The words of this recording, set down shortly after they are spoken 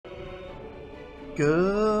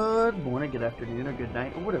Good morning, good afternoon, or good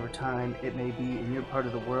night, or whatever time it may be in your part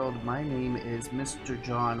of the world. My name is Mr.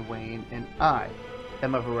 John Wayne, and I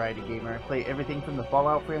am a variety gamer. I play everything from the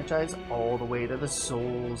Fallout franchise all the way to the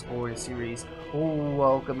Soulsborne series.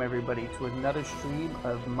 Welcome, everybody, to another stream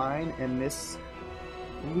of mine and Miss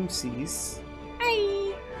Lucy's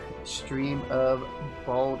stream of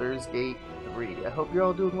Baldur's Gate 3. I hope you're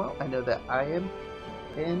all doing well. I know that I am,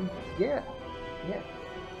 and yeah.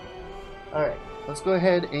 Alright, let's go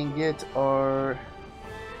ahead and get our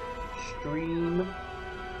stream,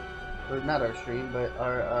 or not our stream, but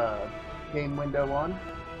our game window on.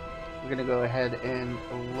 We're going to go ahead and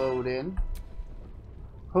load in.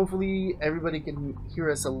 Hopefully everybody can hear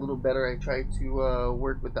us a little better. I tried to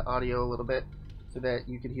work with the audio a little bit so that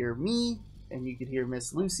you could hear me and you could hear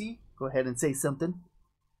Miss Lucy. Go ahead and say something.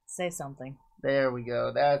 Say something. There we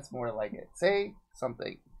go. That's more like it. Say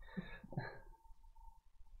something.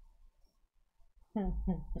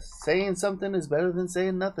 Saying something is better than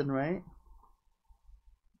saying nothing, right?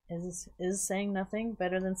 Is saying nothing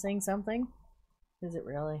better than saying something? Is it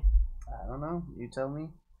really? I don't know. You tell me.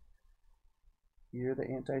 You're the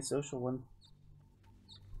antisocial one.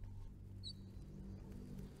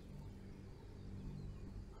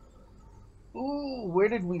 Ooh, where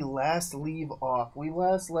did we last leave off? We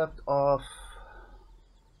last left off,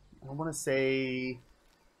 I want to say,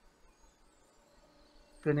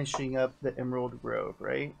 finishing up the Emerald Grove,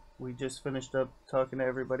 right? We just finished up talking to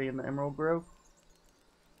everybody in the Emerald Grove.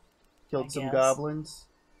 Killed some goblins.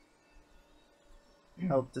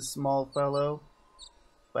 Helped a small fellow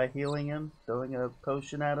by healing him, throwing a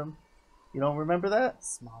potion at him. You don't remember that?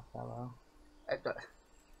 Small fellow.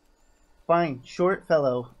 Fine, short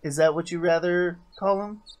fellow. Is that what you rather call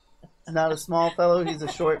him? Not a small fellow, he's a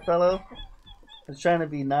short fellow? I was trying to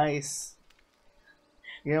be nice.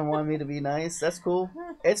 You don't want me to be nice? That's cool.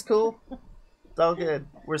 It's cool. It's all good.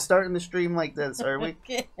 We're starting the stream like this, are we?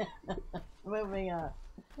 Moving on.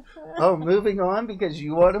 Oh, moving on because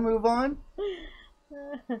you want to move on?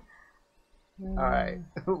 Alright,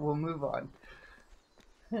 we'll move on.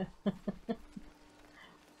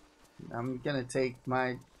 I'm gonna take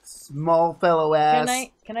my small fellow ass.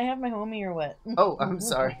 Can I have my homie or what? Oh, I'm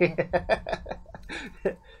sorry.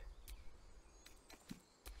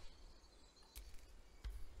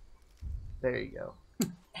 There you go.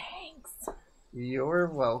 Thanks. You're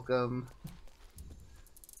welcome.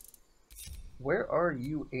 Where are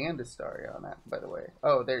you and Astarion at, by the way?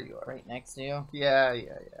 Oh, there you are. Right next to you. Yeah.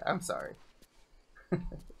 I'm sorry.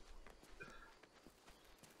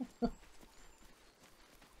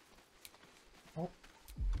 Oh.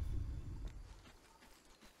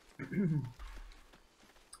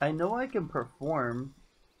 I know I can perform.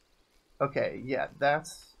 Okay, yeah,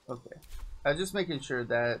 that's okay. I'm just making sure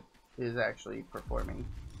that is actually performing.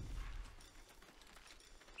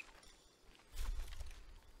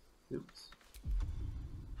 Oops.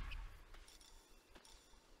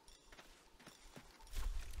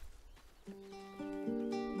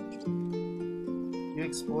 You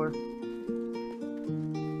explore.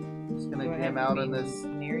 Just gonna jam out on this.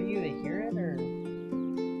 Near you to hear it, or?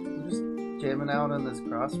 I'm just jamming out on this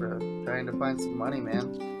crossroad, trying to find some money,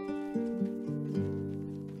 man.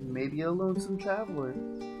 Maybe a lonesome traveler.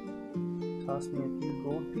 Toss me a few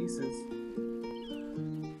gold pieces.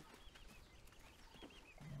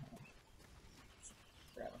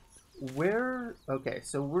 Where? Okay,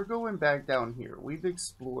 so we're going back down here. We've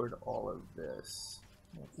explored all of this.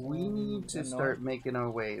 We need to start making our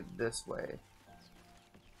way this way.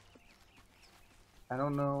 I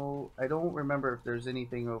don't know. I don't remember if there's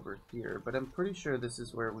anything over here, but I'm pretty sure this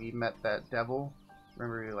is where we met that devil.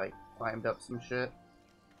 Remember we like climbed up some shit?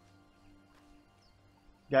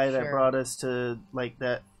 Guy that brought us to like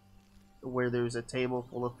that where there's a table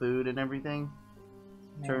full of food and everything.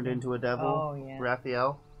 Maybe. Turned into a devil. Oh, yeah.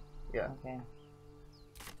 Raphael. Yeah. Okay.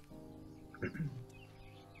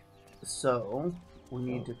 So we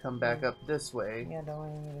need to come back up this way. Yeah, don't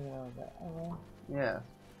want me to go that way. Yeah.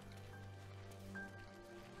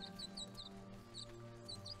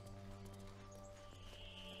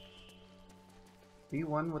 Be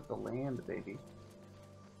one with the land, baby.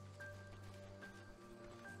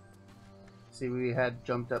 See, we had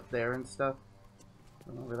jumped up there and stuff.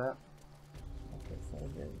 Remember that? Okay, so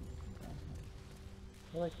good.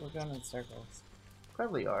 I feel like we're going in circles.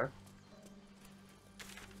 Probably are.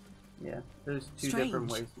 Yeah, there's two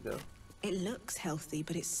different ways to go. It looks healthy,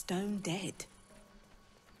 but it's stone dead.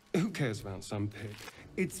 Who cares about some pig?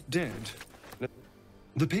 It's dead.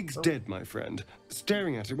 The pig's dead, my friend.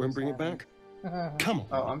 Staring at it won't bring it back. Come on.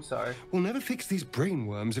 Oh, I'm sorry. We'll never fix these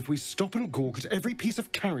brainworms if we stop and gawk at every piece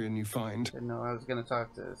of carrion you find. Didn't know I was gonna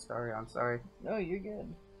talk to Starion. Sorry. No, you're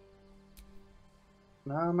good.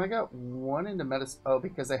 I got one into medicine. Oh,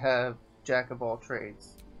 because I have Jack of all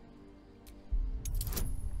trades.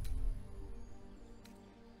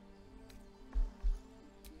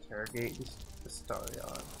 Interrogate the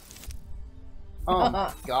Starion. Oh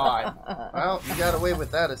my god. Well, you got away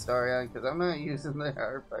with that, Astarion, because I'm not using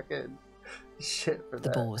their fucking shit for The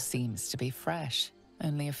that. boar seems to be fresh,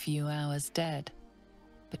 only a few hours dead.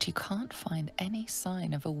 But you can't find any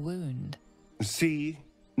sign of a wound. See?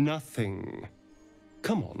 Nothing.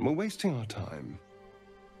 Come on, we're wasting our time.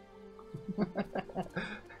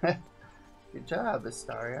 Good job,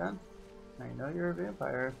 Astarion. I know you're a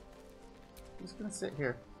vampire. I'm just gonna sit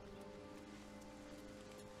here.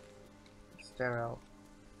 Stare out.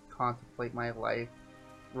 Contemplate my life.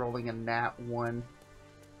 Rolling a nat 1.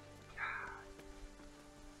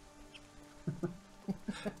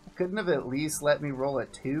 Couldn't have at least let me roll a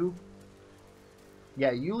 2?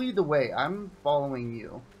 Yeah, you lead the way. I'm following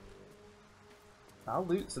you. I'll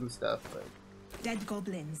loot some stuff, but... Dead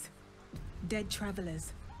goblins. Dead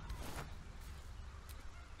travelers.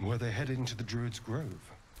 Were they heading to the Druid's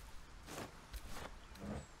Grove?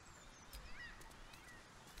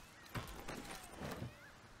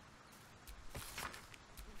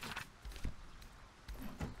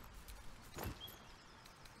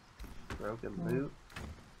 Broken loot.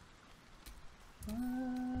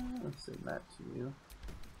 Let's send that to you.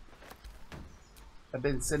 I've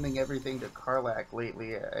been sending everything to Karlak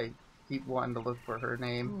lately. I keep wanting to look for her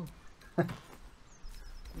name. Do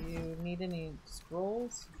you need any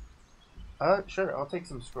scrolls? Sure. I'll take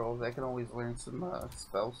some scrolls. I can always learn some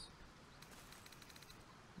spells.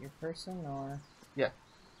 Your person or? Yeah.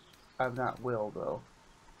 I'm not Will, though.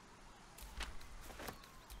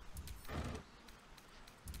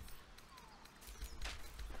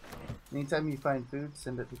 Anytime you find food,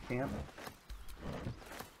 send it to camp.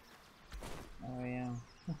 Oh yeah.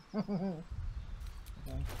 Okay.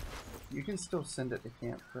 You can still send it to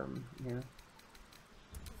camp from here.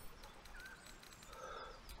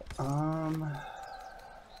 As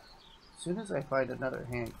soon as I find another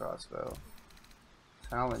hand crossbow, I'm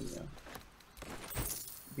telling you,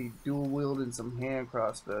 be dual wielding some hand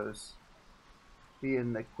crossbows,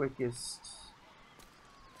 being the quickest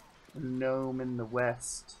gnome in the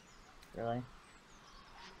west. Really?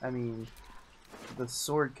 I mean, the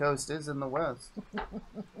Sword Coast is in the west.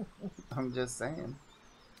 I'm just saying.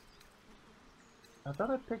 I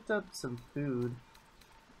thought I picked up some food.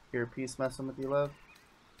 Here, peace messing with you, love?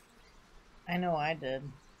 I know I did.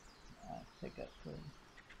 Pick up food.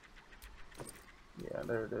 Yeah,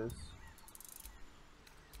 there it is.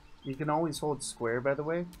 You can always hold square, by the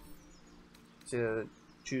way, to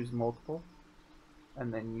choose multiple,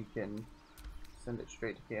 and then you can send it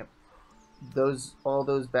straight to camp. All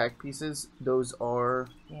those back pieces, those are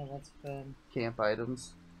Yeah, that's good. camp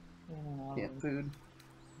items. Camp food.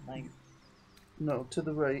 Like, No, to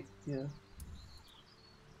the right, yeah.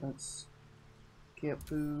 That's camp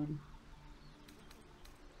food.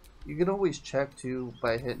 You can always check too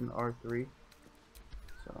by hitting R3.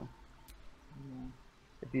 So, yeah.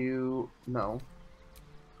 if you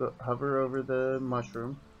hover over the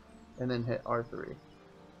mushroom and then hit R3.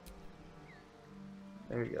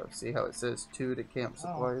 There you go. See how it says 2 to camp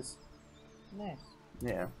supplies? Nice.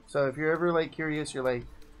 Yeah. So if you're ever like curious, you're like,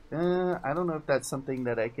 I don't know if that's something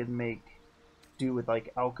that I can do with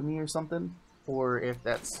like alchemy or something, or if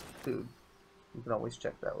that's food. You can always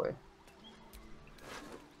check that way.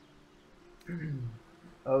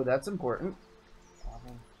 Oh, that's important.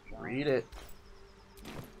 Read it.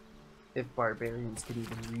 If barbarians can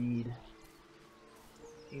even read.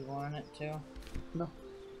 Do you want it to? No.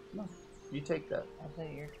 You take that. I thought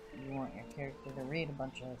you want your character to read a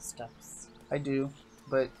bunch of stuffs. I do,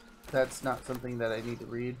 but that's not something that I need to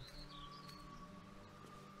read.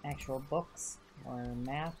 Actual books or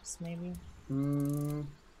maps, maybe.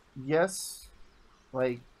 Yes,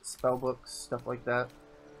 like spell books, stuff like that.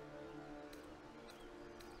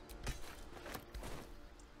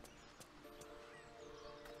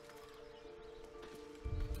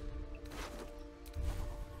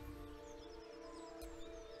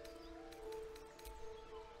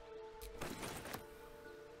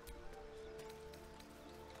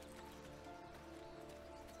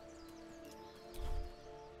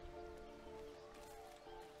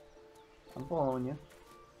 I'm following you.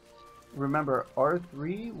 Remember,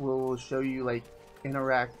 R3 will show you like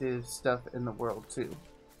interactive stuff in the world too.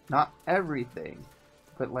 Not everything,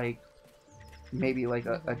 but like maybe like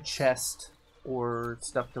a chest or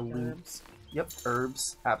stuff to loot. Herbs. Yep,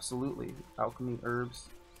 herbs. Absolutely. Alchemy herbs.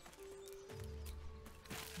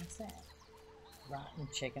 What's that? Rotten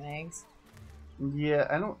chicken eggs? Yeah,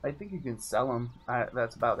 I think you can sell them.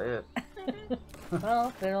 That's about it. Well,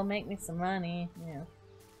 if it'll make me some money, yeah.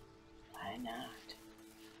 Why not?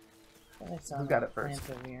 But I saw Who got another it first?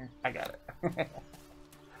 plant over here. I got it.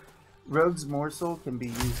 Rogue's morsel can be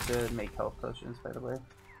used to make health potions, by the way.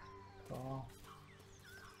 Cool.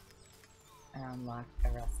 Unlock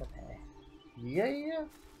a recipe. Yeah.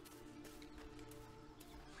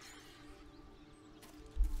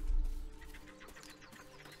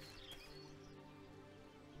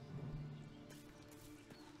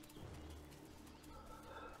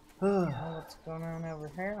 Yeah, what's going on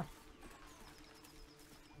over here?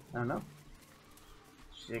 I don't know.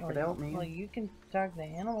 She could help me. Well, you can talk to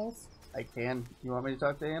animals. I can. You want me to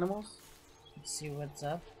talk to animals? See what's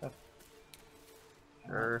up.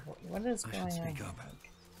 Sure. What is I going should on? speak up.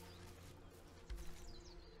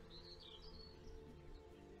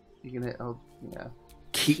 You gonna? Oh, yeah.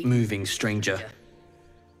 Keep moving, stranger.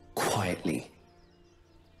 Quietly.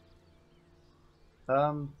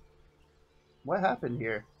 What happened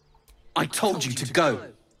here? I told you to go.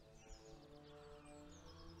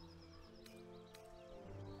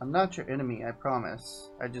 I'm not your enemy, I promise.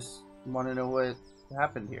 I just want to know what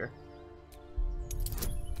happened here.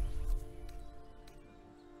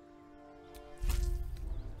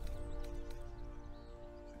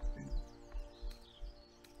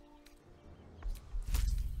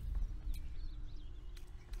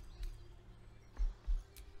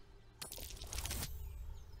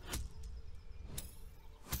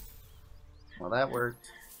 Well, that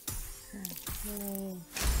worked.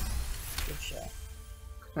 Good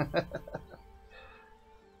shot.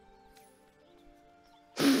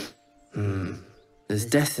 There's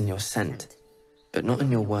death in your scent, but not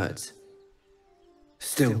in your words.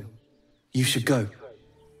 Still, you should go.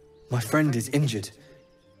 My friend is injured.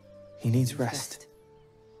 He needs rest.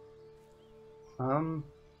 I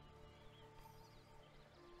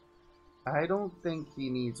don't think he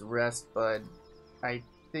needs rest, bud. I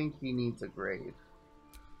think he needs a grave.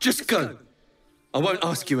 Just go. I won't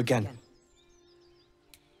ask you again.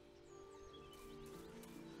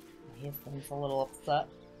 He seems a little upset.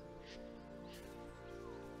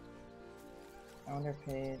 I wonder if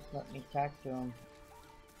he'd let me talk to him.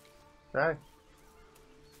 Try.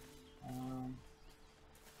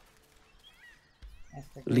 I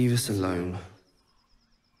forget. Leave us alone.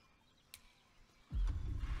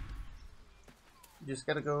 You just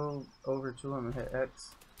gotta go over to him and hit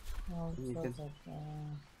X. Oh, You so can- it's like,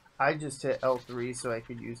 I just hit L3 so I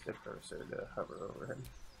could use the cursor to hover over him.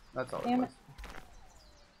 That's all it damn was. it.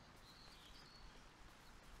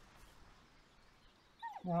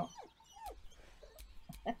 No.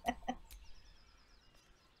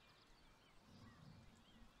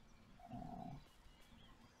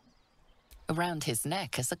 Around his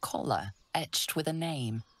neck is a collar etched with a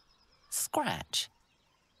name. Scratch.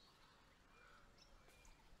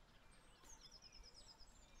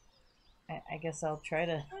 I guess I'll try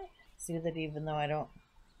to soothe it even though I don't...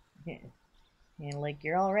 like,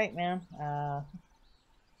 you're alright, man.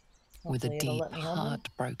 With a Hopefully it'll deep, let me hold him.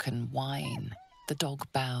 heartbroken whine, the dog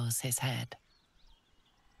bows his head.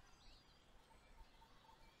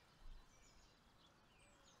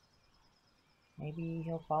 Maybe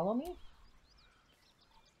he'll follow me?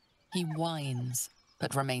 He whines,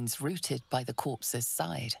 but remains rooted by the corpse's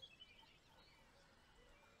side.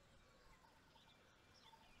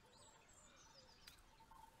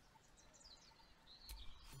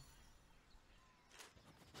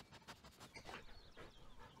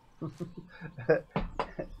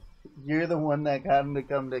 You're the one that got him to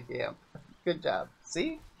come to camp. Good job.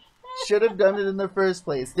 See? Should have done it in the first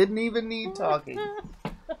place. Didn't even need talking.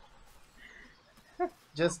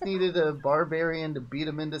 Just needed a barbarian to beat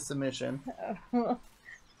him into submission.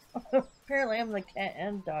 Apparently I'm the cat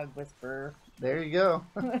and dog whisperer. There you go.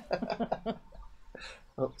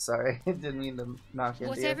 Oh, sorry. Didn't mean to knock into you.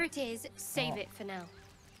 Whatever it is, save it for now.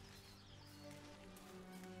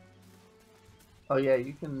 Oh yeah,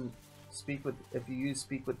 you can speak with, if you use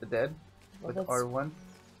speak with the dead with Well, R1.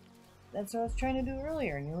 That's what I was trying to do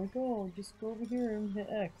earlier, and you're like, oh, just go over here and hit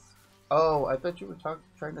X. Oh, I thought you were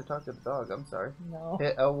trying to talk to the dog. I'm sorry. No.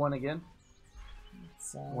 Hit L1 again.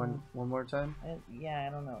 It's, One more time. yeah,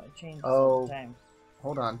 I don't know. It changes Oh. all the time.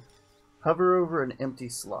 Hold on. Hover over an empty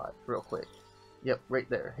slot real quick. Yep, right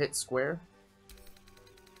there. Hit square.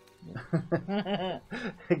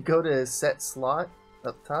 Go to set slot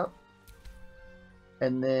up top.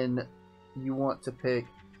 And then you want to pick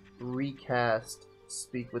recast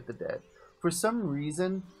speak with the dead. For some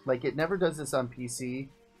reason, like, it never does this on PC,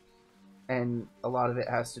 and a lot of it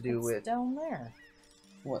has to do It's with down there.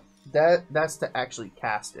 what that's to actually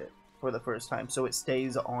cast it for the first time, so it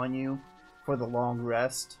stays on you for the long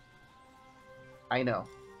rest. I know,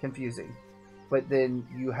 confusing, but then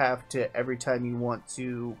you have to, every time you want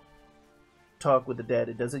to talk with the dead,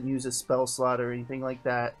 it doesn't use a spell slot or anything like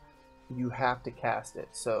that. You have to cast it.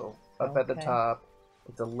 So up at the Okay. top,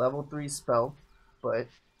 it's a level 3 spell, but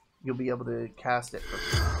you'll be able to cast it for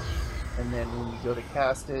free. And then when you go to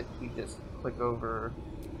cast it, you just click over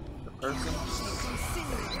the person.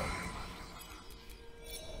 There you go.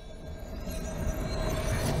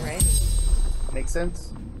 Alrighty. Make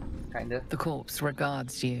sense? Kinda. The corpse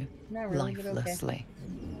regards you Not really, but okay. lifelessly.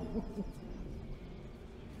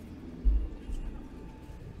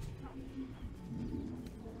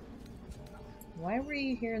 Why were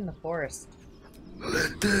you here in the forest?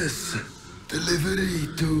 Let us delivery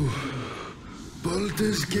to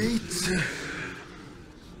Baldur's Gate.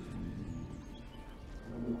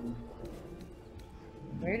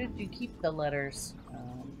 Where did you keep the letters?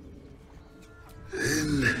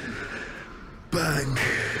 In bank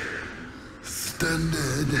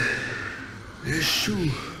standard issue.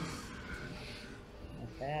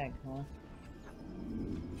 A bag, huh?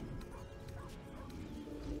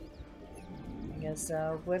 I guess,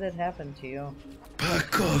 what had happened to you?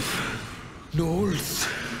 Pack of gnolls,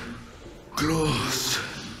 claws,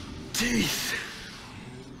 teeth.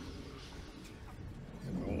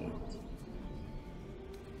 Great.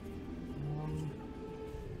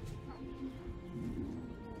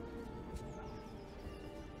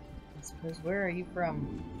 I suppose, where are you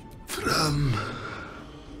from? From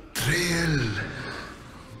Trail.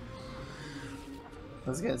 I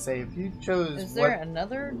was gonna say, if you chose Is there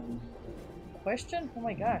another question? Oh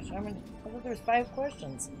my gosh, I thought there was 5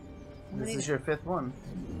 questions. How this many- is your 5th one.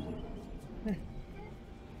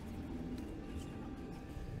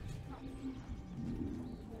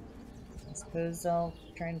 I suppose I'll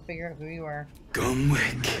try and figure out who you are.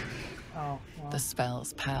 Gumwick. Oh, well. The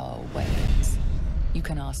spell's power wanes. You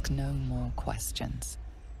can ask no more questions.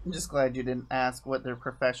 I'm just glad you didn't ask what their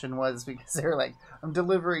profession was, because they're like, I'm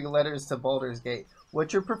delivering letters to Baldur's Gate.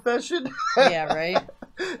 What's your profession? Yeah, right?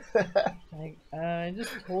 Like, I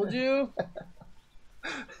just told you.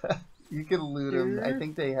 You can loot them. I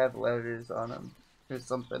think they have letters on them or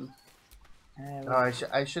something. Oh,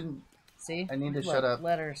 I shouldn't. See? I need to Look, shut up.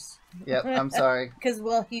 Letters. Yep, I'm sorry. Because,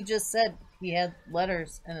 well, he just said he had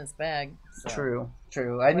letters in his bag. So. True,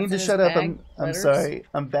 true. I need What's to in his shut up. bag? I'm Letters? sorry.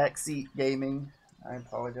 I'm backseat gaming. I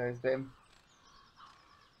apologize, babe.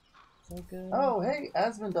 So good. Oh, hey,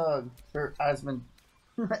 Asmund Dog. Or Asmund.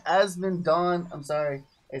 Asmund Dawn. I'm sorry.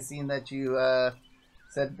 I seen that you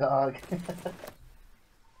said dog.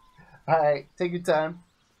 Alright, take your time.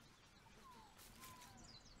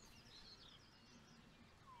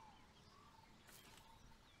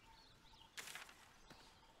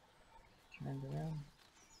 Turned around.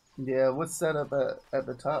 Yeah, what's that up at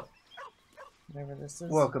the top? Whatever this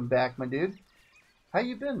is. Welcome back, my dude. How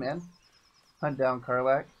you been, man? Hunt down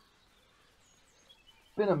Karlak.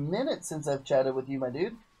 Been a minute since I've chatted with you, my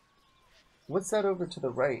dude. What's that over to the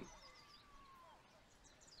right?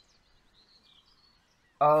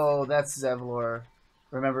 Oh, that's Zevlor.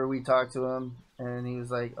 Remember we talked to him, and he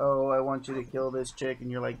was like, oh, I want you to kill this chick,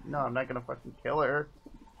 and you're like, no, I'm not gonna fucking kill her.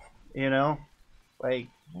 You know? Like,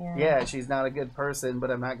 yeah, she's not a good person,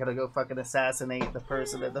 but I'm not gonna go fucking assassinate the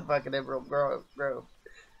person at the fucking Emerald Grove.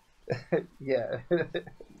 Yeah.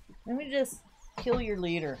 Let me just kill your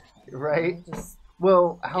leader. Right? Just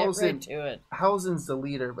Well, get right Hausen, to it. Hausen's the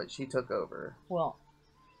leader, but she took over. Well,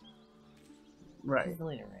 Right. he's the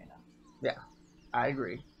leader right now. Yeah, I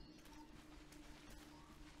agree.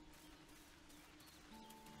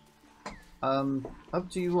 Up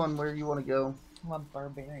to you on where you want to go. I'm a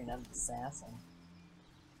barbarian, I'm an assassin.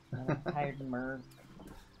 And I hired the merc.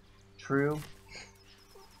 True.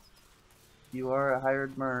 You are a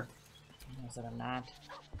hired merc. I said I'm not.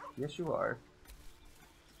 Yes, you are.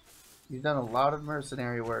 You've done a lot of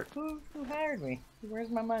mercenary work. Who hired me? Where's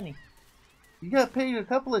my money? You got paid a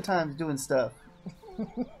couple of times doing stuff.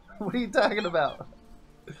 What are you talking about?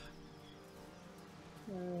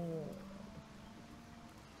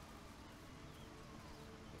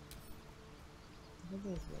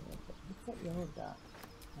 What's that yellow dot?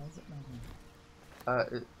 Why is it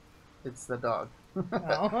moving? It's the dog.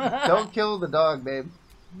 Oh. Don't kill the dog, babe.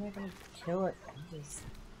 I'm not gonna kill it. I'm just...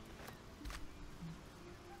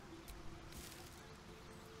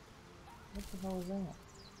 What the hell is that?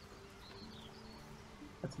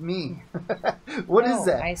 That's me. What is No,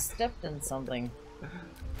 that? I stepped in something.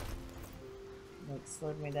 It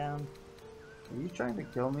slowed me down. Are you trying to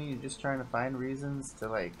kill me? You're just trying to find reasons to,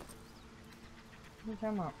 like, What are you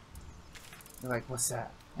talking about? You're like, what's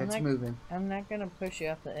that? I'm It's not- moving. I'm not gonna push you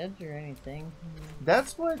off the edge or anything.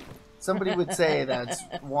 That's what somebody would say that's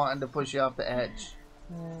wanting to push you off the edge.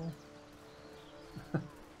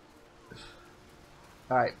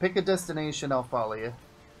 Alright, pick a destination, I'll follow you.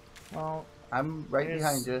 Well, I'm right there's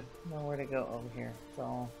behind you. nowhere to go over here,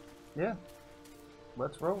 so Yeah.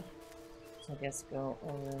 Let's roll. I guess go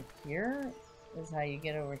over here is how you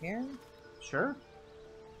get over here. Sure.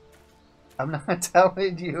 I'm not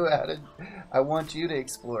telling you how to... I want you to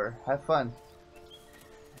explore. Have fun.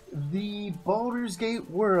 The Baldur's Gate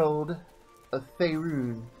world of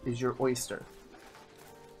Faerun is your oyster.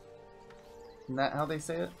 Isn't that how they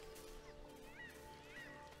say it?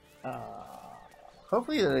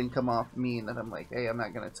 Hopefully it didn't come off mean that I'm like, hey, I'm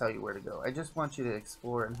not going to tell you where to go. I just want you to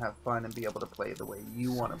explore and have fun and be able to play the way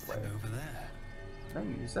you want to play. Over there. Can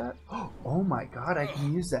I use that? Oh my god, I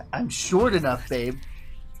can use that. I'm short enough, babe.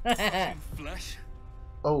 Flesh.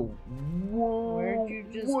 Oh, whoa. Where'd you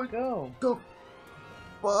just go? The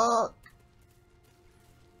fuck?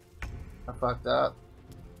 I fucked up.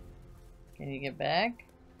 Can you get back?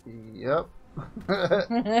 Yep.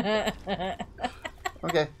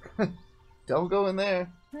 Okay. Don't go in there.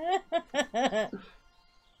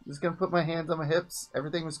 Just gonna put my hands on my hips.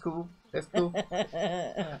 Everything was cool. It's cool.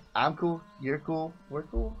 I'm cool. You're cool. We're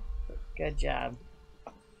cool. Good job.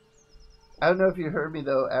 I don't know if you heard me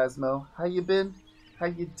though, Asmo. How you been? How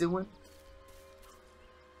you doing?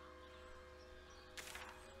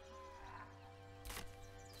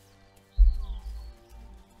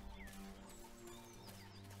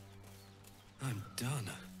 I'm done.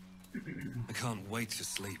 I can't wait to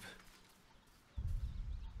sleep.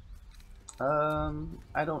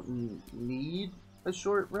 I don't need a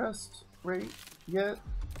short rest right yet.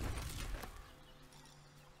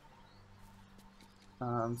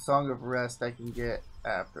 Song of Rest I can get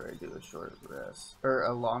after I do a short rest. Or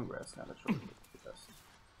a long rest, not a short rest.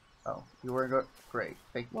 Oh, you weren't going? Great,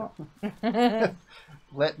 thank you. Well.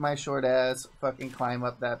 Let my short ass fucking climb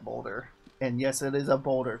up that boulder. And yes, it is a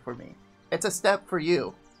boulder for me. It's a step for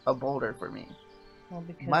you. A boulder for me. Well,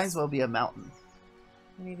 because Might as well be a mountain.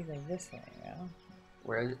 we need to go this way, yeah?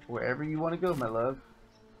 Wherever you want to go, my love.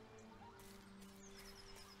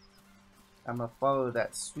 I'm gonna follow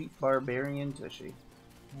that sweet barbarian Tushy.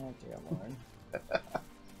 Oh dear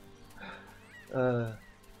lord.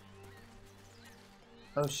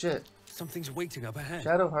 Oh shit. Something's waiting up ahead.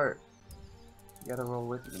 Shadowheart. You gotta roll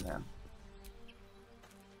with me, man.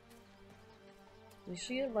 Did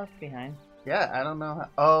she get left behind? Yeah, I don't know how.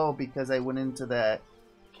 Oh, because I went into that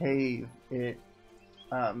cave, it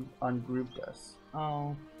ungrouped us.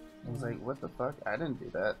 Oh. I was like, what the fuck? I didn't do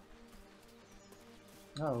that.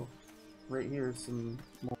 Oh, right here is some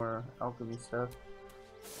more alchemy stuff.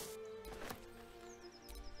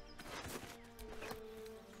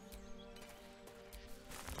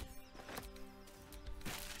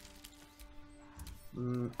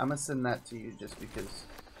 I'm gonna send that to you just because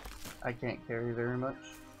I can't carry very much.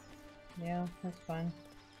 Yeah, that's fine.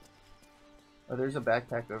 Oh, there's a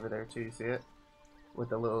backpack over there too, you see it?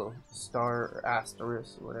 With a little star or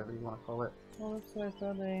asterisk or whatever you want to call it. Well, that's what I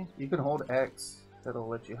thought they... You can hold X, that'll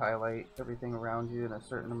let you highlight everything around you in a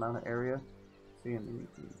certain amount of area. See, and then you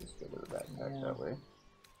can just go to the backpack that way.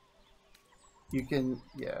 You can,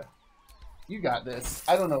 yeah. You got this.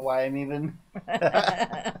 I don't know why I'm even...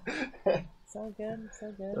 So good,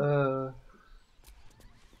 so good.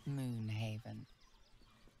 Moonhaven.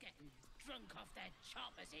 Getting drunk off their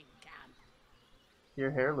choppers in camp.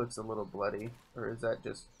 Your hair looks a little bloody, or is that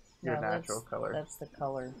just your No, natural color? That's the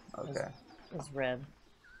color. Okay. Is red.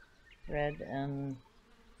 Red and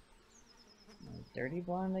dirty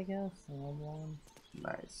blonde, I guess. Old blonde.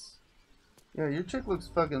 Nice. Yeah, your chick looks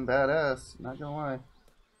fucking badass. Not gonna lie.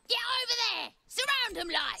 Get over there! Surround them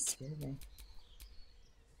like! Scared me.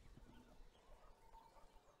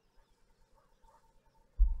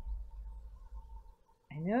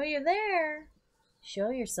 I know you're there. Show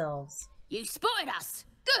yourselves. You spotted us.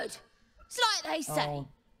 Good. It's like they say. Oh.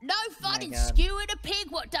 No fun My in God. skewing a pig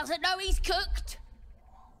what doesn't know he's cooked.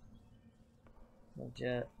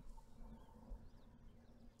 Legit.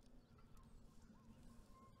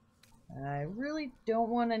 I really don't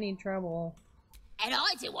want any trouble. And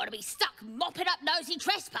I didn't want to be stuck mopping up nosy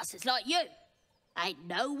trespassers like you. Ain't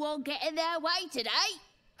no one getting their way today.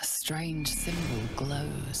 A strange symbol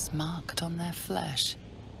glows, marked on their flesh,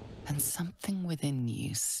 and something within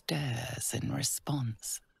you stirs in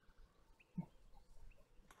response.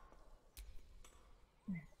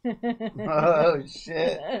 Oh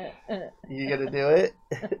shit. You gonna do it?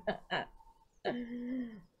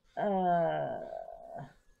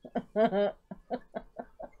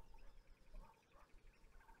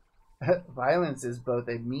 Violence is both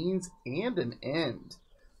a means and an end.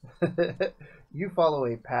 You follow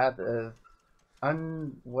a path of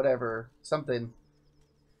something.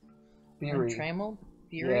 Fury. Untrammeled?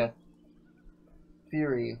 Fury? Yeah.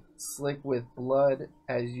 Fury, slick with blood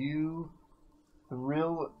as you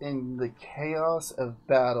thrill in the chaos of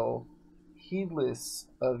battle, heedless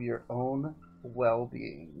of your own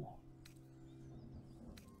well-being.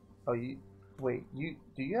 Oh, do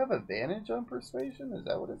you have advantage on persuasion? Is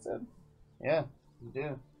that what it said? Yeah, you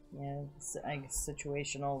do. Yeah, I guess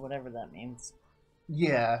situational, whatever that means.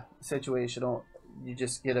 Yeah, situational. You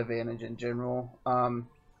just get advantage in general.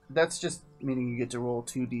 That's just meaning you get to roll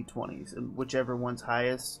 2 d20s, and whichever one's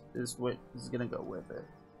highest is what is going to go with it.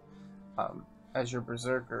 As your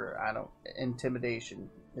berserker, intimidation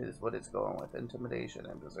is what it's going with. Intimidation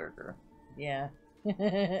and berserker. Yeah,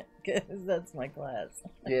 because that's my class.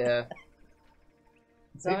 Yeah.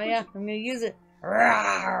 So yeah, I'm gonna use it.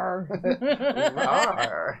 Rawr!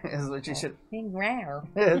 Rawr is what you should. Rawr.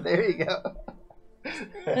 There you go.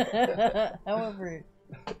 However,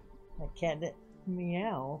 I can't.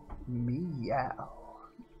 Meow. Meow.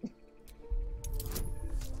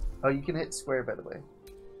 Oh, you can hit square, by the way.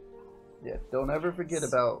 Yeah, don't ever forget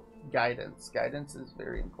about guidance. Guidance is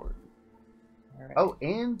very important. All right. Oh,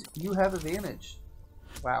 and you have advantage.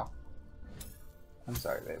 Wow. I'm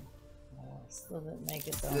sorry, babe. Still didn't make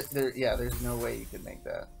it though. There's no way you can make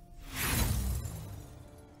that.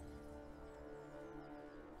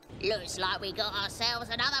 Looks like we got ourselves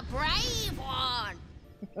another brave one.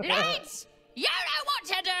 Lads, you know what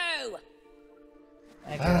to do.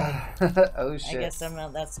 Oh shit. I guess I'm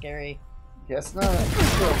not that scary. Guess not.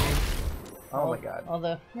 Oh my god.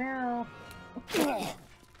 Although, meow.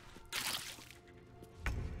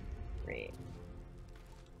 Great.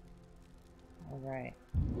 Alright.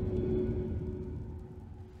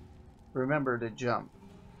 Remember to jump.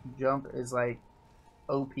 Jump is like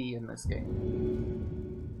OP in this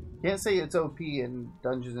game. Can't say it's OP in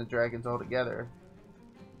Dungeons and Dragons altogether.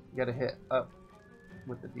 You gotta hit up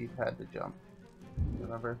with the D-pad to jump.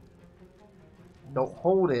 Remember? Don't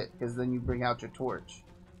hold it, because then you bring out your torch.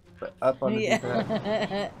 But up on the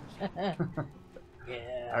D-pad.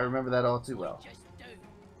 Yeah. I remember that all too well.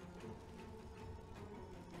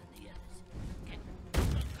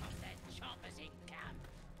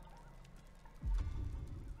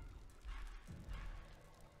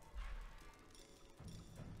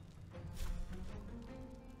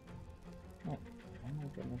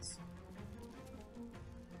 Goodness.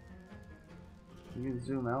 You can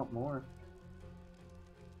zoom out more.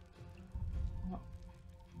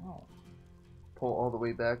 Oh. Pull all the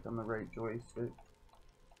way back on the right joystick.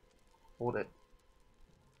 Hold it.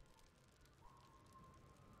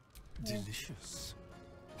 Delicious.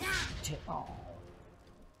 Oh.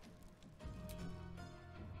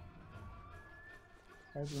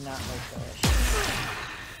 I do not like delicious.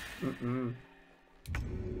 Mm-mm.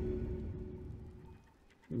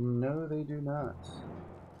 No, they do not.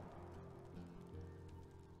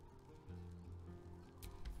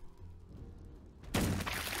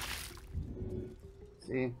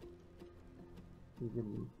 See? You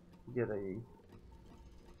can get a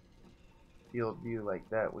field view like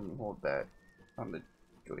that when you hold back on the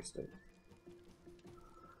joystick.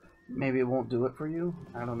 Maybe it won't do it for you?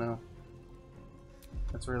 I don't know.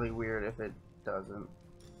 That's really weird if it doesn't.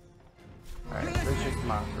 Alright, Vicious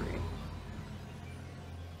Mockery.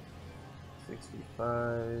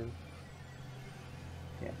 65.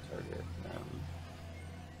 Can't target.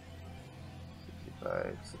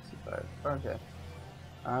 65, 65. Okay.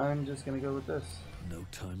 I'm just gonna go with this. No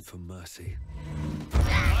time for mercy.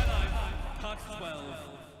 Part 12.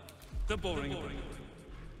 The boring.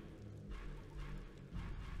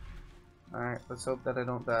 Alright, let's hope that I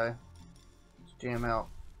don't die. Let's jam out.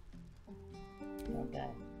 Don't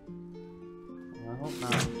die. I hope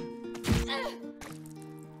not.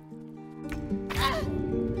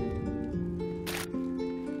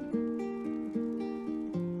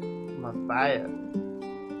 I'm on fire.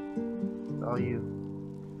 It's all you.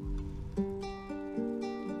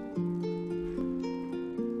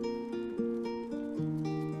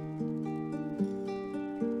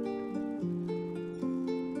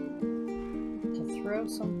 To throw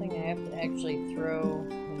something, I have to actually throw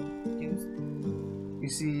and do. You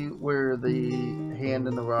see where the hand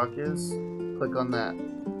in the rock is? Click on that.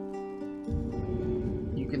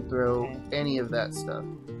 You can throw any of that stuff.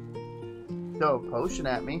 Throw a potion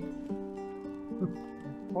at me.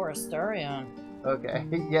 Pour a Starion. Okay,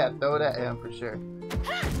 yeah, throw it at him for sure.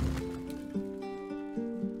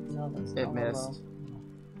 No, that's It not missed.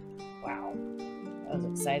 Wow. That was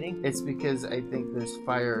exciting. It's because I think there's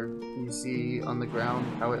fire. You see on the ground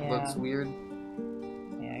how it looks weird?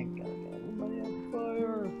 Yeah, I gotta get everybody on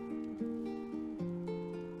fire.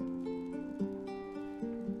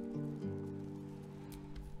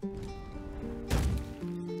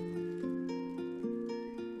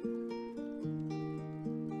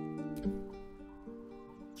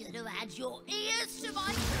 Gonna add your ears to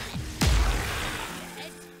my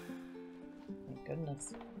yes. Thank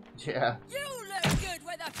goodness. Yeah. You look good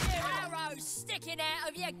with a few arrows sticking out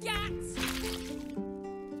of your guts.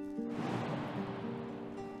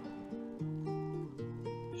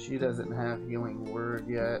 She doesn't have Healing Word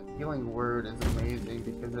yet. Healing Word is amazing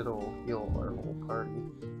because it'll heal our whole party.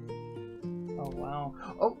 Oh, wow.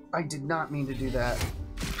 Oh, I did not mean to do that.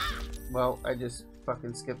 Well, I just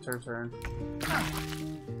fucking skipped her turn.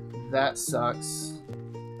 That sucks.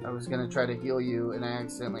 I was gonna try to heal you and I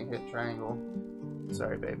accidentally hit triangle.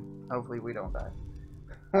 Sorry, babe. Hopefully we don't die.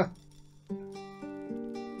 Yeah,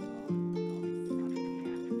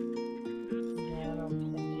 I don't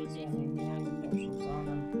think he's got any healing potions on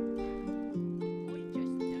him.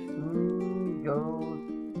 Go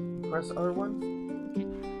press R1.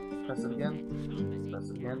 Press it again. Press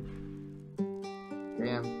it again.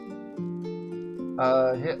 Damn.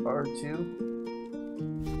 Hit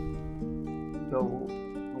R2. Go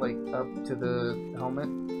like up to the helmet.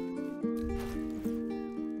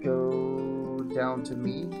 Go down to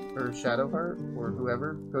me or Shadowheart or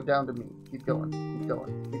whoever. Go down to me. Keep going. Keep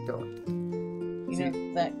going. Keep going. You know,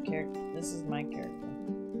 that character. This is my character.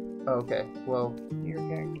 Okay. Well, Your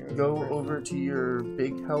character. go over to your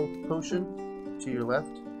big health potion to your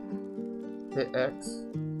left. Hit X.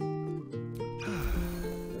 There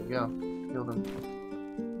you go. Healed him.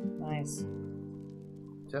 Nice.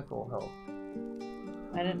 To full health.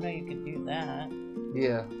 I didn't know you could do that.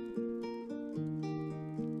 Yeah. I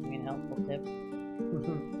mean, helpful tip.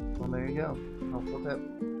 Well, there you go. Helpful tip.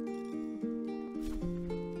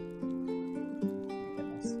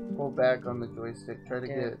 Goodness. Pull back on the joystick. Try to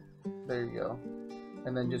get... There you go.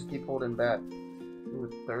 And then just keep holding back. Ooh,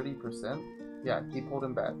 30%? Yeah, keep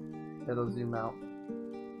holding back. It'll zoom out.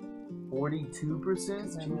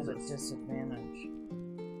 42%? I'm at a Jesus. disadvantage.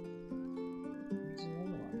 These are the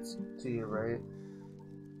other ones. To your right.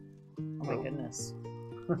 Oh my goodness.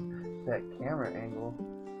 That camera angle.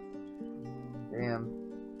 Damn.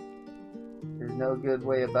 There's no good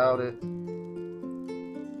way about it.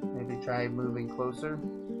 Maybe try moving closer.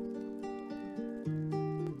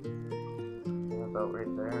 Yeah, about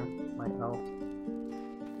right there. Might help.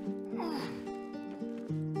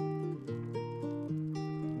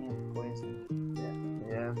 Yeah, poison.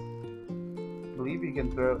 Yeah. I believe you can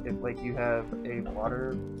throw, if like you have a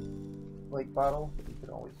water like bottle, you can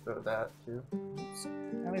always throw that too. Oops. I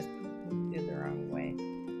always do the wrong way.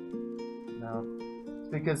 No. It's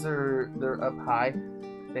because they're up high.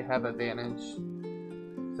 They have advantage.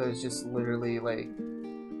 So it's just literally like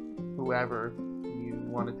whoever you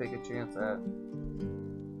want to take a chance at.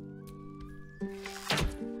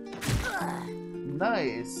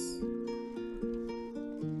 Nice.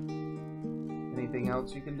 Anything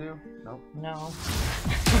else you can do? Nope. No.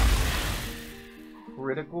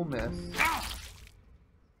 Critical miss.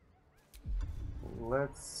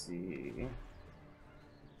 Let's see.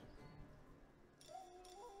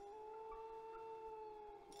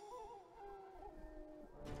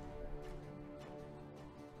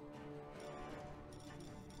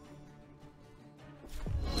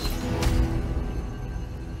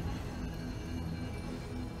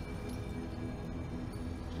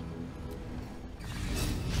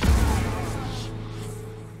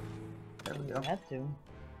 There we go. Had to.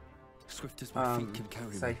 Swift as my feet can carry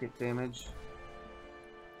me. Psychic damage.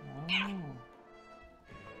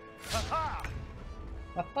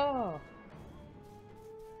 Oh.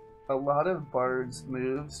 A lot of bards'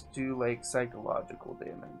 moves do like psychological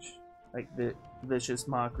damage, like the vicious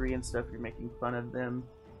mockery and stuff. You're making fun of them,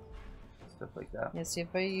 stuff like that. Yeah, see if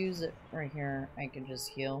I use it right here, I can just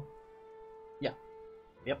heal. Yeah.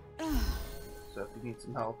 Yep. So if you need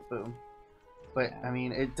some health, boom. But I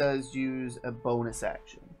mean, it does use a bonus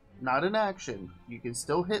action, not an action. You can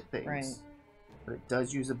still hit things, Right. but it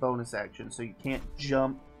does use a bonus action, so you can't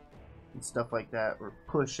jump and stuff like that or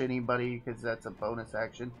push anybody because that's a bonus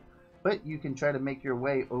action. But you can try to make your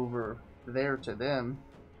way over there to them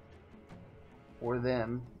or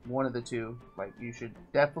them, one of the two. Like, you should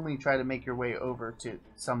definitely try to make your way over to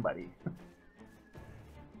somebody.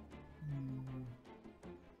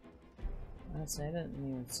 Honestly, I didn't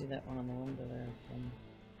even see that one on the window there.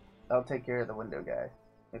 I'll take care of the window guy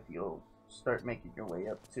if you'll start making your way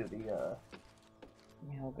up to the Yeah,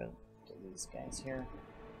 I'll go to these guys here.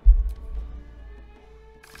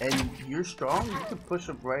 And you're strong, you can push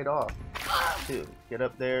them right off. Too. Get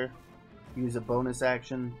up there, use a bonus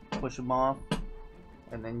action, push them off,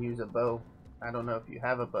 and then use a bow. I don't know if you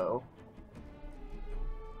have a bow.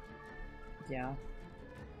 Yeah.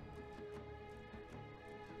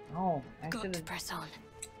 Oh, I Got should to have. press on.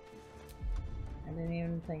 I didn't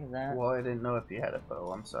even think of that. Well, I didn't know if you had a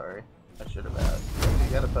bow. I'm sorry. I should have asked.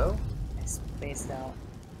 You got a bow? I spaced out.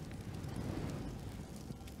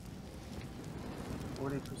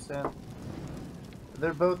 40%.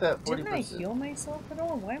 They're both at 40%. Didn't I heal myself at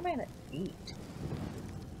all? Why am I at 8?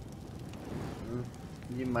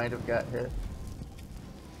 You might have got hit.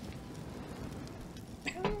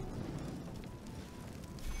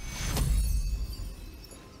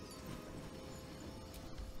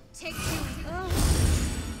 Take two.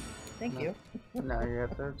 Thank you. Now you're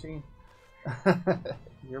at 13.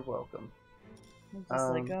 You're welcome. I'm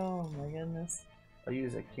just like, oh my goodness. I'll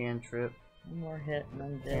use a cantrip. One more hit and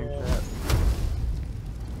I'm dead. Cantrip.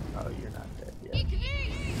 Oh, you're not dead yet.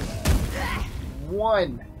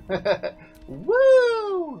 1!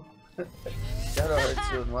 Woo! Shadowheart's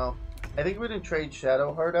doing well. I think we're gonna trade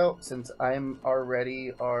Shadowheart out since I'm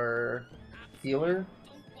already our healer.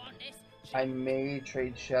 I may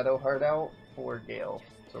trade Shadowheart out for Gale,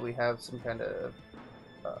 so we have some kind of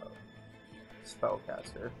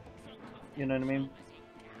spellcaster. You know what I mean?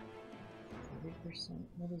 30%.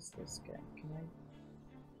 What is this guy? Can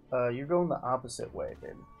I? You're going the opposite way,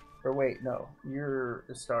 babe. Or wait, no, you're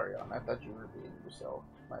Astarion. I thought you were being yourself.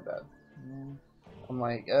 My bad. No. I'm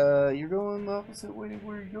like, you're going the opposite way.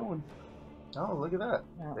 Where are you going? Oh, look at that.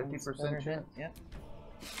 50% chance. Yep.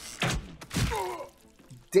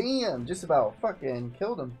 Damn, just about fucking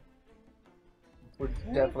killed him. We're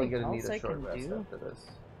definitely anything gonna need else a I short can rest do? after this.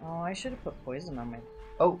 Oh, I should have put poison on my.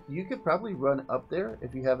 Oh, you could probably run up there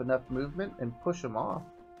if you have enough movement and push him off.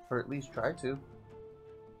 Or at least try to.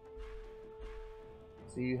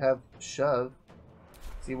 So you have shove.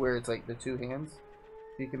 See where it's like the two hands?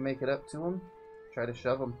 If you can make it up to him, try to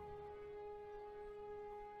shove him.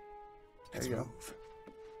 There you go.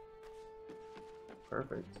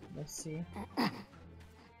 Perfect. Let's see.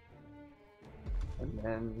 And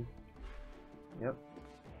then, yep.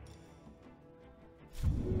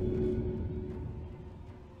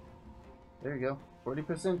 There you go.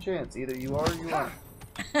 40% chance. Either you are or you aren't.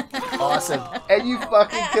 Awesome. And you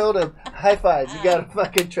fucking killed him. High five. You got a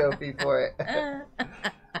fucking trophy for it.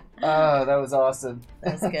 Oh, that was awesome.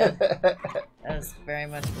 That was good. That was very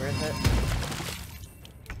much worth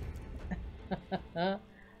it.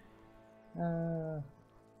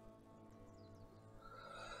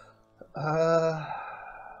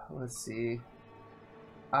 Let's see.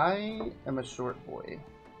 I am a short boy.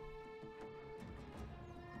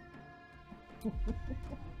 You're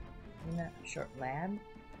not a short lad?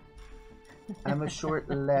 I'm a short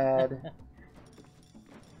lad.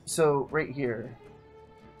 So, right here.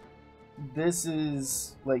 This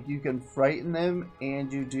is, like, you can frighten them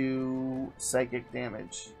and you do psychic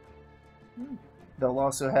damage. They'll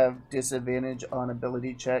also have disadvantage on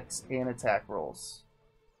ability checks and attack rolls.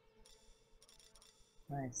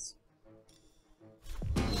 Nice.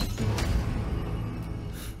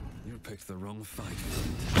 You picked the wrong fight.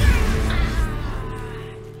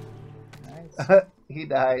 Nice. He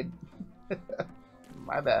died.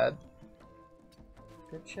 My bad.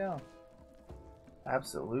 Good show.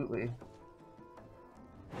 Absolutely.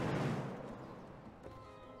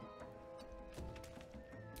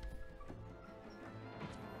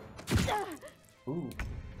 Ooh.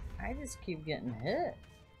 I just keep getting hit.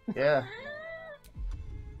 Yeah.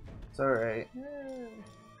 It's alright.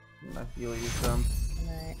 I feel you some.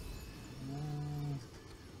 Right.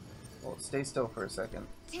 Well, stay still for a second.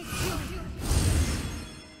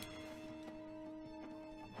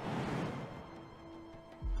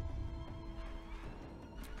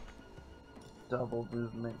 Double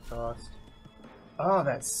movement cost. Oh,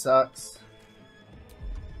 that sucks.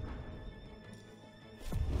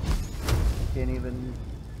 Can't even...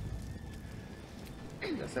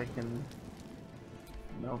 I guess I can...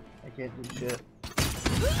 Nope, I can't do shit.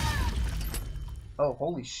 Oh,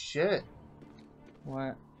 holy shit.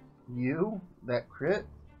 What? You? That crit?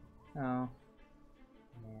 Oh.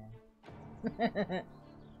 Yeah.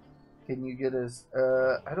 Can you get us...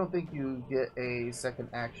 I don't think you get a second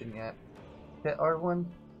action yet. Hit R1.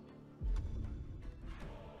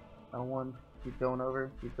 L1. Keep going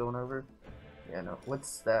over. Keep going over. Yeah, no.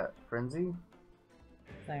 What's that? Frenzy?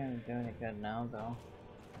 It's not gonna do any good now, though.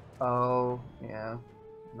 Oh, yeah.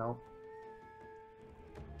 Nope.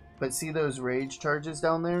 But see those rage charges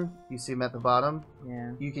down there? You see them at the bottom?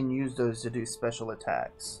 Yeah. You can use those to do special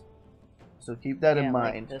attacks. So keep that in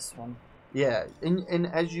mind. Like this one. Yeah, and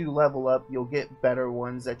as you level up, you'll get better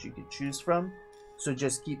ones that you can choose from. So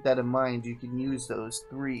just keep that in mind. You can use those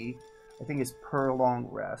 3. I think it's per long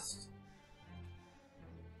rest.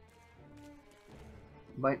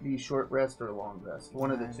 Might be short rest or long rest.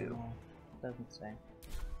 One of the two. Doesn't say.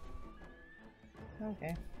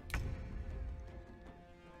 Okay.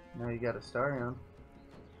 Now you got a Starion.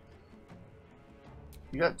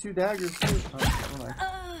 You got 2 daggers too. Oh, never mind.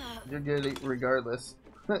 You're good regardless.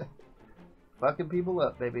 Fucking people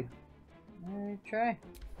up, baby. Alright, try.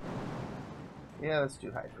 Yeah, that's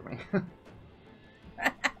too high for me.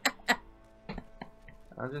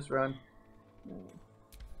 I'll just run.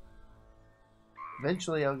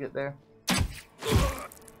 Eventually I'll get there.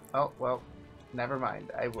 Oh, well, never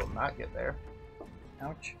mind. I will not get there.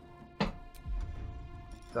 Ouch.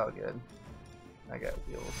 It's all good. I got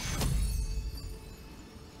heals.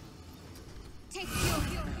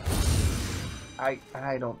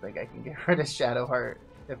 I don't think I can get rid of Shadowheart,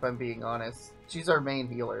 if I'm being honest. She's our main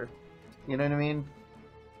healer. You know what I mean?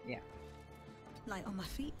 Yeah. Light on my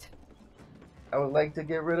feet. I would like to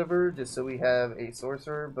get rid of her just so we have a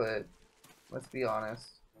sorcerer, but let's be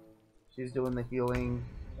honest. She's doing the healing,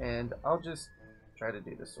 and I'll just try to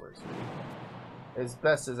do the sorcery as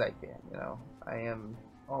best as I can, you know. I am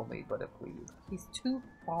only but a plebe. He's too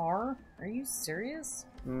far? Are you serious?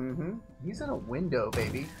 Mm-hmm. He's in a window,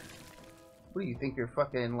 baby. What do you think, you're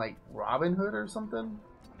fucking, like, Robin Hood or something?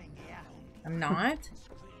 I'm not?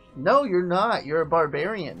 No, you're not. You're a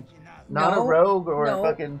barbarian. Not a rogue or a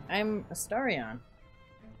fucking... I'm a Starion.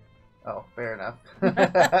 Oh, fair enough.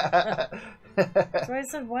 So I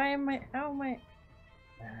said, why am I... How am I...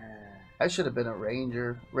 I should have been a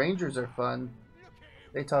ranger. Rangers are fun.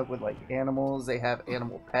 They talk with, like, animals. They have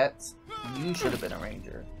animal pets. You should have been a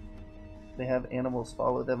ranger. They have animals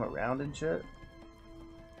follow them around and shit.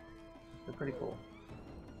 They're pretty cool.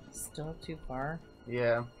 Still too far?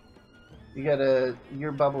 Yeah. You gotta...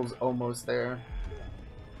 Your bubble's almost there.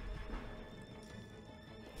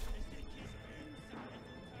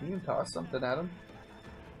 You can toss something at him.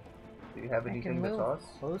 Do you have anything to toss?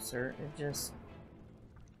 Closer. It just...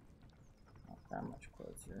 Not that much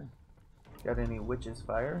closer. Got any witch's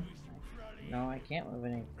fire? No, I can't move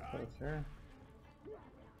any closer.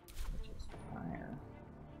 Witch's fire.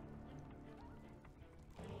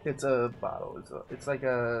 It's a bottle. It's like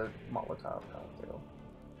a Molotov cocktail.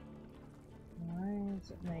 Why is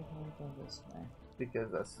it making me go this way?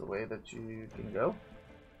 Because that's the way that you can go.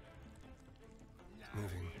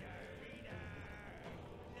 Moving.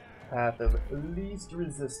 Path of least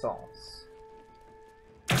resistance.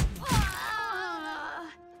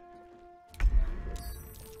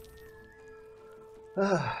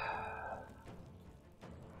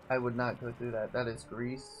 I would not go through that. That is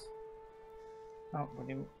grease. Oh, what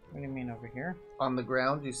do you mean over here? On the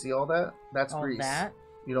ground, you see all that? That's grease. That?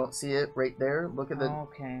 You don't see it right there? Look at the...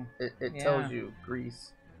 Okay. It tells you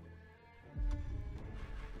grease.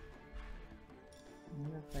 I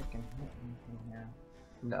wonder if I can hit anything here.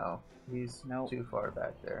 No, he's too far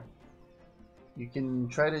back there. You can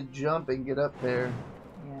try to jump and get up there.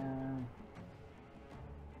 Yeah.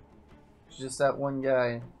 It's just that one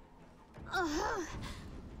guy.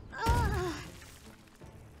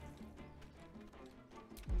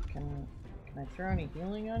 Can I throw any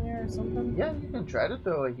healing on you or something? Yeah, you can try to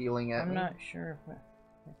throw a healing at me. I'm not sure if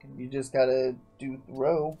I can... You just gotta do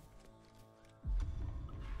throw.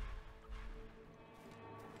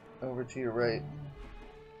 Over to your right.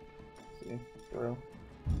 See, throw.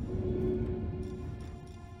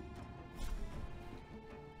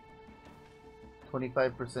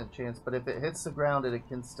 %25 chance, but if it hits the ground, it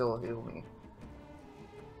can still heal me.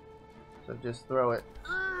 So just throw it.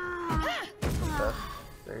 Okay.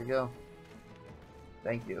 There you go.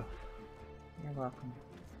 Thank you. You're welcome.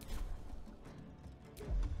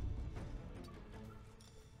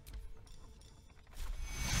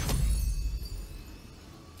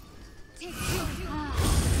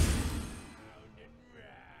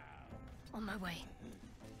 On my way.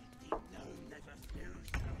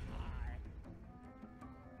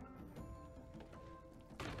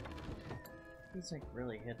 He's like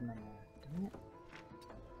really hidden on there. Dang it.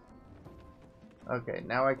 Okay,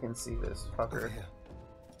 now I can see this fucker.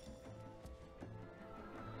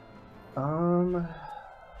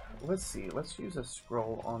 Let's see. Let's use a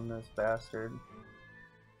scroll on this bastard.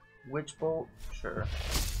 Witch bolt? Sure.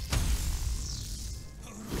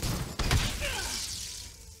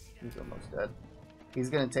 He's almost dead. He's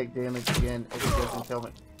gonna take damage again if he doesn't kill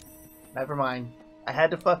me. Never mind. I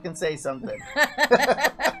had to fucking say something.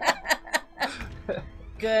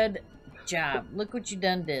 Good job. Look what you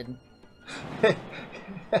done did.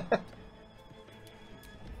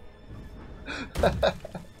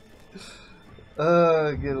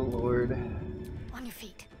 Oh, good lord. On your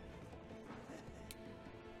feet.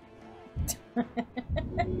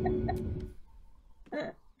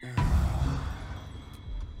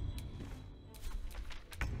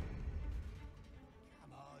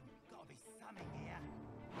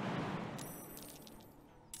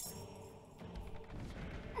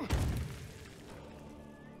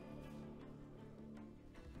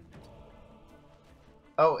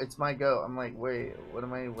 Oh, it's my go. I'm like, wait, what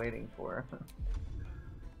am I waiting for?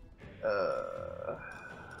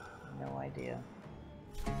 No idea.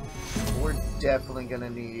 We're definitely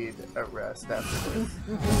gonna need a rest after this.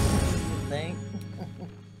 You think?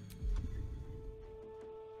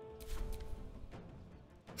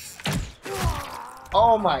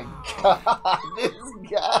 Oh my god, this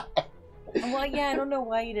guy! Well, yeah, I don't know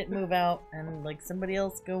why you didn't move out and like somebody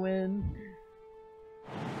else go in.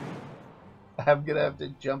 I'm gonna have to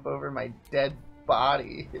jump over my dead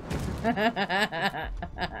body.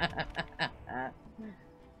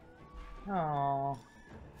 Oh.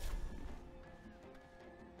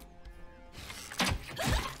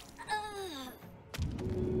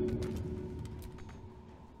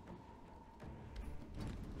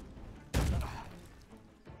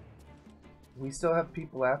 We still have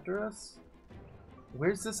people after us?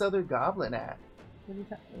 Where's this other goblin at? Did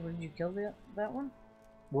you kill that one?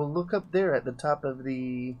 Well, look up there at the top of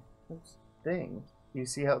the Oops. thing. You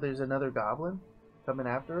see how there's another goblin coming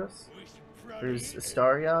after us? There's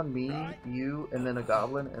Astarion, me, you, and then a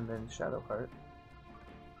goblin, and then Shadowheart.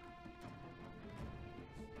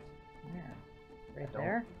 Yeah. Right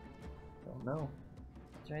there? Don't know.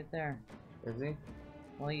 It's right there. Is he?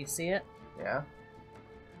 Well, you see it? Yeah.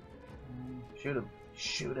 Shoot him.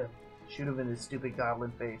 Shoot him. Shoot him in his stupid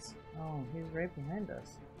goblin face. Oh, he's right behind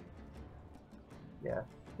us. Yeah.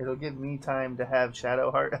 It'll give me time to have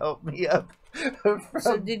Shadowheart help me up.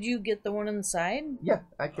 So did you get the one on the side? Yeah,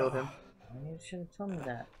 I killed him. You should have told me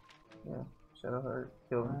that. Yeah, Shadowheart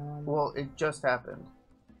killed him. Well, it just happened.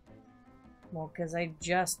 Well, because I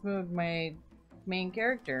just moved my main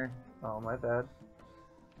character. Oh, my bad.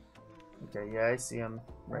 Okay, yeah, I see him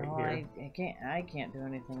right here. I can't do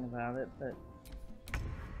anything about it, but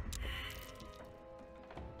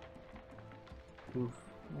Oof.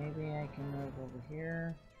 maybe I can move over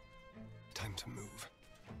here. Time to move.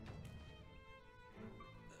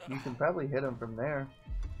 You can probably hit him from there.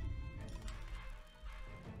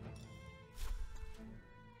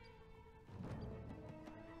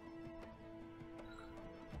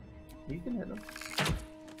 You can hit him.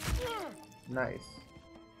 Nice.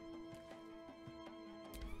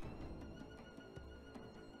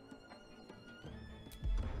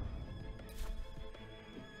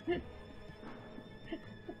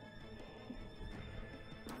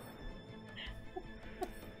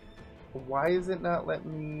 Why is it not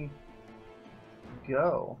letting me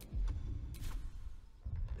go?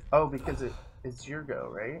 Oh, because it's your go,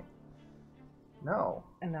 right? No.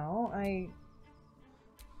 No, I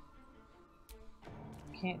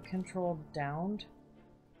can't control downed.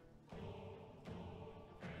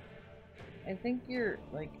 I think you're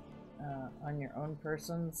like on your own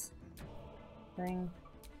person's thing.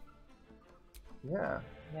 Yeah.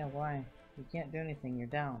 Yeah, why? You can't do anything, you're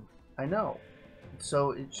down. I know.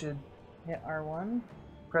 So it should hit R1?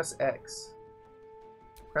 Press X.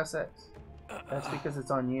 Press X. That's because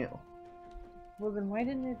it's on you. Well, then why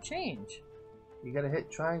didn't it change? You gotta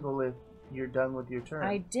hit triangle if you're done with your turn.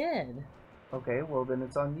 I did. Okay, well then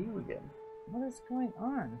it's on you again. What is going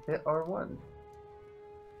on? Hit R1.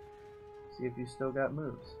 See if you still got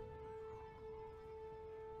moves.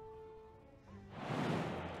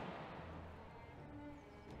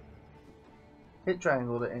 Hit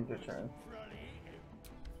triangle to end your turn.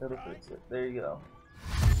 That'll fix it. There you go.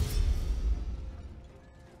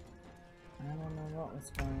 I don't know what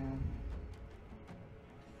was going on.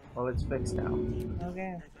 Well, it's fixed now.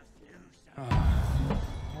 Okay.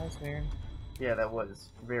 That was weird. Yeah, that was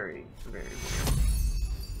very, very weird.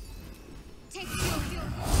 Take your heal.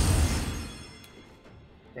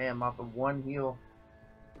 Damn, off of one heal.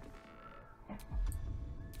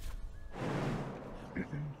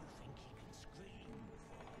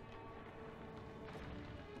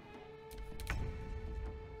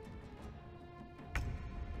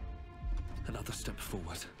 Another step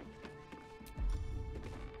forward.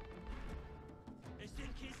 You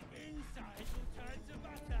think his inside will turn to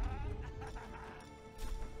butter?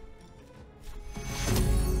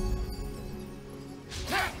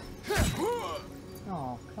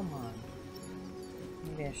 Oh, come on.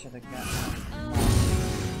 Maybe I should have gotten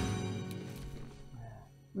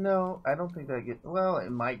No, I don't think that well, it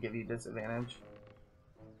might give you disadvantage.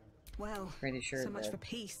 Well, Pretty sure so it much did. for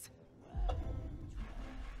peace.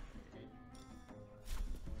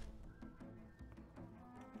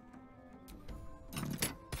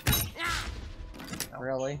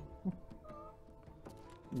 Really?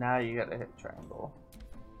 Now you gotta hit triangle.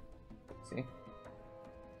 See?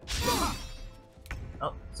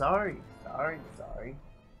 Oh, sorry.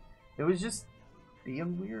 It was just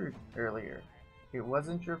being weird earlier. It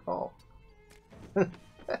wasn't your fault. It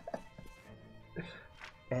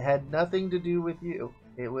had nothing to do with you.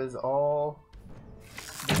 It was all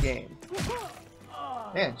the game.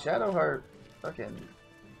 Man, Shadowheart, fucking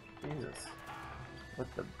Jesus, with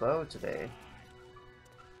the bow today.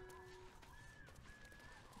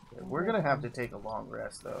 Okay, we're gonna have to take a long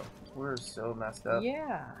rest though. We're so messed up.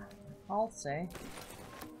 Yeah, I'll say.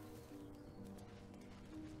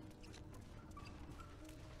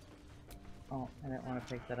 Oh, I didn't want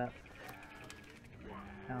to pick that up.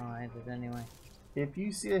 Oh, I did anyway. If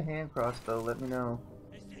you see a hand crossbow, let me know.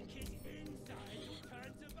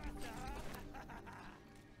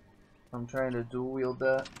 I'm trying to dual wield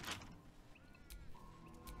that.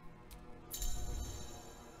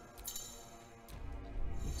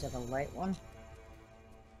 Is that a light one?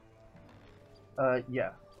 Yeah.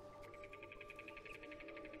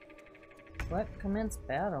 What? Commence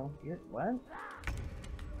battle? You're what?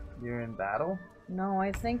 You're in battle? No,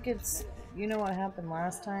 I think it's... You know what happened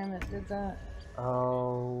last time it did that?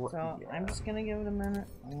 Oh, So, yeah. I'm just gonna give it a minute.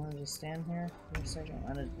 I'm gonna just stand here for a second,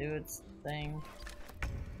 let it do its thing.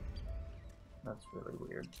 That's really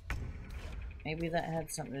weird. Maybe that had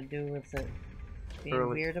something to do with it being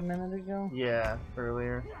Early. weird a minute ago? Yeah,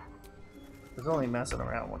 earlier. I was only messing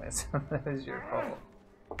around when I said that was your fault.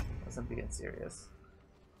 I wasn't being serious.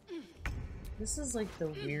 This is like the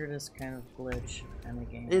weirdest kind of glitch in the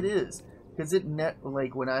game. It is. Because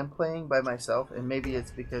like when I'm playing by myself, and maybe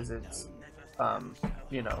it's because it's,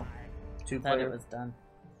 you know, Thought two-player. it was done.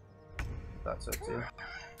 Thought so too.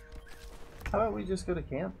 How about we just go to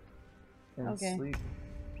camp and Okay. sleep?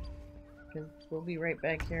 Cause we'll be right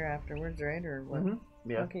back here afterwards, right? Or what? Mm-hmm.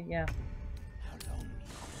 Yeah. Okay, yeah.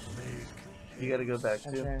 You gotta go back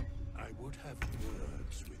That's too. there. I would have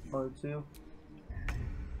words with you. Or two.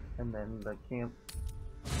 And then the camp.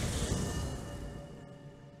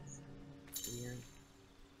 Weird.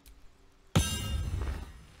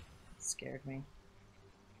 Scared me.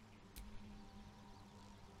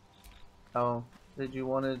 Oh, did you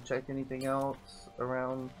want to check anything else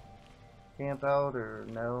around camp out or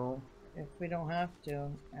no? If we don't have to,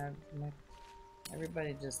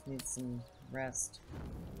 everybody just needs some rest.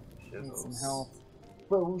 Needs some health.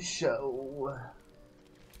 Bow show.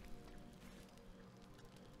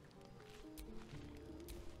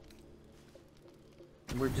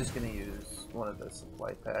 We're just gonna use one of the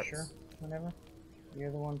supply packs. Sure, whatever.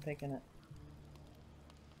 You're the one picking it.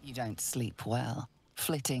 You don't sleep well,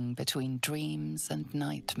 flitting between dreams and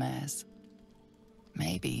nightmares.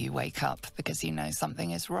 Maybe you wake up because you know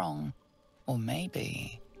something is wrong. Or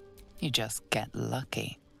maybe you just get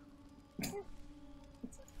lucky.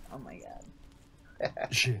 Oh my god.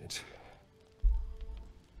 Shit.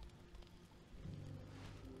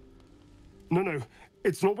 No,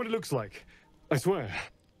 it's not what it looks like. I swear.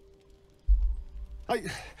 I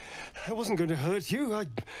wasn't going to hurt you.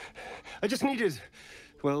 I just needed,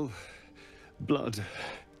 well, blood.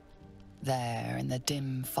 There, in the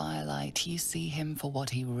dim firelight, you see him for what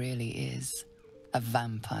he really is. A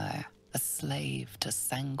vampire, a slave to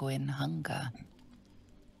sanguine hunger.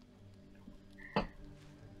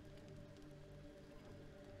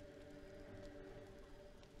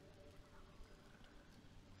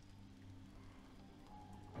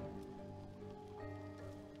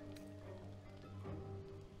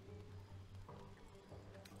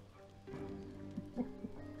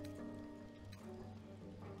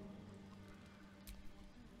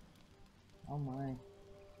 Oh my.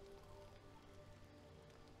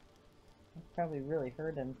 That probably really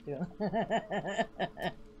hurt him too.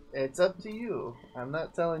 It's up to you. I'm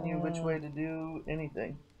not telling you which way to do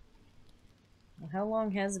anything. How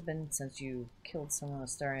long has it been since you killed someone with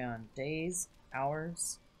Starion? Days?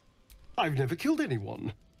 Hours? I've never killed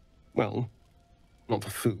anyone. Well, not for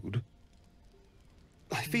food.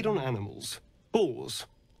 I feed on animals. Boars.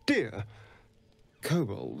 Deer.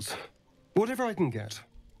 Kobolds. Whatever I can get.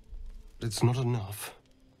 But it's not enough.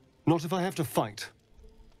 Not if I have to fight.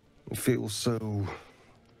 I feel so...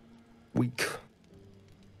 weak.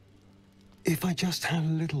 If I just had a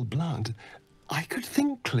little blood, I could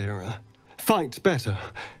think clearer. Fight better.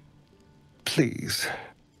 Please.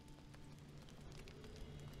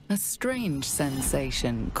 A strange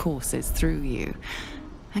sensation courses through you,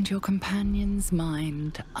 and your companion's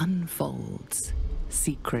mind unfolds,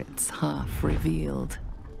 secrets half revealed.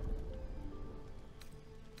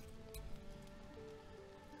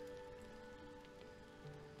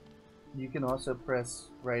 You can also press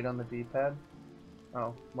right on the D-pad.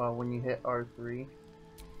 Oh, well, when you hit R3,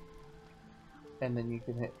 and then you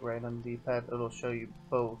can hit right on the D-pad, it'll show you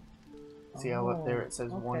both. See how up there it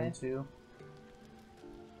says 1 and 2?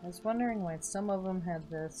 I was wondering why some of them had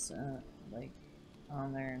this, like,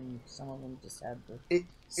 on there, and some of them just had the It's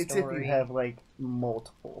if you have, like,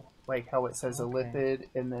 multiple. Like how it says Illithid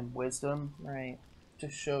and then Wisdom. Right. To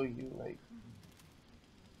show you, like,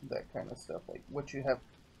 that kind of stuff. Like, what you have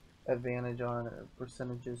advantage on or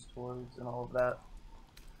percentages towards and all of that.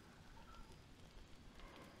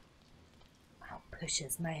 I'll push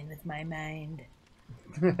his mind with my mind.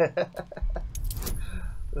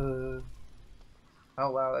 Oh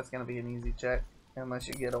wow, that's gonna be an easy check. Unless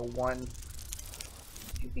you get a 1.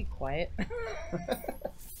 You be quiet.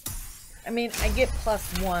 I mean, I get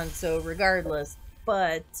 +1, so regardless,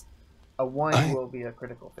 but... A 1 will be a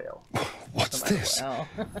critical fail. What's this? Well.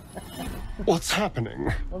 What's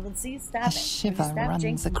happening? Well, then see, stop it. A shiver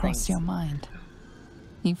runs across your mind.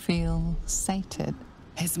 You feel sated.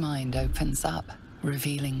 His mind opens up,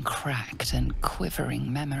 revealing cracked and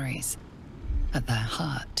quivering memories. At their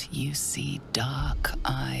heart, you see dark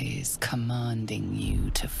eyes commanding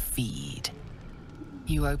you to feed.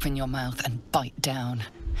 You open your mouth and bite down,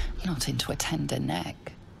 not into a tender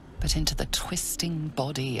neck, but into the twisting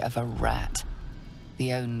body of a rat,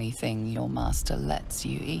 the only thing your master lets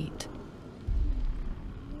you eat.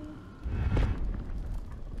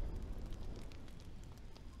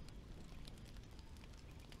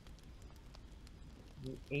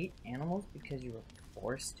 You ate animals because you were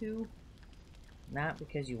forced to? Not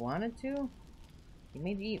because you wanted to? You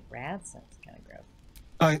made you eat rats? That's kind of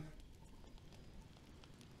gross.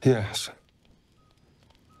 Yes.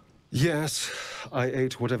 Yes, I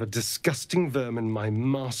ate whatever disgusting vermin my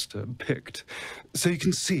master picked, so you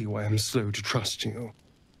can see why I'm slow to trust you.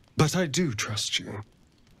 But I do trust you.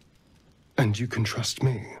 And you can trust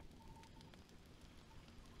me.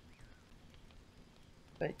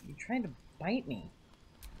 But you tried to bite me.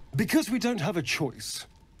 Because we don't have a choice.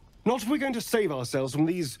 Not if we're going to save ourselves from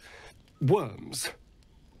these worms.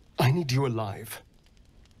 I need you alive.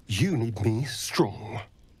 You need me strong.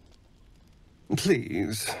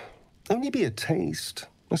 Please, only be a taste,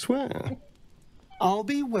 I swear. I'll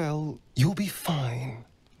be well, you'll be fine.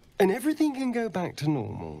 And everything can go back to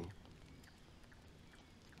normal.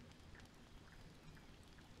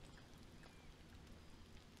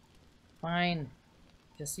 Fine.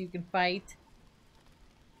 Just so you can fight.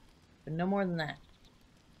 But no more than that.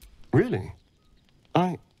 Really?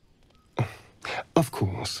 Of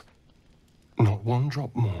course. Not one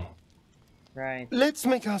drop more. Right. Let's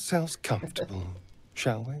make ourselves comfortable,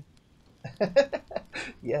 shall we?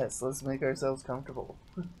 Yes, let's make ourselves comfortable.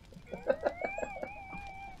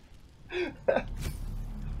 Gotta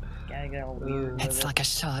get all weird. It's like a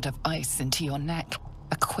shard of ice into your neck.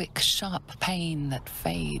 A quick, sharp pain that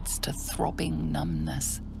fades to throbbing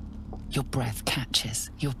numbness. Your breath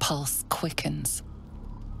catches, your pulse quickens.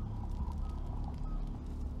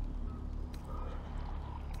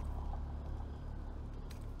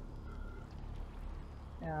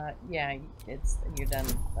 Yeah, you're done,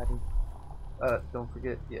 buddy. Don't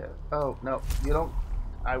forget, yeah. Oh, no, you don't.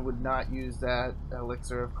 I would not use that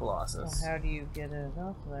Elixir of Colossus. Well, how do you get it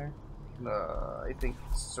off there? I think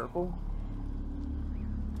circle?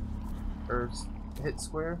 Or hit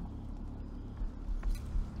square?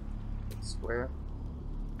 Hit square.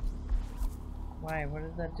 Why? What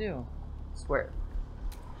does that do? Square.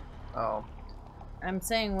 Oh. I'm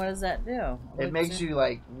saying, what does that do? It makes you,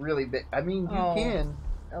 like, really big. I mean, you can.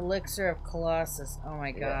 Elixir of Colossus. Oh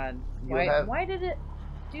my god. Yeah. Why did it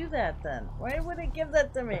do that then? Why would it give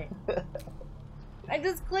that to me? I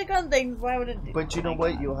just click on things. Why would it do? But you know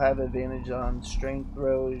what? God. You'll have advantage on strength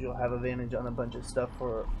throws. You'll have advantage on a bunch of stuff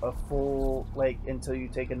for a full, like, until you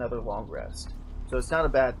take another long rest. So it's not a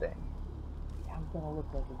bad thing. I'm gonna look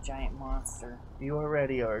like a giant monster. You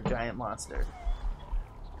already are a giant monster.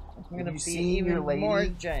 I'm gonna be even more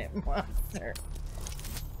giant monster.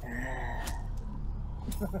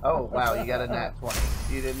 Oh wow, you got a nat 20.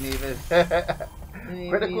 You didn't even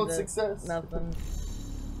critical success. Nothing.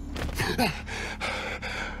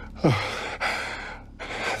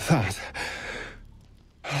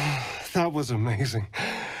 That was amazing.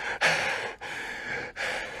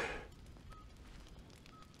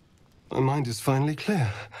 My mind is finally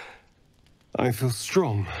clear. I feel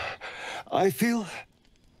strong. I feel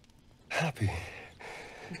happy.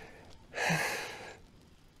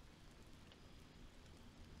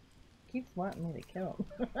 Keeps wanting me to kill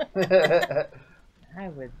him.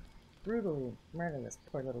 this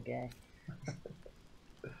poor little guy.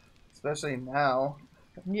 Especially now.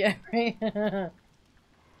 Yeah, right?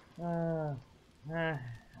 I'm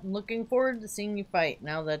looking forward to seeing you fight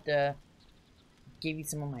now that I gave you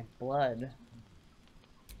some of my blood.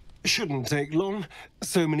 Shouldn't take long.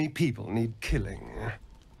 So many people need killing.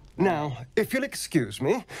 Now, if you'll excuse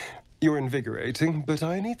me, you're invigorating, but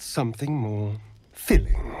I need something more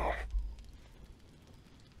filling.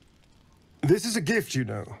 This is a gift, you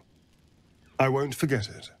know. I won't forget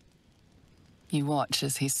it. You watch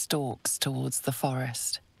as he stalks towards the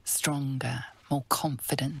forest, stronger, more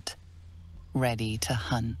confident, ready to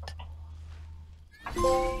hunt.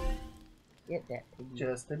 Get that piggy.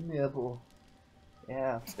 Just a nibble.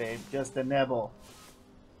 Yeah, babe, just a nibble.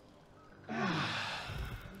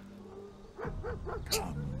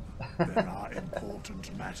 Come, there are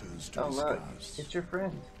important matters to look, discuss. it's your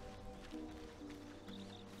friend.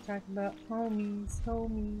 Talking about homies,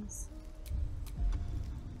 homies.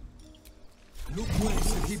 Look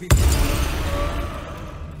where he be.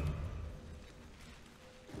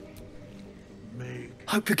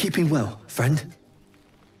 Hope you're keeping well, friend.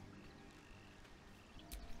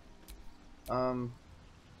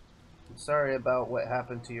 Sorry about what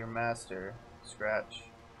happened to your master, Scratch.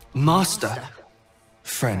 Master?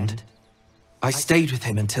 Friend? I stayed with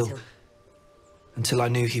him until I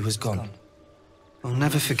knew he was gone. I'll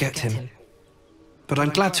never forget him. But I'm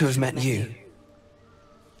glad to have met you.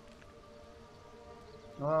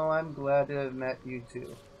 Well, I'm glad to have met you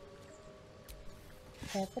too.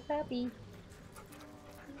 Pet the puppy.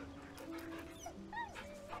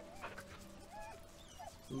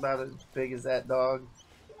 About as big as that dog.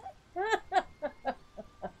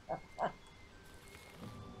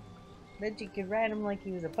 Bet you could ride him like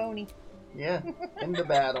he was a pony. Yeah, in the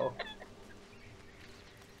battle.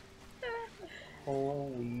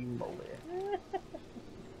 Holy moly.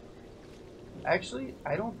 Actually,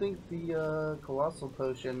 I don't think the colossal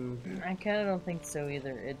potion... I kind of don't think so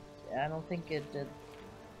either. I don't think it did.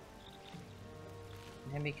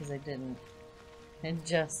 Maybe because I didn't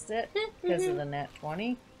adjust it because of the nat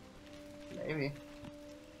 20. Maybe.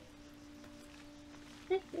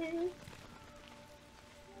 You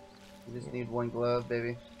just need one glove,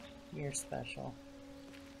 baby. You're special.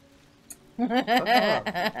 up.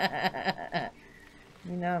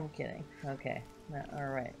 You know I'm kidding. Okay.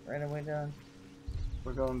 Alright. Right away done.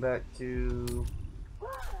 We're going back to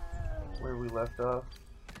where we left off.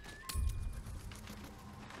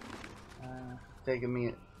 Taking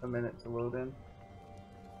me a minute to load in.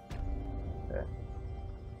 Okay.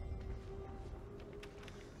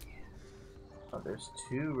 Oh, there's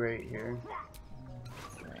two right here.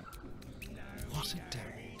 What's it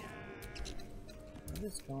doing? What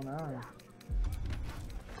is going on?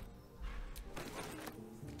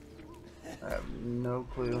 I have no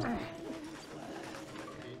clue.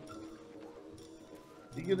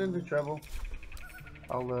 If you get into trouble,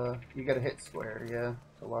 you gotta hit square, yeah,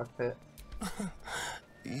 to lock pit.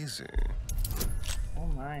 Easy. Oh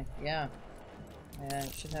my, yeah. I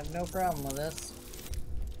should have no problem with this.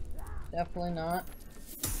 Definitely not.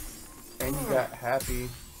 And you got happy.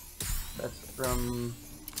 That's from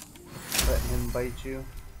letting him bite you.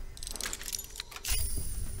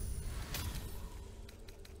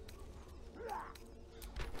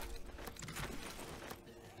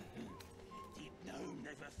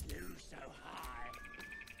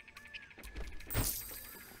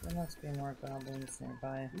 There must be more goblins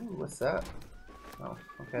nearby. Ooh, what's that? Oh,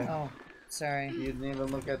 okay. Oh, sorry. You didn't even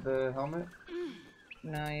look at the helmet?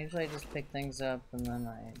 No, usually I just pick things up and then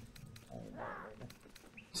I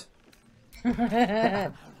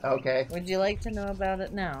Okay. Would you like to know about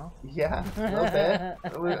it now? Yeah, a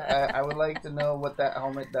little bit. I would like to know what that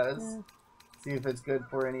helmet does. See if it's good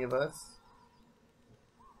for any of us.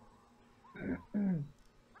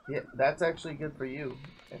 Yeah, that's actually good for you,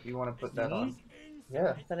 if you want to put that on.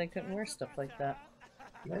 Yeah. I thought I couldn't wear stuff like that.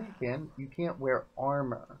 Yeah, you can. You can't wear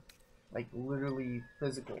armor. Like, literally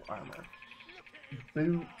physical armor.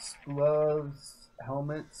 Boots, gloves,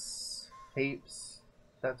 helmets, tapes,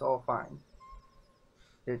 that's all fine.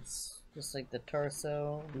 It's... just like the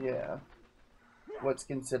torso. Yeah. What's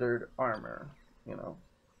considered armor, you know.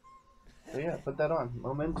 So yeah, put that on.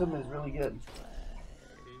 Momentum is really good.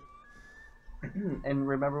 And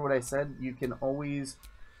remember what I said? You can always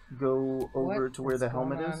go over to where the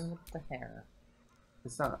helmet is. With the hair?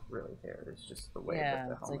 It's not really hair, it's just the way yeah, that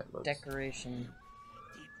the it's helmet like looks. Decoration.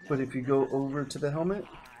 But if you go over to the helmet,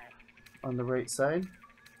 on the right side,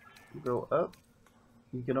 you go up,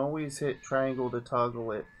 you can always hit triangle to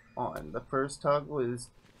toggle it on. The first toggle is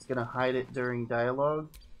it's going to hide it during dialogue,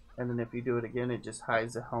 and then if you do it again, it just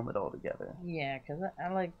hides the helmet altogether. Yeah, because I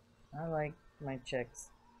like I like my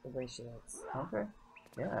chicks the way she looks. Okay.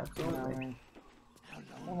 Yeah, absolutely. I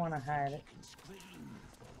don't want to hide it.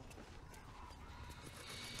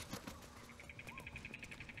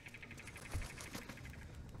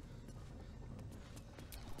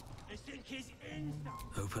 I think he's inside.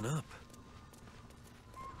 Open up.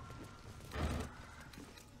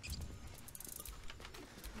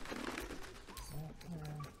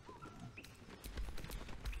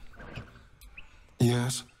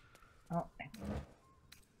 Yes? Oh, I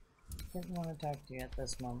didn't want to talk to you at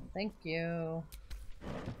this moment. Thank you.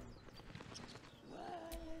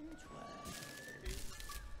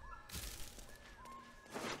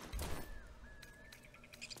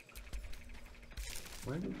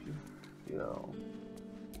 Where did you go?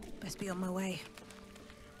 Best be on my way.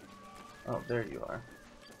 Oh, there you are.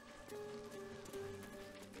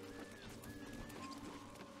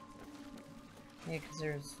 Yeah, because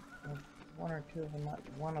there's one or two of them up.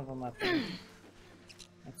 One of them up there.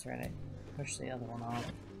 That's right. I pushed the other one off.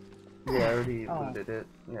 Yeah, I already looted it.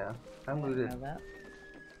 Yeah, I'm looted. Know that.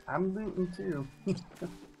 I'm looting too.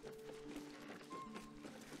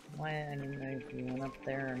 Why? I didn't know if you went up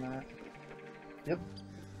there or not. Yep.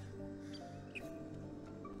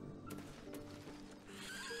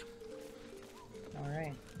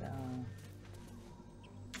 Alright,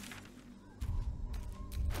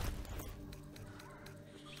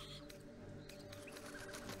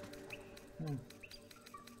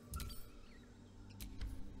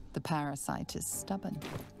 The parasite is stubborn.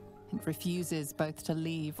 It refuses both to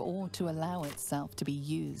leave or to allow itself to be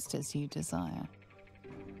used as you desire.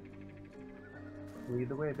 Lead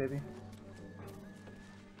the way, baby.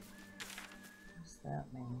 What's that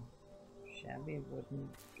mean? Shabby wooden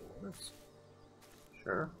doors?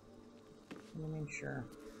 Sure. What do you mean, sure?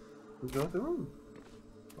 We go through them.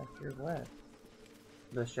 That's your what?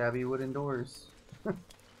 The shabby wooden doors. What's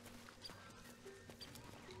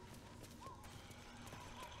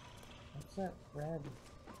that red?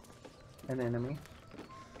 An enemy.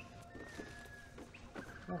 Is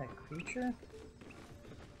that a creature?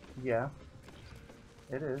 Yeah.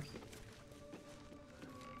 It is.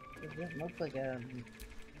 It didn't look like a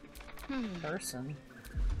person.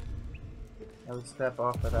 I would step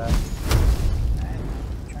off of that.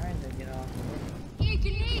 I'm trying to get off of it.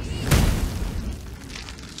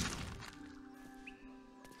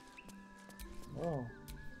 Whoa.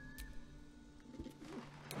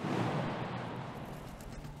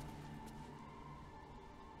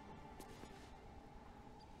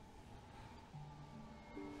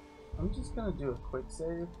 I'm just gonna do a quick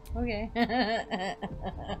save. Okay.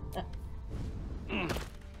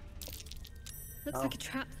 Looks like a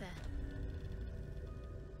trap there.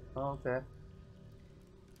 Oh, okay.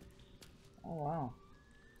 Oh wow.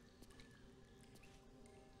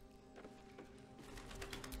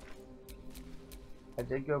 I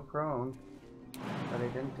did go prone, but I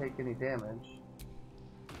didn't take any damage.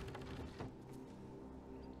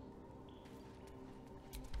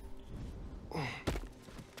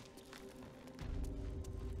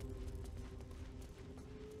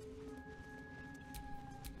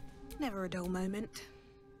 Never a dull moment.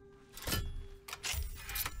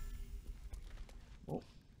 Oh.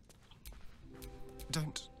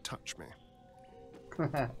 Don't touch me.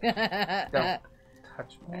 Don't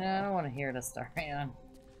touch me. Yeah, I don't want to hear the story on.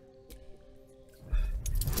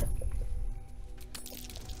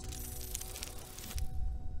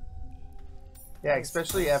 Yeah,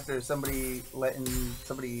 especially after somebody letting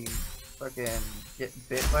somebody fucking get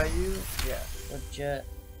bit by you. Yeah. Legit.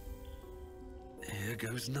 Here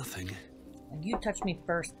goes nothing. And you touched me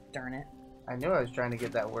first, darn it. I knew I was trying to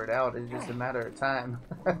get that word out. It's just a matter of time.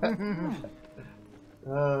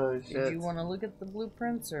 Oh shit. Did you want to look at the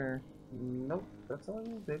blueprints or? Nope, that's all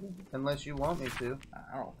right, baby. Unless you want me to.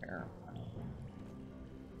 I don't care.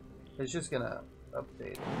 It's just gonna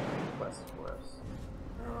update the quest for us.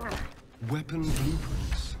 Weapon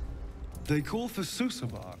blueprints. They call for Susa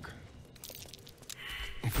bark.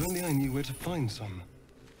 If only I knew where to find some.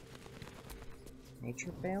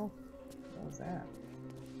 Nature fail? What was that?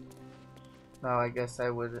 No, I guess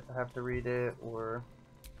I would have to read it, or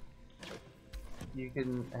you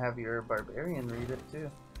can have your barbarian read it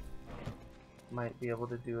too. Might be able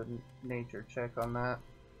to do a nature check on that.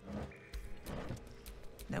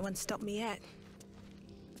 No one stopped me yet.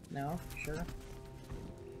 No, sure.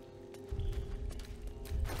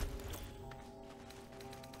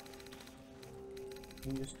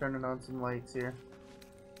 I'm just turning on some lights here.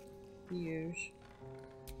 Huge.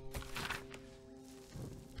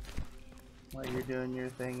 While you're doing your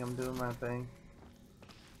thing, I'm doing my thing.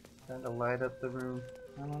 Trying to light up the room.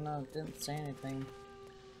 I don't know, it didn't say anything.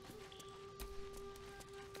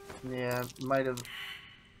 Yeah, might have.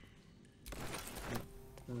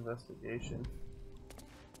 Investigation.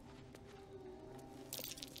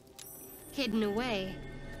 Hidden away,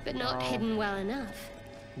 but not Oh. hidden well enough.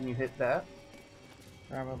 Can you hit that?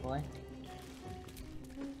 Probably.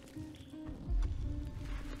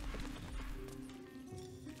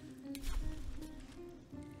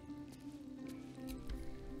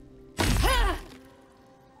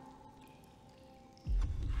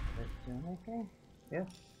 Did it do anything? Yeah.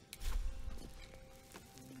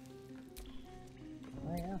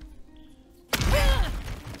 Oh yeah.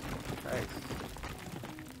 Nice.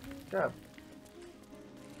 Good job.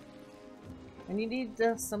 When you need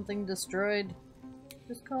something destroyed,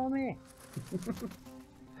 just call me.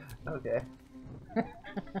 Okay.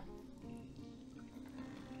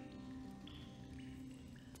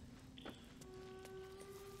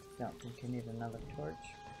 Don't think I need another torch,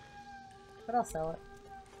 but I'll sell it.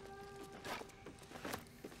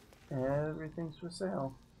 Everything's for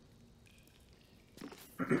sale.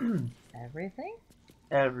 Everything?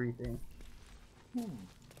 Everything. Hmm.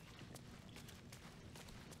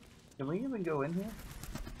 Can we even go in here?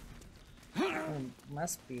 We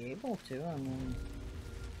must be able to. I mean,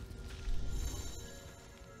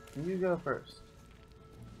 You go first.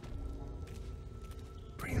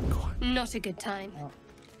 Bring it quiet. Not a good time. oh,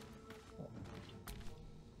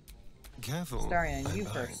 Careful. Starry, on you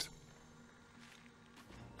I first.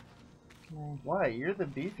 Can Why? You're the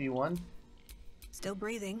beefy one. Still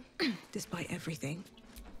breathing, despite everything.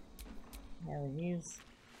 I? Yeah, he's.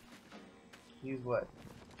 He's what?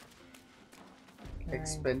 Can I-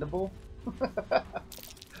 Expendable?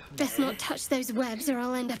 Best not touch those webs or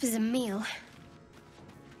I'll end up as a meal.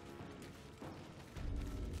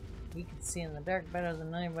 He can see in the dark better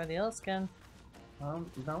than anybody else can. No,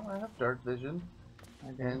 I have dark vision.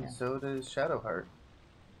 I do, And yeah. so does Shadowheart.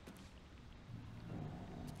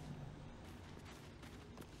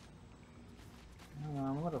 I don't know,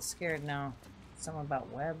 I'm a little scared now. Something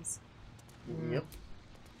about webs. Yep.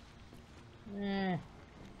 Eh.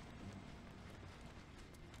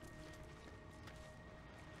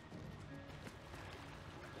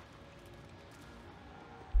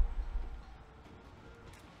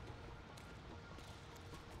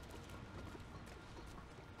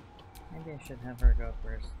 Maybe I should have her go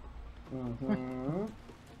first. Mm-hmm.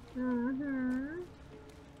 Mm-hmm.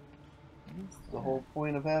 The whole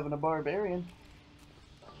point of having a barbarian.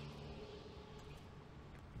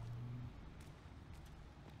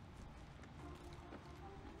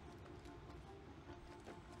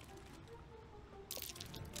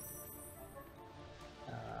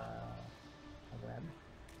 A web.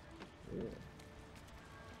 Ew.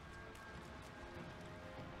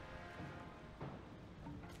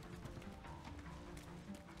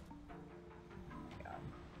 God.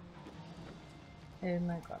 Oh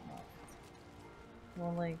my god, no.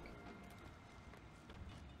 Well, like...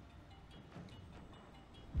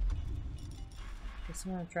 Guess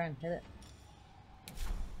I'm gonna try and hit it.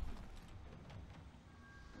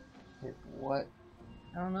 Hit what?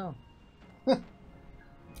 I don't know.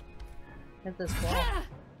 Hit this wall.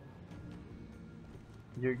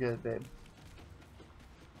 You're good, babe.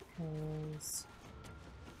 Cause...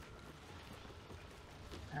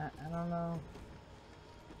 I don't know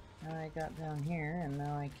how I got down here, and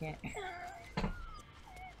now I can't...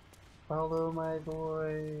 Follow my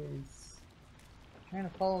voice. Trying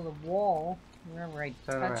to follow the wall wherever I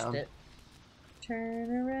Turn touched around. it.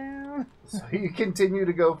 Turn around. So you continue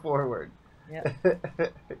to go forward. Yep.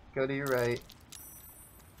 Go to your right.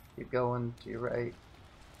 Keep going to your right.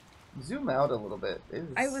 Zoom out a little bit.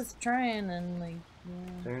 I was trying and like...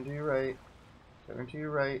 Yeah. Turn to your right. Turn to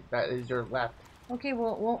your right. That is your left. Okay,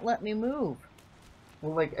 well it won't let me move.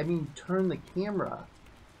 Well, like, I mean, turn the camera.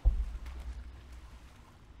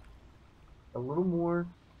 A little more.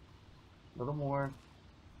 A little more.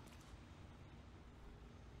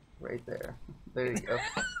 Right there. There you go.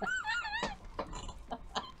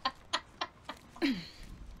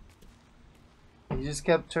 You just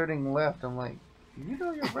kept turning left. I'm like, you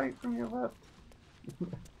know your right from your left.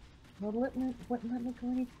 Well, wouldn't let me go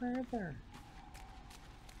any further.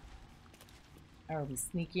 Are we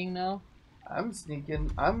sneaking now? I'm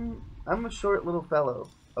sneaking. I'm a short little fellow,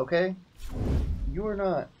 okay? You are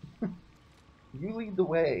not. You lead the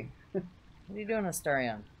way. What are you doing,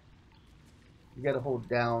 Astarion? You gotta hold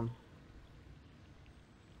down.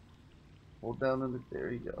 Hold down on the.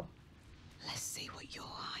 There you go. Let's see what you're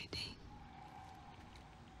hiding.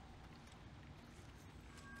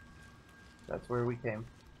 That's where we came.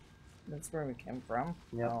 That's where we came from?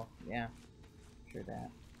 Yep. Oh, yeah. Sure that.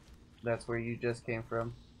 That's where you just came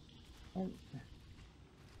from. And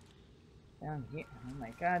Down here. Oh my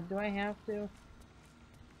god, do I have to?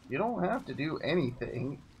 You don't have to do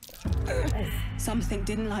anything. Something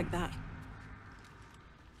didn't like that.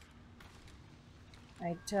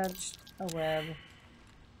 I touched a web.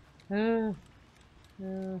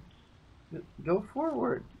 Go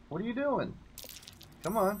forward. What are you doing?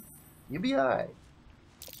 Come on. You be alright.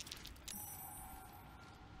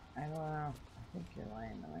 I don't know. I think you're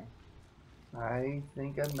lying to me. I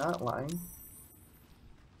think I'm not lying.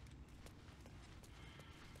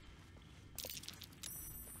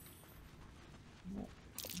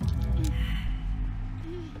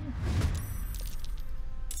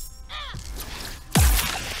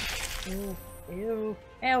 Ew, ew,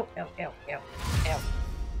 ow, ow, ow, ow, ow.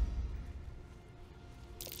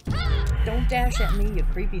 Don't dash at me, you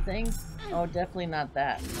creepy thing. Oh, definitely not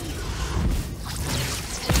that.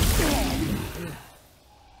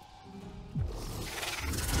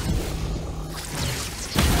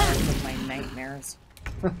 With my nightmares.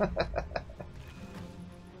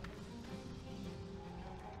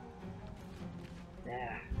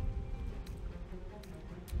 Yeah.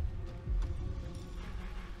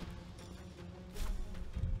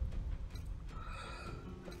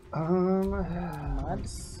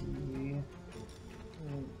 Let's see.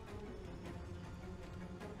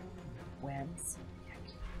 Webs.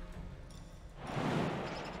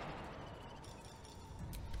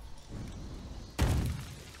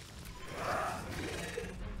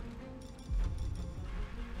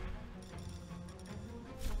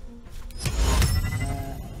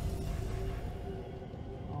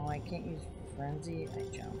 Oh, I can't use frenzy. I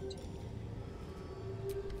jumped.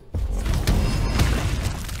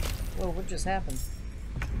 Whoa, what just happened?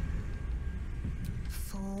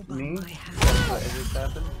 Fall by Me? my hand. What just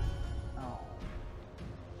happened? Oh.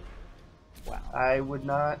 Wow. I would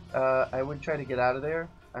not, I would try to get out of there.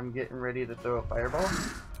 I'm getting ready to throw a fireball.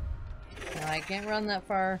 No, I can't run that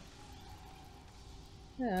far.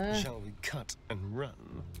 Shall we cut and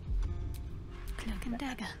run? Cloak and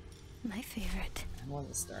dagger. My favorite. I know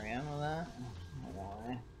the story, I know that. I don't know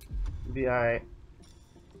why. Be alright.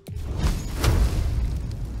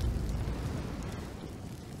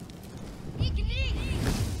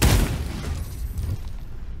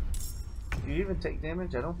 Did you even take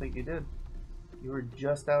damage? I don't think you did. You were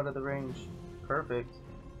just out of the range. Perfect.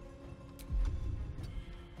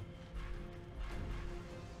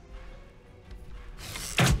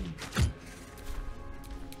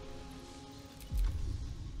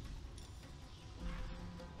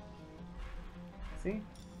 See?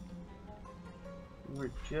 You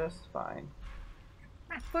were just fine.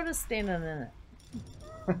 My foot is standing in it.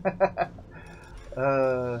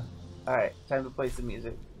 Alright, time to play some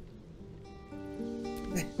music.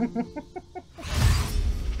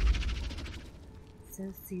 So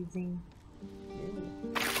soothing.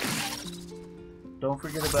 Don't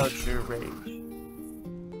forget about your rage.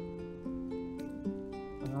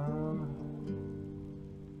 No.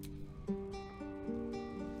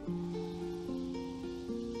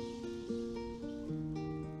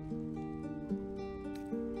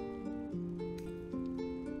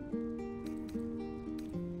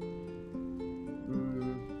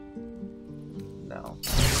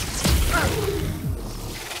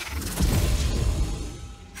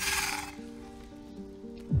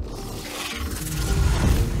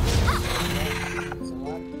 There's a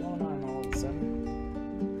lot going on all of a sudden.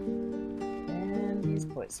 And he's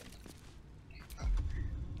poisoned.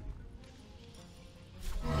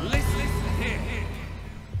 Listen here,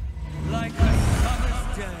 like a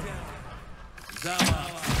summer's day, thou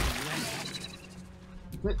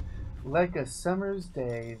art sweaty. Like a summer's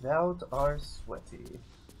day, thou art sweaty.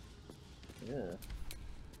 Yeah.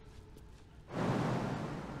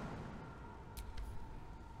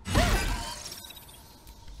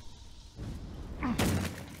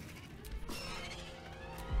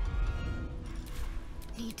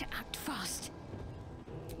 Need to act fast.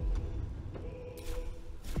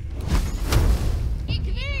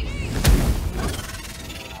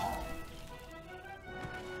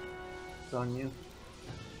 It's on you.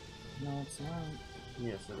 No, it's not.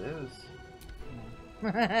 Yes, it is. I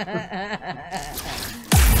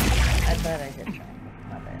thought I did try.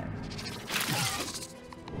 My bad.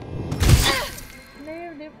 No,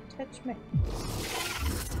 don't touch me.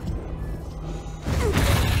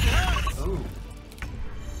 Ooh.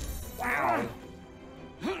 Wow.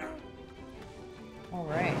 All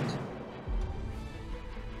right.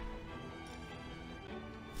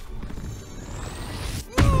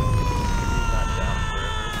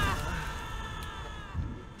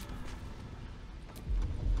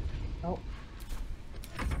 Oh.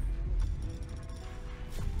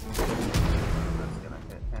 That's gonna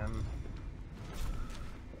hit him.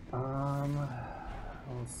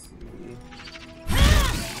 Let's see.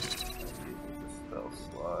 Spell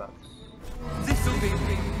slots. This'll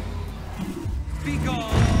be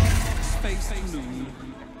gone, space loon.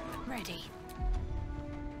 Ready.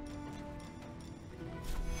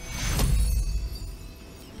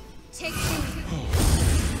 Take two.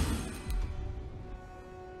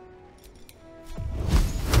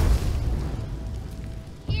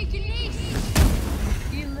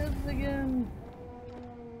 He lives again.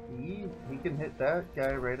 He can hit that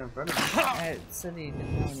guy right in front of him. I said he didn't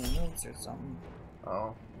have any moves or something.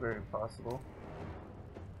 Oh, very possible.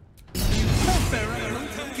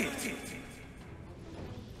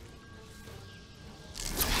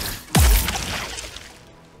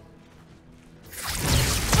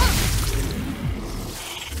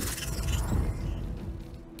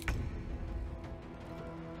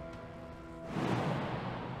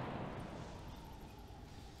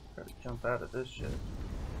 Gotta jump out of this shit.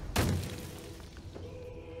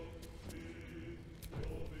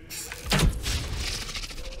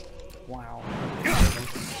 Wow.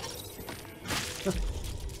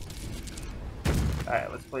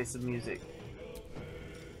 Alright, let's play some music.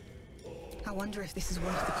 I wonder if this is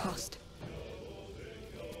worth the cost.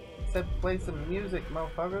 Said play some music,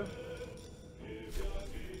 motherfucker.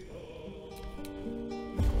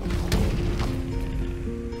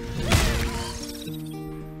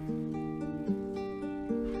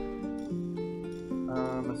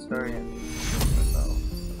 Astarian.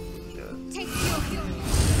 Take your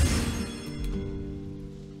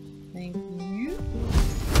Thank you.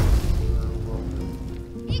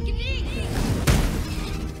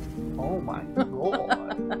 Oh my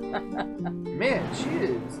god. Man, she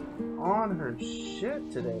is on her shit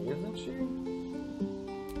today, isn't she?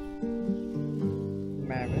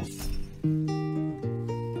 Maybe.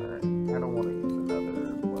 Alright, I don't want to use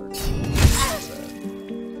another word.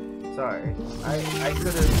 Sorry. I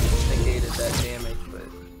could have negated that damage, but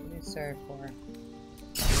I'm sorry for her.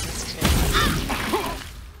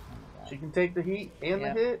 she can take the heat and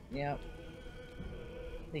Yep, the hit? Yep.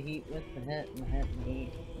 The heat with the hit and the hit and the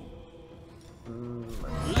heat.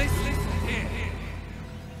 Listen here.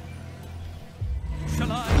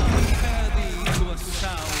 Shall I compare thee to a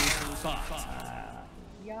sound fart?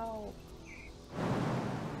 Yo.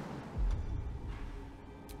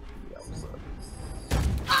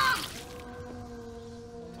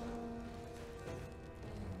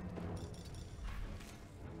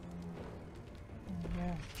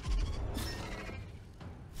 Yeah.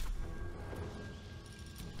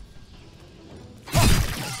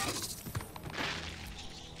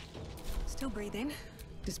 Still breathing,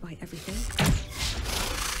 despite everything.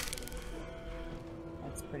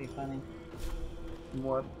 That's pretty funny.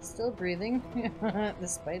 What? Still breathing,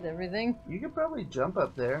 despite everything. You could probably jump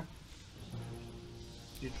up there.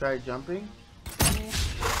 You try jumping? Yeah.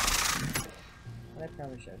 But I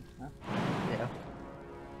probably should, huh? Yeah.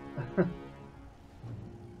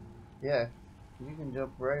 Yeah, you can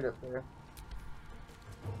jump right up there.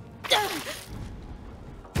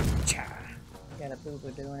 Got a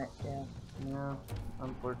boo-boo doing it, yeah. Yeah,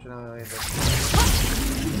 unfortunately.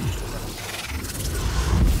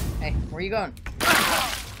 Hey, where you going?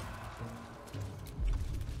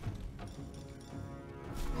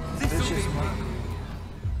 This'll be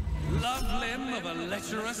love limb of a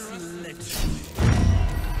lecherous lich.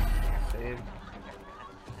 Save.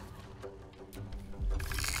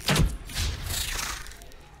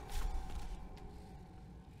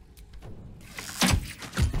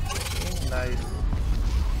 Nice.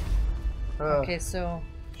 Okay, so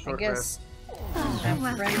I guess I'm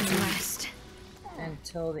well, friendly rest.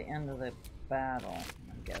 until the end of the battle,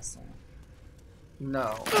 I'm guessing.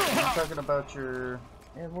 No, I'm talking about your...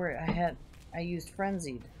 Where I used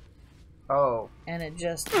frenzied. Oh. And it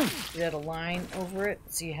had a line over it.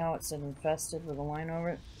 See how it said infested with a line over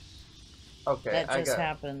it? Okay, That just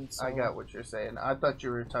happened. So. I got what you're saying. I thought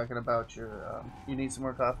you were talking about your... you need some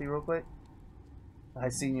more coffee real quick? I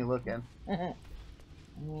seen you looking. I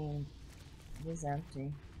mean, it is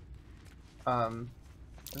empty. Let me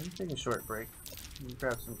take a short break. Let me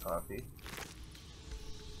grab some coffee.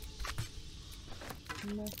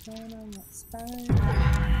 Nothing on that spine.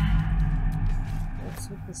 What's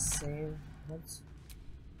with the save? What's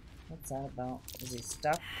that about? Is he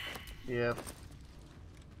stuck? Yep.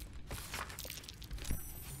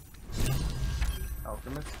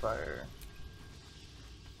 Alchemist fire.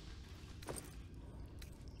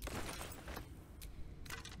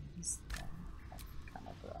 He's kind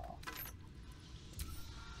of bro.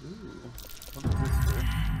 Ooh, what is this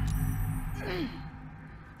do?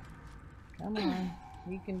 Come on,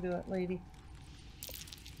 you can do it, lady.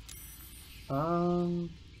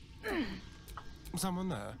 Someone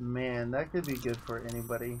there? Man, that could be good for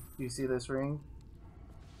anybody. You see this ring?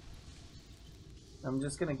 I'm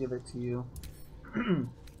just gonna give it to you.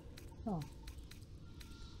 Oh.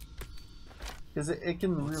 Because it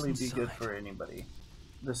can really be good for anybody.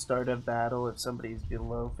 The start of battle, if somebody's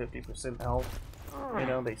below 50% health, you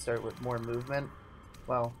know, they start with more movement.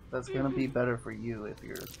 Well, that's gonna be better for you if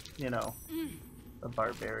you're, you know, a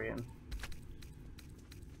barbarian.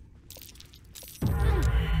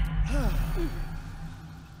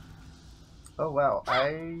 Oh wow,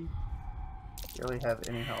 I barely have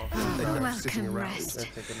any health. Sitting around. Let's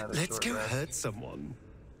take another Let's short go rest. hurt someone.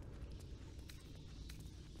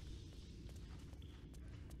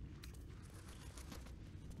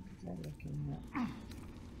 What was I looking at?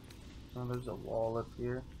 Oh, there's a wall up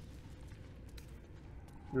here.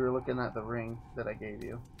 You were looking at the ring that I gave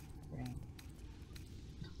you. Ring.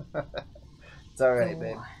 It's alright,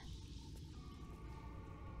 babe.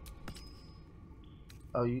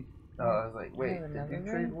 Oh, you... Oh, I was like, wait, did you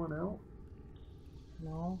trade one out?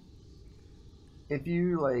 No. If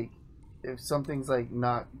you, like... If something's, like,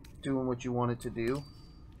 not doing what you want it to do,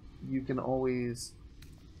 you can always...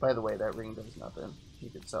 By the way, that ring does nothing. You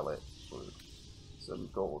could sell it for some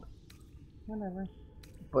gold. Whatever.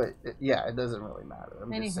 But, yeah, it doesn't really matter.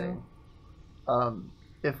 I'm just Anywho. saying.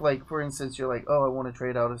 If, like, for instance, you're like, oh, I want to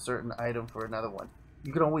trade out a certain item for another one,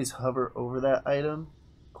 you can always hover over that item,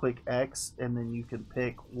 click X, and then you can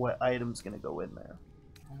pick what item's going to go in there.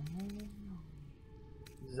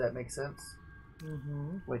 Does that make sense?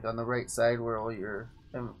 Mm-hmm. Like, on the right side where all your,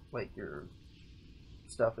 like, your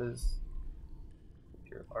stuff is,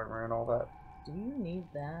 your armor and all that. Do you need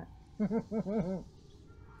that?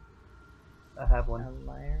 I have one. A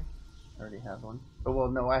liar. I already have one. Oh, well,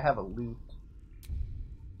 no, I have a loot.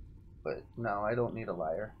 But, no, I don't need a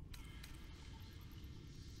liar.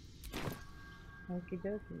 Okie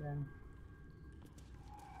dokie then.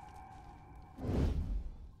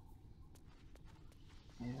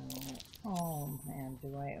 Oh man,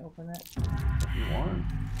 do I open it? If you want.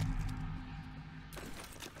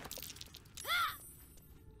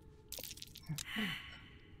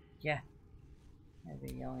 Yeah. I'd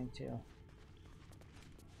be going to.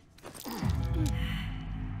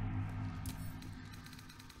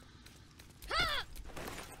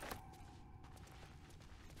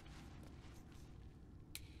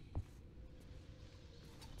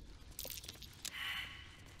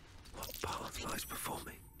 What path lies before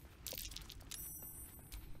me?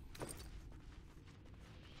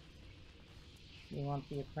 You want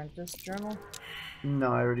the apprentice journal?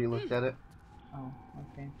 No, I already looked at it. Oh,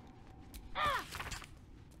 okay.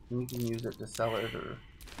 You can use it to sell it or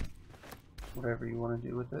whatever you want to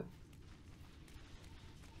do with it.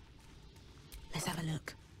 Let's have a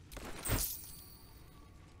look.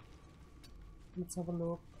 Let's have a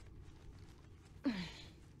look.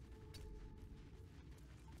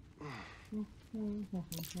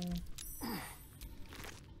 Okay.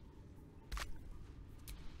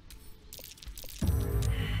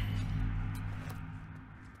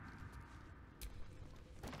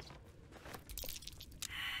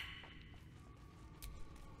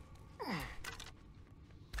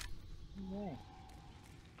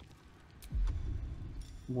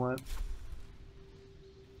 What?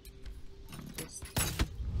 Just,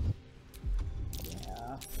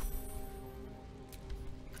 yeah.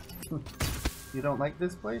 You don't like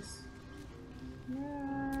this place?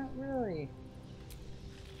 Not really.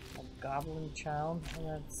 A goblin child? Oh,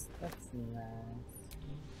 that's nice.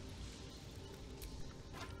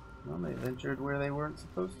 Well, they ventured where they weren't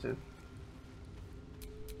supposed to.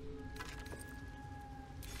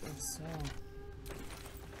 Guess so.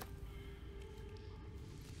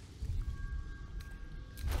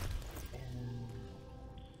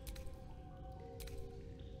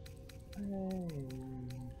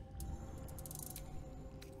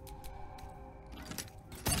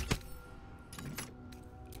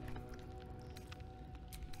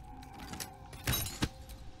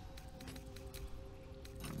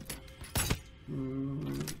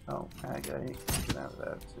 Oh, ag, I can have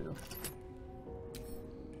that too.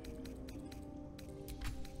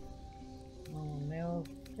 Oh no,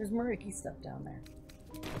 there's Mariki stuff down there.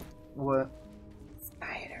 What?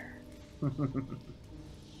 Spider. Yeah,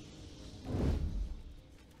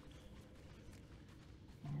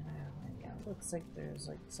 it looks like there's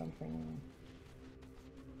like something.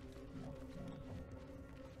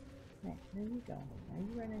 Hey, there you go. Are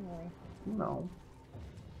you running away? No.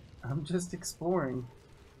 I'm just exploring.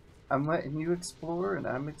 I'm letting you explore and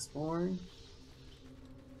I'm exploring.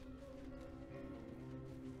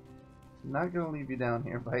 I'm not gonna leave you down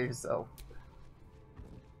here by yourself.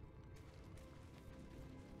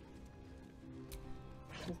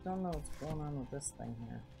 Just don't know what's going on with this thing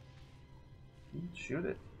here. Shoot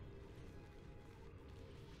it.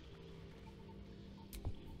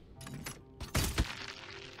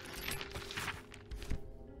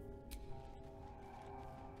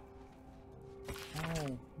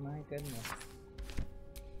 Oh my goodness.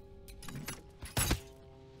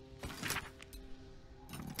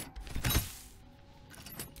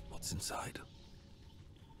 What's inside?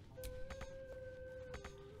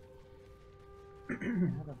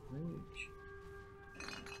 Out of reach.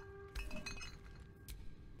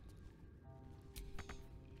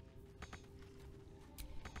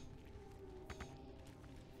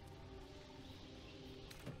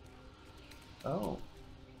 Oh.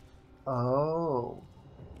 Oh.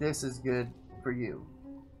 This is good for you.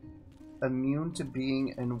 Immune to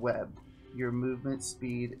being in web. Your movement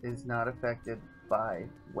speed is not affected by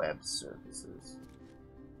web surfaces.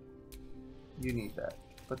 You need that.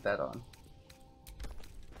 Put that on.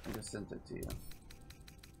 I just sent it to you.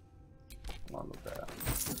 Along with that.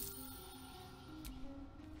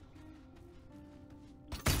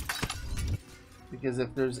 Because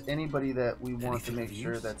if there's anybody that we want to make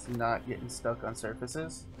sure that's not getting stuck on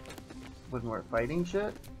surfaces when we're fighting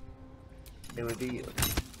shit, it would be you.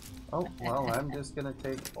 Oh, well, I'm just gonna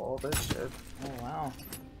take all this shit. Oh, wow.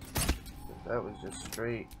 That was just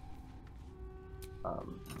straight.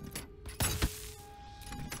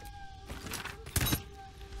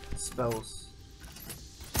 Spells.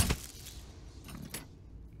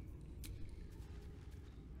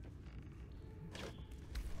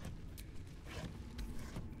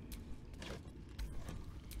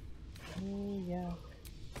 Oh, yeah.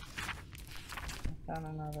 I found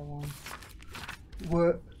another one.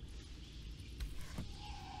 What?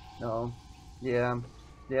 No. Yeah.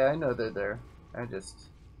 Yeah, I know they're there. I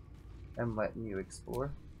just am letting you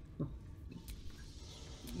explore.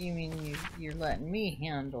 You mean you're letting me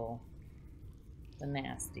handle the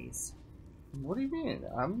nasties? What do you mean?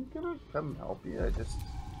 I'm gonna come help you.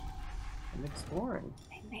 I'm exploring.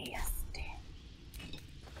 Nasty.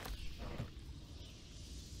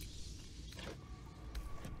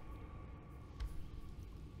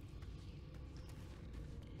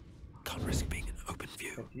 Can't risk being in open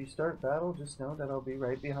view. If you start battle, just know that I'll be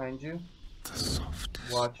right behind you. The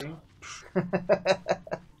softest watching.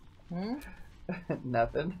 Hmm?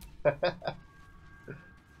 Nothing.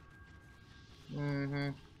 Mm-hmm.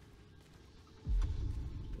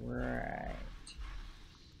 Right.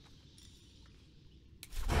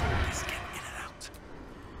 Just get in and out.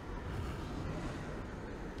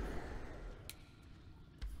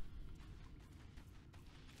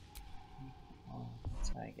 Oh, that's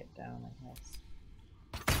how I get down, I guess.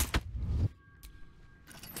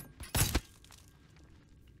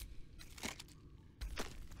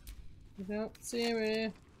 You don't see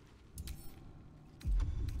me.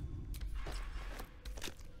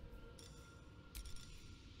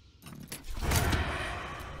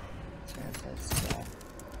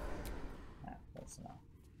 Close enough.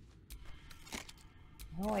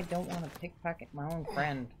 No, I don't want to pickpocket my own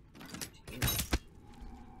friend. Jesus.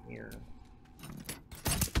 Weird.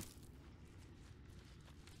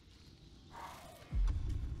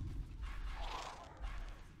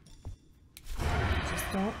 Just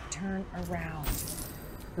don't turn around.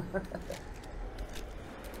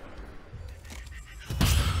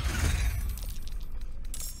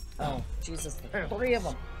 Oh, Jesus, there are 3 of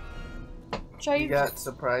them. You got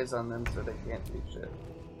surprise on them so they can't do shit.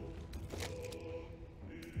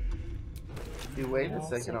 If you wait a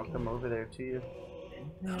second, I'll come over there to you.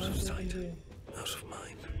 Out of sight, out of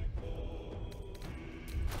mind.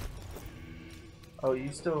 Oh,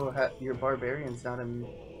 you still have your barbarian's not in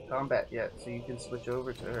combat yet, so you can switch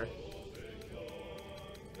over to her.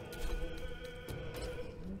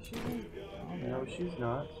 No, she's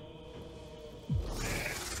not.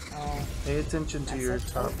 Oh. Pay attention to your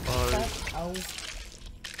top bar. Oh,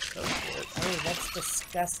 that's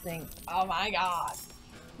disgusting. Oh my god.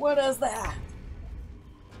 What is that?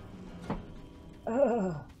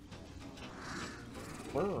 Ugh.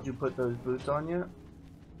 Did you put those boots on yet?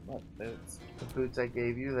 What boots? The boots I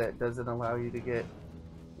gave you that doesn't allow you to get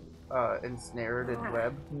ensnared in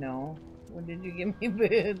web? No. When did you give me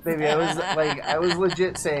boots? Baby, I was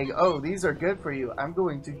legit saying, oh, these are good for you. I'm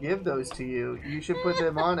going to give those to you. You should put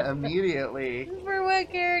them on immediately. For what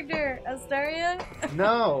character? Astaria?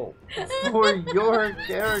 No. For your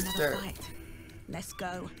character. Right. Let's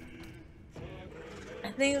go.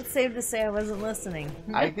 I think it's safe to say I wasn't listening.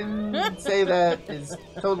 I can say that is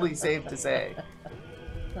totally safe to say.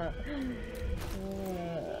 Sorry.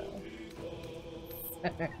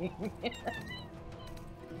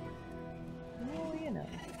 Oh, you know.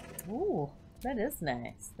 Ooh. That is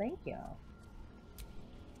nice. Thank you.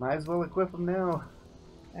 Might as well equip them now.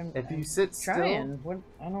 If you sit trying. still, What?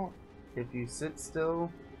 I don't. if you sit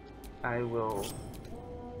still, I will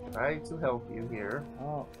try to help you here.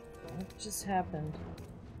 Oh, what just happened?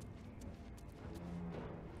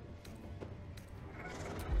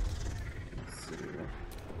 Let's see.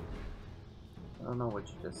 I don't know what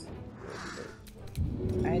you just did.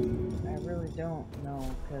 I really don't know,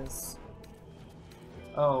 because...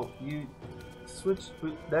 Oh, you switch.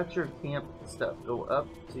 That's your camp stuff. Go up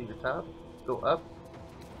to your top. Go up.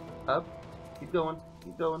 Up. Keep going.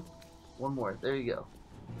 Keep going. One more. There you go.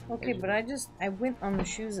 Okay, but I went on the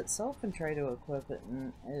shoes itself and tried to equip it,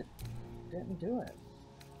 and it didn't do it.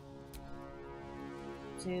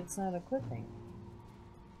 See, it's not equipping.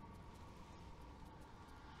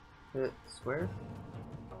 Hit square.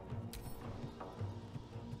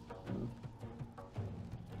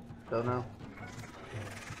 Don't know.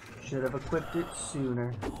 Should have equipped it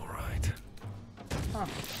sooner. Alright. Huh.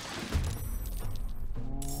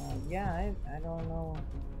 Yeah, I don't know.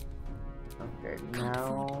 Okay, Can't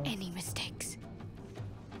now... afford any mistakes.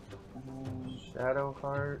 Shadow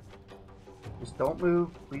Heart. Just don't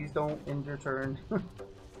move. Please don't end your turn.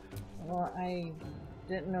 Well, I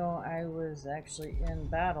didn't know I was actually in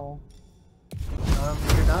battle.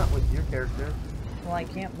 You're not with your character. Well, I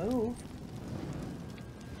can't move.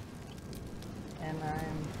 And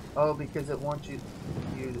I'm... Oh, because it wants you...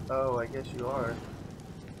 Oh, I guess you are.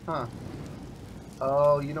 Huh.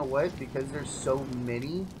 Oh, you know what? Because there's so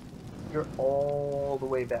many, you're all the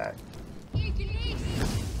way back.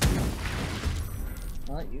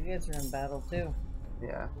 Well, you guys are in battle too.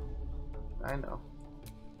 Yeah. I know.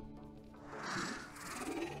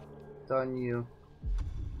 It's on you.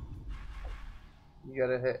 You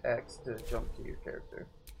gotta hit X to jump to your character.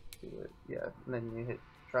 Do it. Yeah. And then you hit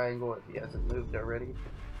triangle if he hasn't moved already.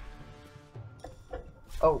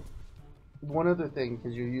 Oh, one other thing,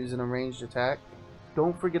 because you're using a ranged attack,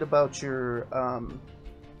 don't forget about your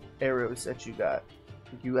arrows that you got.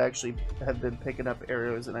 You actually have been picking up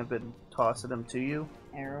arrows and I've been tossing them to you.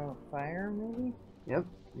 Arrow of fire, maybe? Yep,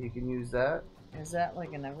 you can use that. Is that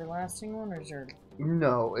like an everlasting one, or is there...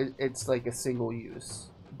 No, it's like a single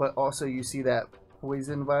use. But also you see that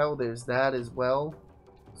poison vial, there's that as well.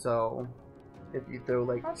 So, if you throw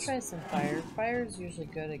like... I'll try some fire. Fire's usually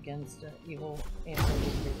good against evil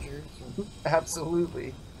animated creatures.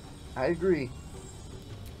 Absolutely. I agree.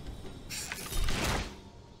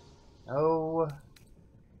 Oh.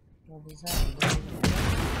 What does that mean?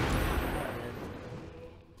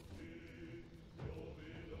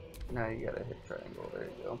 Now you gotta hit triangle. There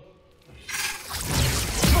you go.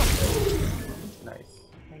 Nice.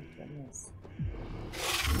 Thank goodness.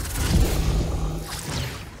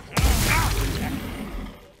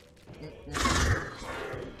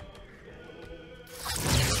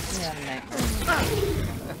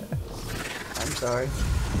 I'm sorry.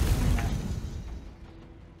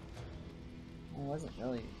 It wasn't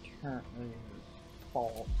really your turn, it was your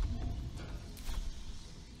fault.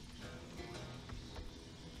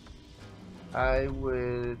 I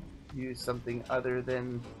would use something other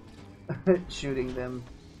than shooting them.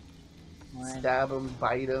 Why? Stab them,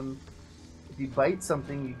 bite them. If you bite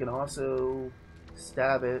something, you can also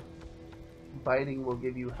stab it. Biting will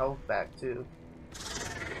give you health back too.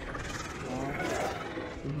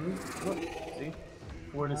 Look, see?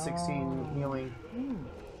 4 to 16 healing.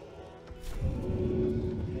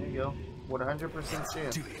 There you go. 100%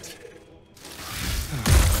 chance. Do it.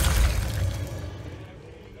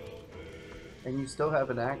 And you still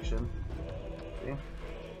have an action. See?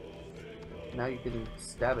 Now you can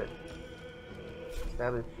stab it.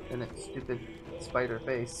 Stab it in its stupid spider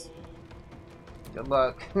face. Good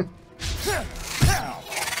luck.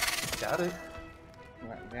 Got it.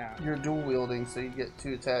 Right, yeah. You're dual wielding, so you get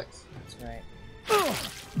 2 attacks. That's right. Yeah.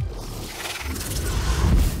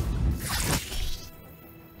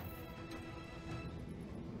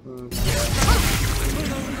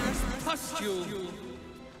 Pustule.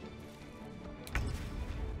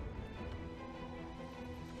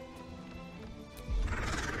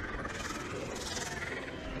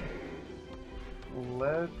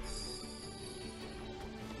 Let's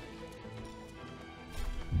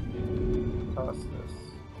toss this.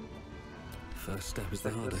 First step is the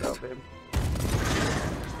Check this hardest. out, babe.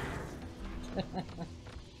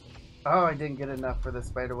 Oh, I didn't get enough for the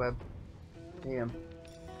spider web. Damn.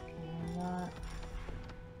 Not...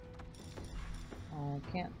 Oh,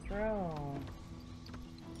 I can't throw.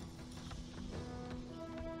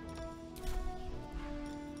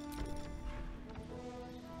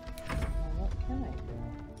 What can I do?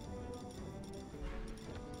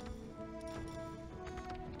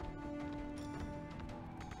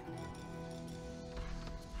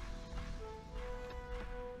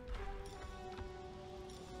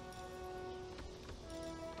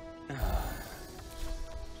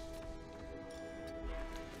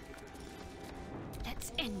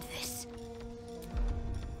 end this.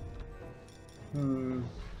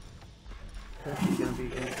 This is gonna be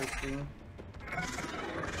interesting.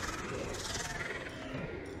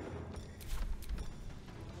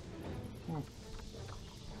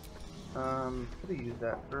 Could have used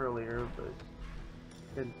that earlier, but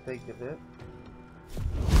couldn't think of it.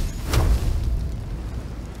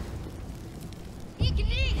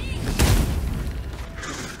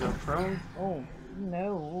 Go prone? Oh,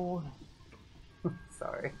 no.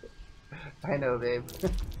 Sorry. I know, babe.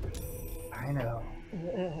 I know.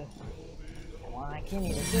 Well, I can't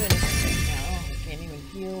even do anything right now. I can't even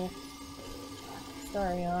heal.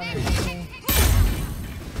 Sorry, on anything.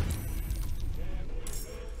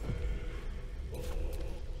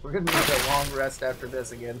 We're gonna need a long rest after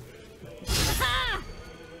this again.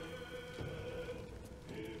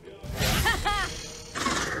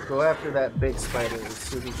 Go after that big spider as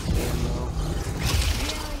soon as you can, though.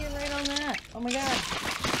 Yeah, get right on that. Oh my god.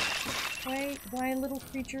 Why little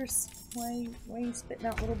creatures? Why are you spitting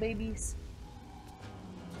out little babies?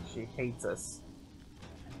 She hates us.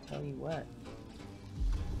 I tell you what.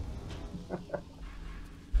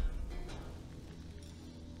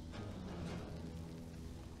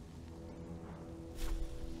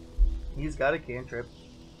 He's got a cantrip.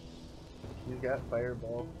 He's got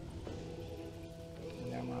fireball.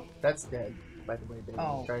 That's dead, by the way, baby.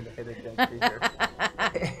 Oh. Trying to hit a dead creature.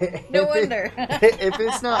 No wonder. If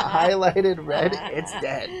it's not highlighted red, it's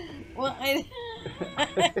dead. Well,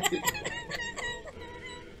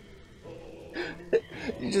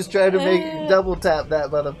 You're just trying to make double tap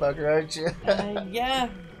that motherfucker, aren't you? Yeah.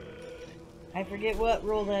 I forget what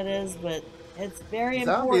rule that is, but it's very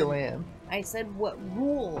important. Zombieland. I said what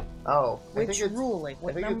rule? Oh, Which rule? Like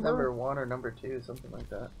what I think number? it's number 1 or number 2, something like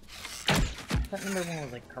that. I thought number 1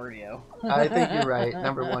 was like cardio. I think you're right.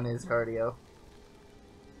 Number 1 is cardio.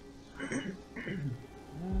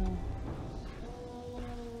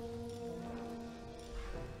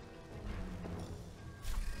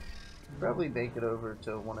 Probably make it over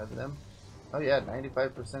to one of them. Oh yeah,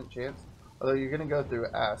 95% chance. Although you're gonna go through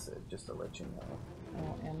acid, just to let you know.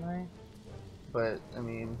 Oh, am I? But I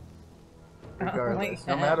mean, regardless,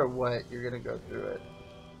 no matter what, you're gonna go through it.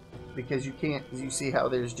 Because you can't, you see how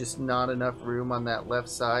there's just not enough room on that left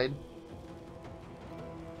side?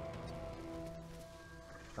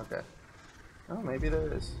 Okay. Oh, maybe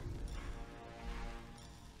there is.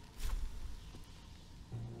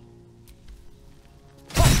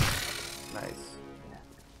 Nice.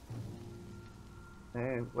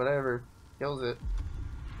 And whatever. Kills it.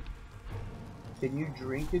 Can you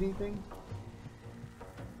drink anything?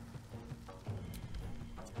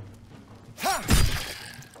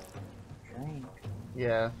 Drink.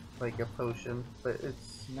 Yeah, like a potion, but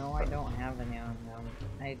it's... No, I don't have any on them.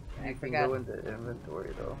 I you forgot. can go into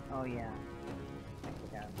inventory though. Oh yeah. I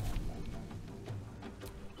forgot about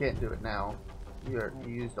that. Can't do it now. You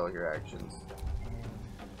used all your actions.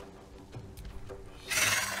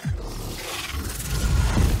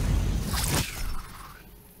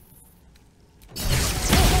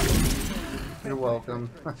 You're welcome.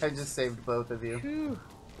 I just saved both of you. Whew.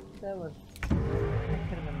 That could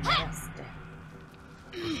have been nasty.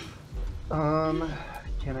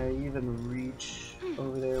 Can I even reach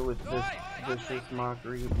over there with this vicious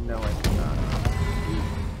mockery? No, I cannot.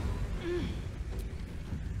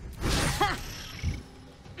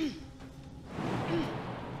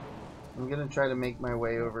 I'm gonna try to make my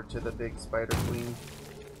way over to the big spider queen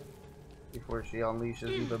before she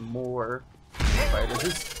unleashes even more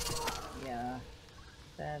spiders. Yeah,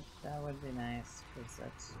 that would be nice, because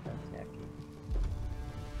that's yucky.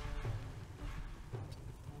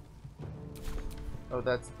 Oh,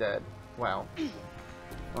 that's dead. Wow.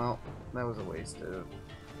 Well, that was a waste of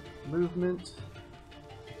movement.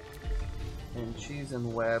 And she's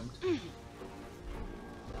enwebbed.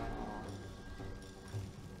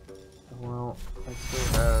 Well, I still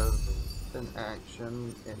have an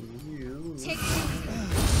action, and you...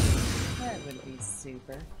 That would be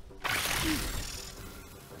super.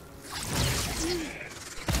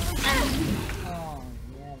 Oh,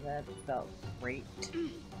 yeah, that felt great.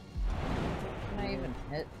 Can I even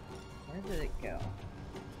hit? Where did it go?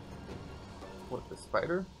 What, the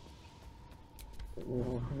spider?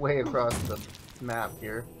 Way across the map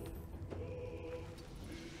here.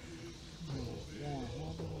 Yeah,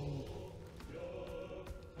 how do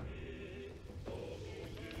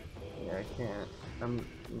we... Yeah, I can't. I'm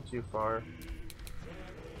too far.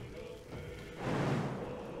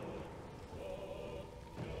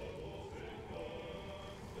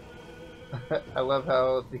 I love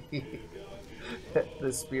how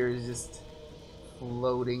the spear is just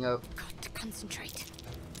floating up. Got to concentrate.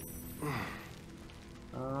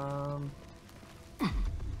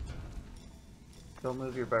 Don't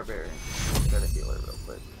move your barbarian. Gotta heal her real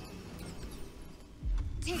quick.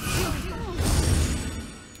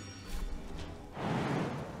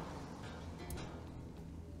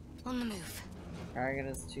 On the move. Target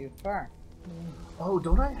is too far. Oh,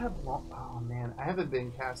 don't I have long... Oh, man. I haven't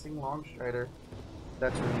been casting Long Strider.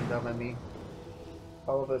 That's really dumb of me.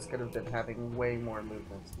 All of us could have been having way more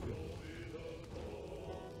movement speed.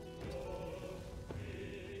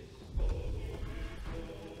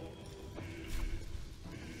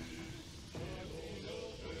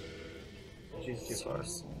 She's too far.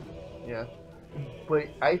 Yeah. But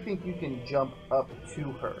I think you can jump up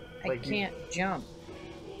to her. I can't jump.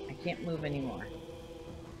 I can't move anymore.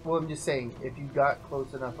 Well, I'm just saying, if you got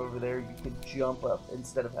close enough over there, you could jump up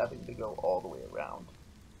instead of having to go all the way around.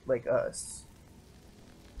 Like us.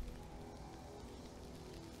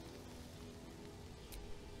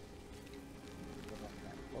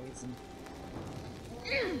 Poison.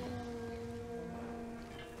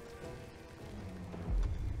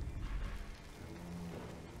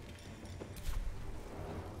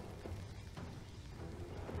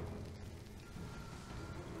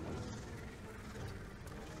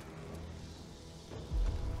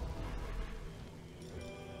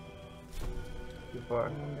 Too far. I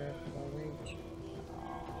wonder if it'll reach.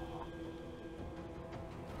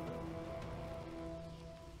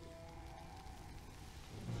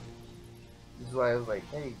 This is why I was like,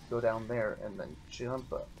 hey, go down there and then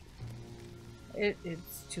jump up.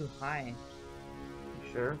 It's too high.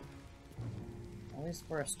 You sure? At least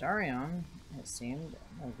for Astarion, it seemed.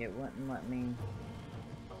 Like it wouldn't let me.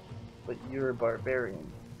 But you're a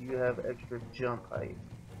barbarian. You have extra jump height.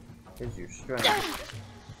 Is your strength.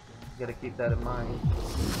 You gotta keep that in mind.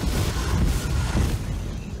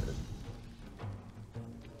 Shit.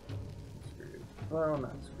 Screwed. Well,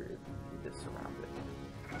 not screwed. You just surround it.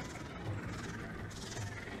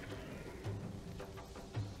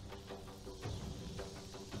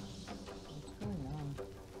 What's going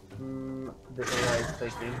on? The AI is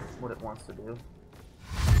thinking what it wants to do.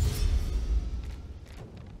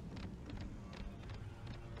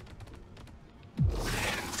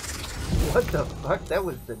 What the fuck? That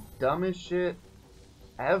was the dumbest shit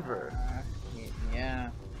ever. Yeah.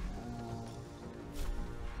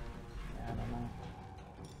 I don't know.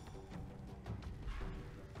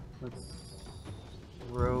 Let's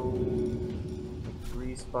throw a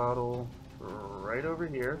grease bottle right over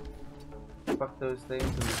here. Fuck those things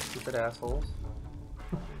and the stupid assholes.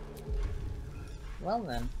 Well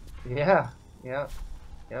then. Yeah. Yep.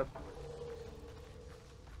 Yep.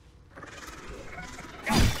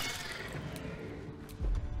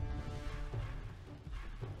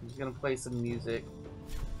 I'm just gonna play some music.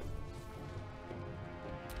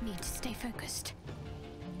 Need to stay focused.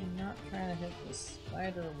 I'm not trying to hit the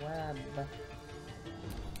spider web.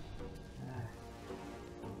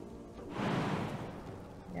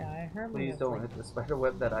 Yeah, I heard. Please don't hit the spider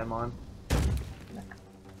web that I'm on.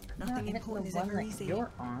 Nothing important is ever easy. You're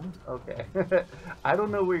on. Okay. I don't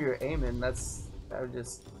know where you're aiming. That's. I'm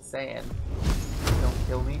just saying. Don't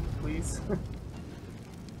kill me, please.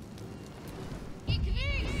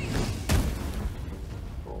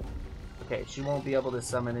 Cool. Okay, she won't be able to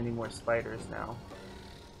summon any more spiders now.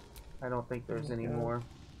 I don't think there's any more.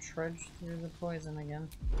 Trudge through the poison again.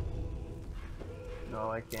 No,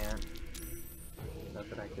 I can't.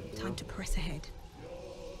 Nothing I can do. Time to press ahead.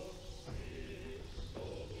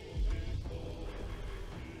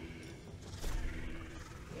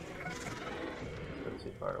 Go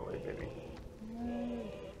too far away, baby.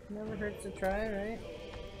 Never hurts to try, right?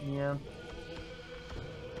 Yeah.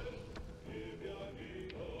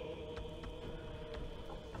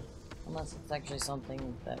 Unless it's actually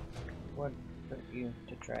something that would hurt you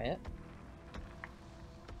to try it.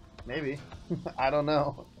 Maybe. I don't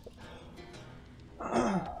know.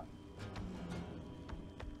 Alright.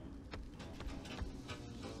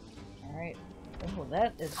 Oh,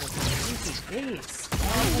 that is just an easy base. I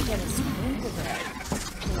don't think I had a spoon to that.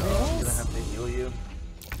 I'm gonna have to heal you.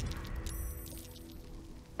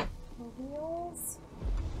 Wheels?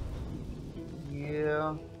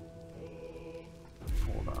 Yeah.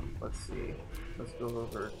 Hold on. Let's see. Let's go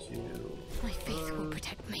over to... My faith will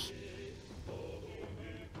protect me.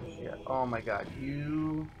 Yeah. Oh my god.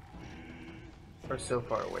 You are so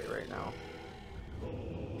far away right now.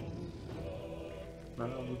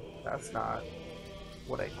 That's not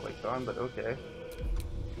what I clicked on, but okay.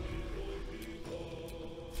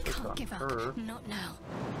 Can't give up. Not now.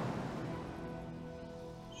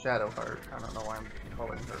 Shadowheart. I don't know why I'm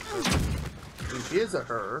calling her. I mean, she is a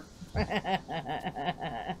her.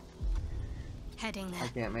 Heading there. I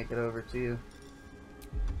can't make it over to you.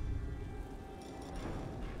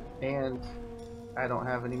 And I don't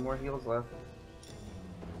have any more heals left.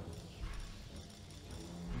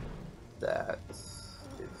 That is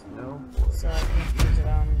no. So I can't use it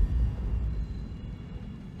on.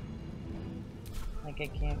 Like I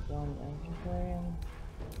can't go in the inventory.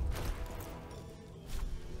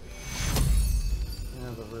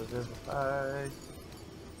 And the revivify.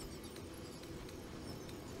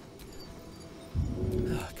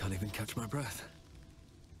 I can't even catch my breath.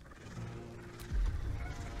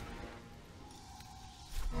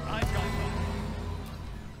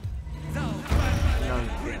 No, you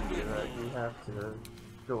can't do that. You have to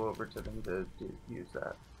go over to them to use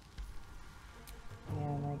that. Yeah,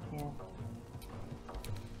 and I can't.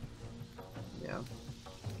 Yeah.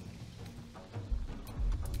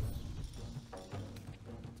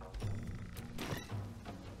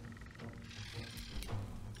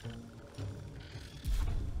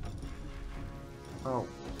 Oh.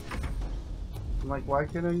 I'm like, why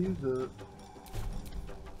can't I use it?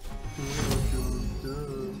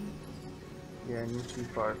 Yeah, and you're too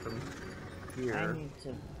far from here. I need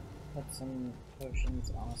to put some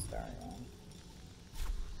potions on a star on.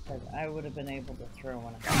 Because I would have been able to throw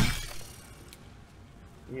one of them.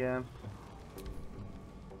 Yeah.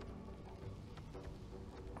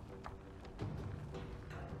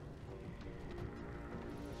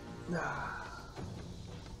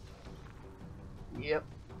 Yep.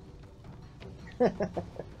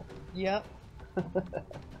 Yep.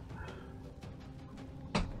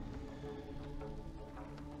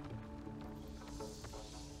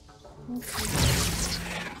 No,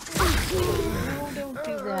 don't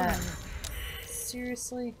do that.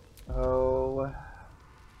 Seriously? Oh.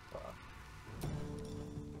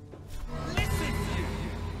 Listen, you!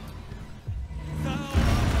 Thou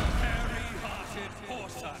hairy-hearted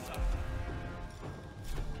horse-hunter!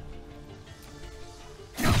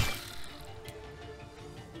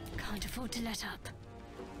 Can't afford to let up.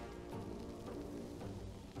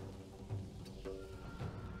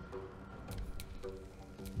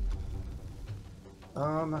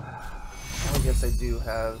 Well, I guess I do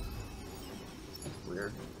have. That's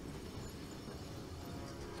weird.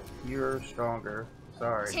 You're stronger.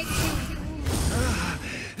 Sorry. She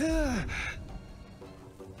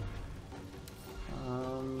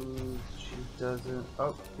doesn't.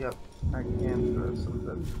 Oh, yep. I can throw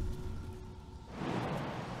something.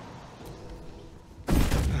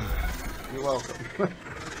 You're welcome.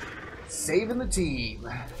 Saving the team.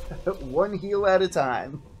 One heal at a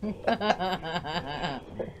time. Oh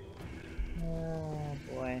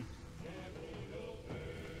boy.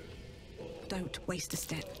 Don't waste a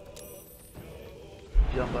step.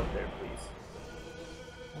 Jump up there, please.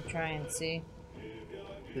 I'll try and see.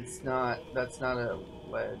 It's not. That's not a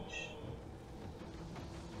ledge.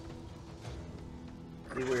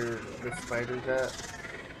 See where the spider's at?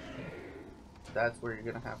 That's where you're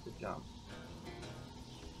gonna have to jump.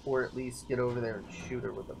 Or at least get over there and shoot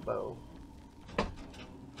her with a bow.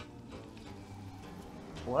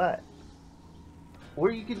 What? Or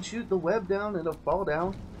you can shoot the web down and it'll fall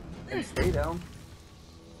down and stay down.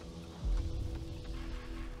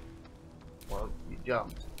 Well, you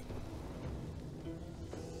jumped.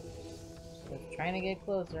 Just trying to get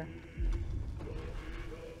closer.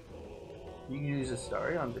 You can use a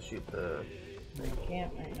Starion to shoot the thing. I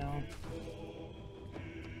can't right now.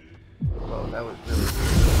 Well, that was really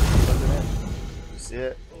weird, wasn't it? You see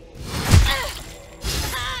it?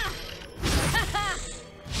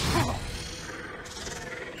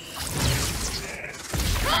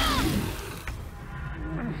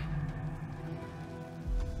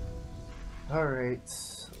 Alright,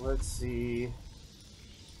 let's see.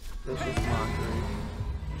 Vicious Mockery.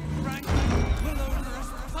 Rank malodorous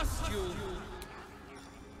pustule.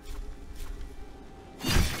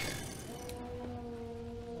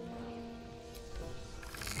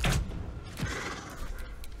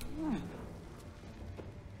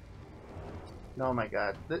 Oh my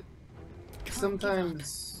god.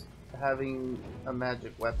 Sometimes having a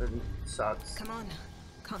magic weapon sucks. Come on.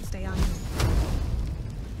 Can't stay on.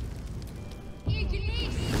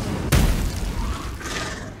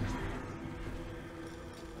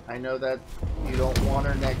 I know that you don't want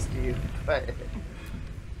her next to you, but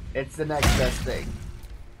it's the next best thing.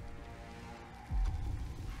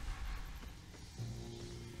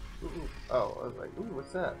 Ooh. Oh, I was like, ooh,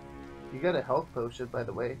 what's that? You got a health potion, by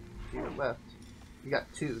the way, to your left. You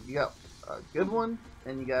got two. You got a good one,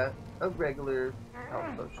 and you got a regular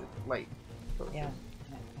health potion. Light potion. Yeah,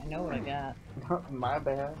 I know what I got. My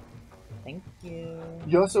bad. Thank you.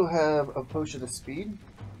 You also have a potion of speed,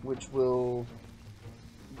 which will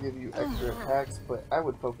give you extra attacks, but I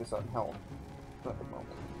would focus on health at the moment.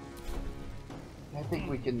 I think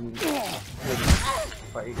we can win this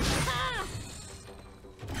fight.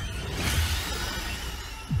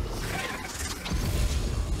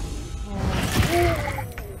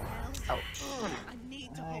 Ouch.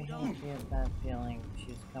 I get that feeling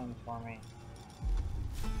she's coming for me.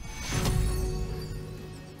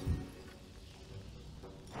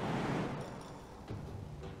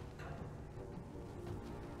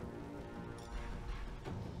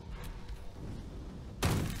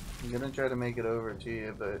 I'm gonna try to make it over to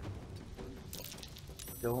you, but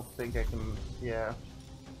don't think I can. Yeah.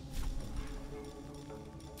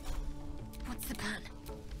 What's the plan?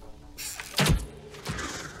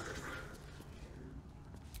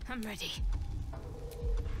 I'm ready.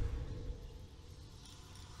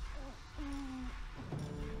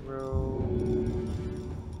 Row.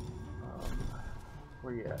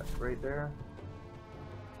 Where you at? Right there?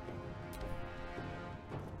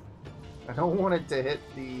 I don't want it to hit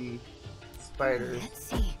the spiders. Let's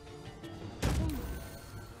see.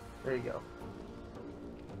 There you go.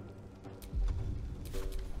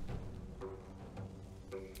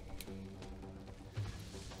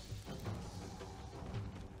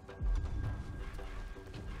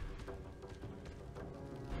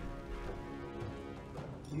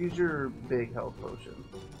 Use your big health potion.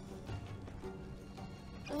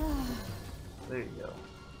 There you go.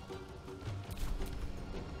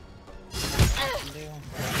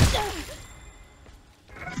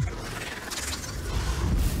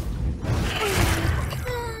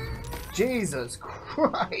 Jesus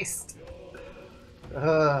Christ!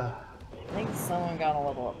 I think someone got a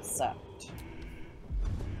little upset.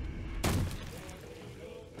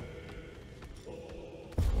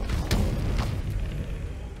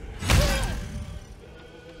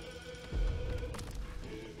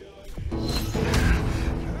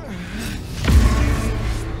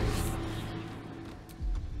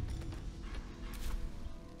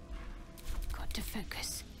 Got to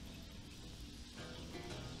focus.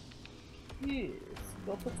 Yes,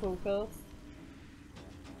 got to focus.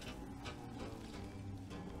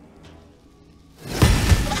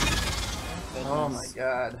 Oh my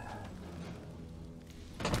god.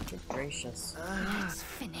 Good gracious. Let's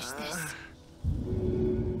finish this.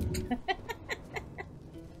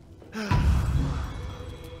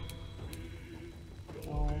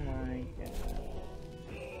 Oh my god.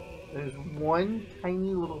 There's one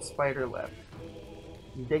tiny little spider left.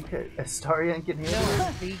 You think Astarion can handle it? No,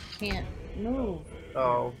 he can't move.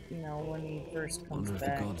 Oh. You know, when he first comes Wonder if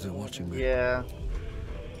back. the gods are watching me. Yeah.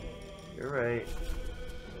 You're right.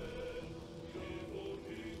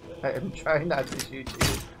 I'm trying not to shoot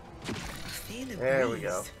you. There we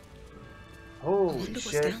go. Holy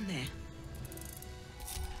shit. Down there.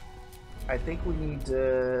 I think we need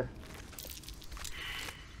to...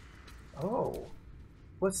 Oh.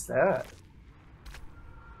 What's that?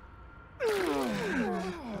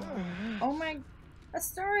 Oh my...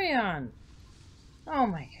 Astarion! Oh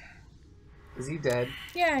my god. Is he dead?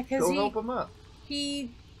 Yeah, because Go help him up.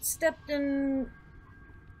 he stepped in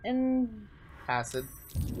Acid.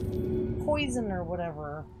 poison or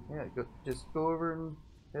whatever. Yeah, just go over and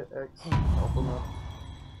hit X. Help him up.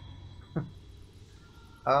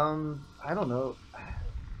 I don't know.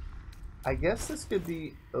 I guess this could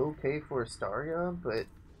be okay for Astarion, but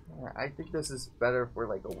I think this is better for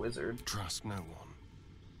like a wizard. Trust no one.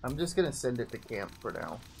 I'm just gonna send it to camp for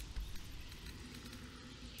now.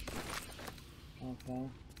 Okay.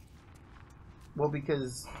 Well,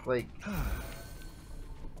 because like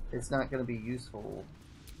it's not gonna be useful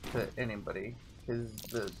to anybody because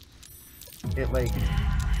it like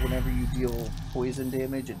whenever you deal poison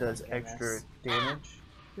damage, it does extra damage.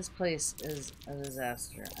 This place is a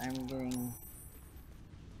disaster. I'm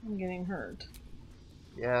getting hurt.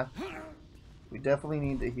 Yeah, we definitely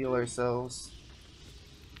need to heal ourselves.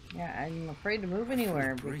 Yeah, I'm afraid to move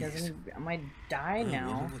anywhere because I might die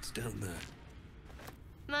now. What's down there?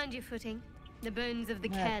 Mind your footing. The bones of the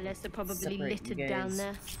Yeah, careless are probably separate you littered guys. down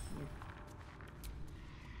there.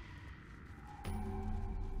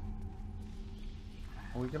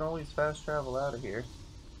 We can always fast travel out of here.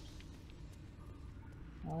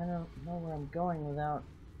 Well, I don't know where I'm going without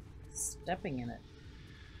stepping in it.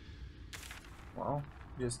 Well,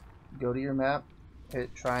 just go to your map,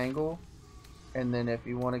 hit triangle, and then if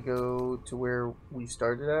you want to go to where we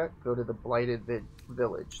started at, go to the Blighted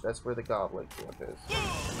Village. That's where the Goblin camp is.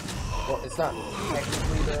 Well, it's not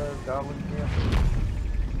technically the Goblin camp.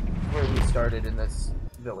 It's where we started in this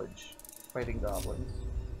village, fighting goblins.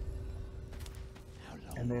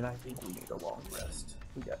 And then I think we need a long rest.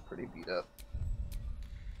 We got pretty beat up.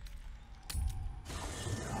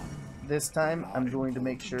 this time I'm going to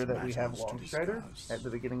make sure that we have Long Strider at the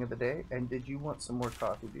beginning of the day. And did you want some more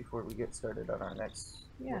coffee before we get started on our next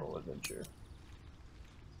little adventure?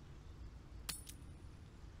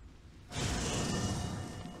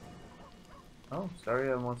 Oh,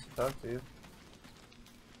 Staria wants to talk to you.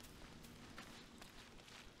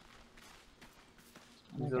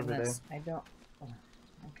 Oh my goodness, I don't... Oh,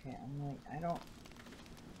 okay, I'm like, I don't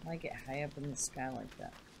like it high up in the sky like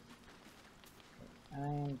that. Okay, I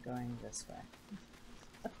am going this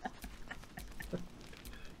way.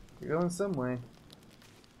 You're going some way.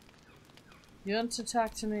 You want to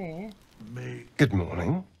talk to me? Good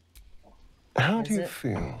morning. How do you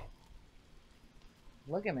feel?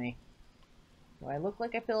 Look at me. Do I look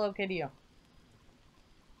like I feel okay to you?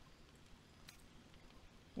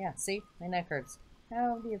 Yeah, see? My neck hurts.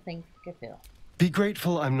 How do you think I feel? Be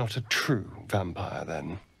grateful I'm not a true vampire,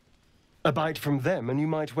 then. A bite from them and you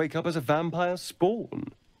might wake up as a vampire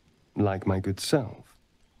spawn, like my good self.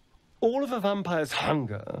 All of a vampire's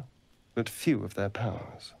hunger, but few of their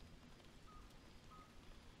powers.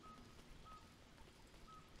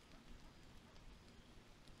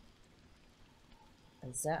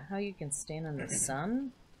 Is that how you can stand in the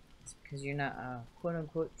sun? It's because you're not a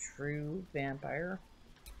quote-unquote true vampire?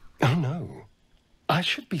 Oh no. I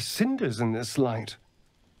should be cinders in this light.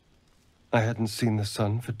 I hadn't seen the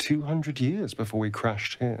sun for 200 years before we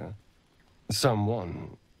crashed here.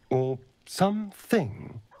 Someone, or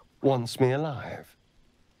something, wants me alive.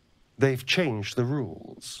 They've changed the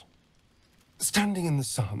rules. Standing in the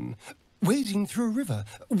sun, wading through a river,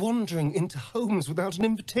 wandering into homes without an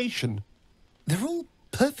invitation. They're all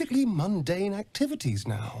perfectly mundane activities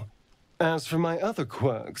now. As for my other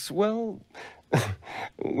quirks, well,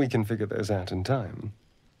 we can figure those out in time.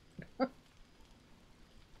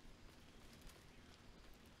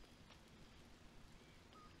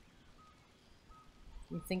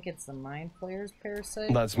 You think it's the Mind Flayer's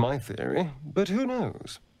parasite? That's my theory, but who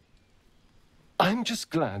knows? I'm just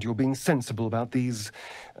glad you're being sensible about these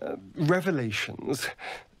revelations.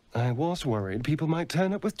 I was worried people might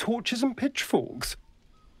turn up with torches and pitchforks.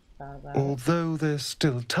 Although there's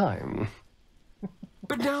still time.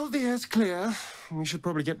 But now the air's clear, we should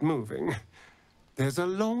probably get moving. There's a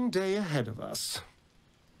long day ahead of us.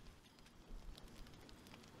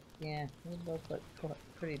 Yeah, you both look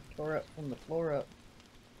pretty tore up from the floor up.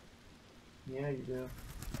 Yeah, you do.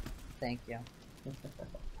 Thank you.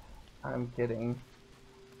 I'm kidding.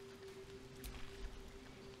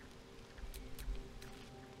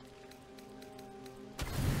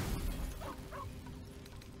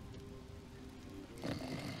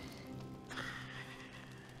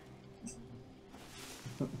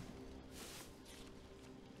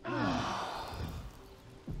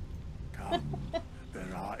 Come,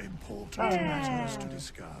 there are important matters to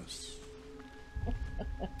discuss.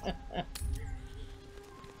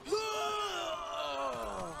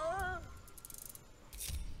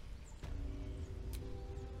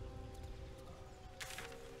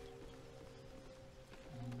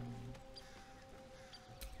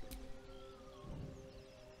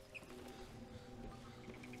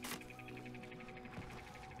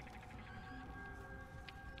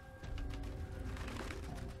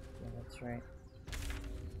 Right.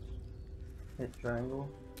 Hit triangle.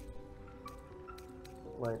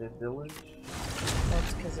 Lighted village.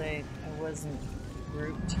 That's because I wasn't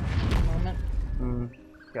grouped at the moment.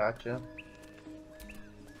 Gotcha.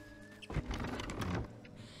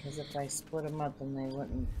 Because if I split them up, then they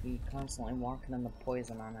wouldn't be constantly walking in the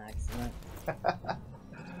poison on accident.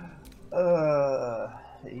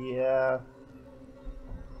 Yeah.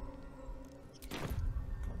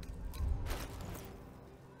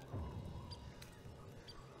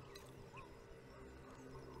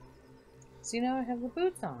 So now I have the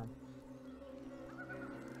boots on.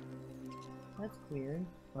 That's weird.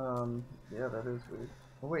 Yeah, that is weird.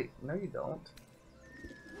 Oh, wait, no you don't.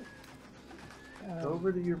 Go Oh,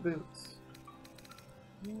 over to your boots.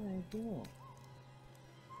 yeah, I do.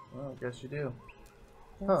 Well, I guess you do.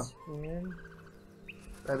 That's weird.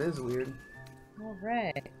 That is weird.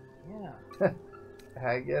 Alright, yeah.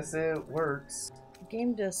 I guess it works. The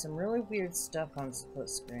game does some really weird stuff on split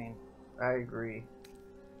screen. I agree.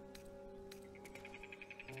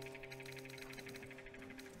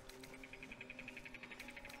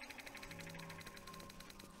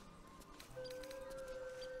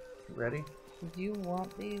 Ready? Do you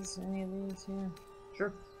want these? Any of these here?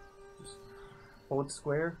 Sure. Just hold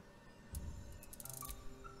square.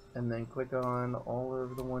 And then click on all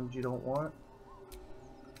of the ones you don't want.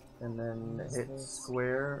 And then hit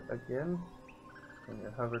square again. And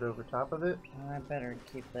you hovered over top of it. I better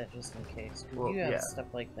keep that just in case. 'Cause Well, you have yeah.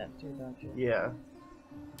 stuff like that too, don't you? Yeah.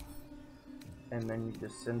 and then you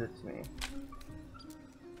just send it to me.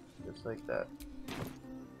 Just like that.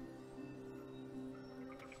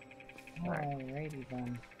 Alrighty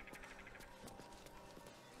then.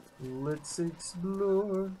 Let's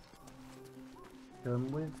explore.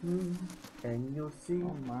 Come with me, and you'll see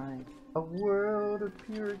a world of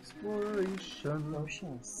pure exploration.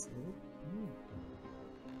 Potion of sleep?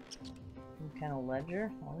 Some kind of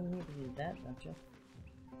ledger? All you need to do that, don't you?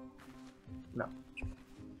 No.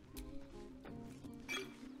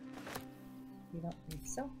 You don't think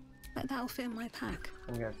so? That'll fit in my pack.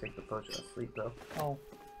 I'm gonna take the potion of sleep though. Oh.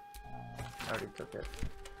 I already took it.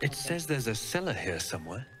 It says there's a cellar here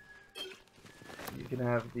somewhere. You can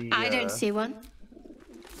have the. I don't see one.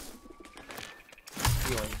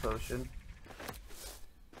 Healing potion.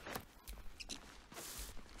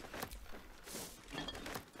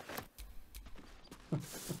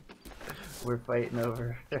 We're fighting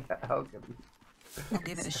over alchemy. I'll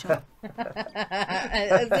give it a shot.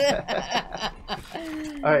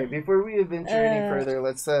 Alright, before we adventure any further,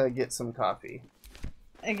 let's get some coffee.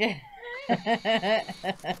 Okay.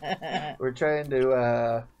 We're trying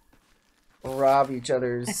to rob each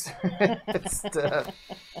other's stuff.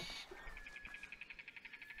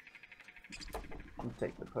 I'll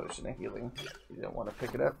take the potion of healing. You don't want to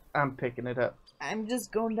pick it up? I'm picking it up. I'm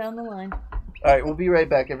just going down the line. Alright, we'll be right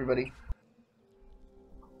back, everybody.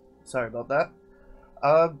 Sorry about that.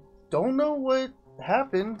 Don't know what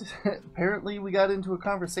happened. Apparently we got into a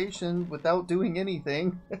conversation without doing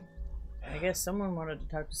anything. I guess someone wanted to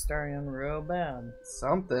talk to Starion real bad.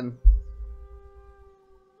 Something.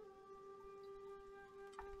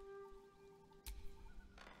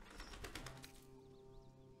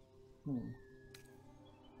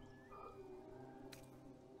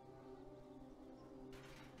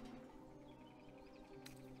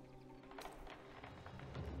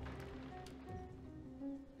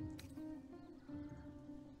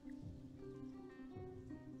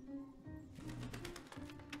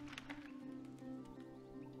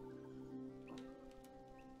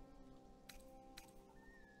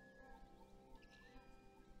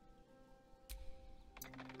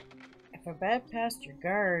 If I bypassed your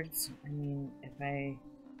guards, I mean, if I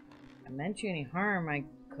meant you any harm, I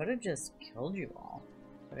could have just killed you all.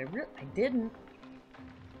 But I didn't.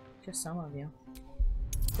 Just some of you.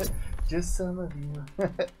 Just some of you.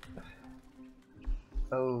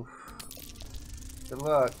 Oh. Good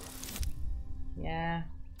luck. Yeah.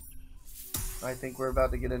 I think we're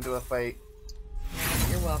about to get into a fight.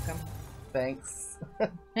 You're welcome. Thanks.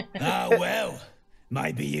 Ah, well.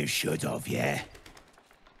 Maybe you should have, yeah?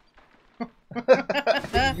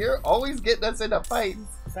 You're always getting us into fights.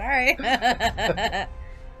 Sorry. I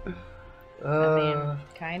mean,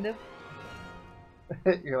 kind of.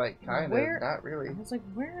 You're like, kind of, not really. I was like,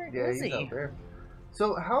 where yeah, is he's he? out there.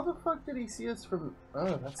 So how the fuck did he see us from...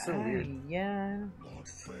 Oh, that's so weird. Yeah.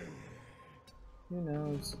 Who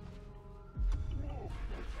knows?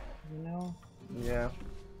 You know? Yeah.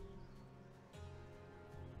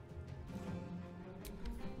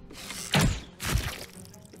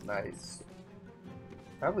 Nice.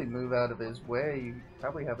 Probably move out of his way. You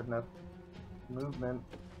probably have enough movement.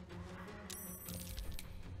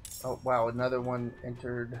 Oh, wow. Another one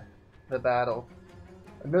entered the battle.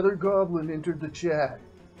 Another goblin entered the chat.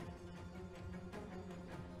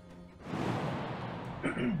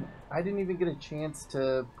 I didn't even get a chance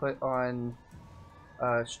to put on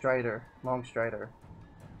Strider, Long Strider.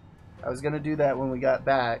 I was going to do that when we got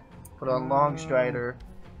back. Put on Long Strider.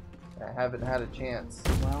 I haven't had a chance.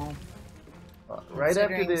 Well, right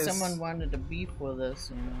after this, someone wanted to beef with us,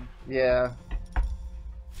 you know. Yeah.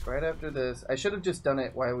 Right after this, I should have just done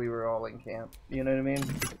it while we were all in camp. You know what I mean?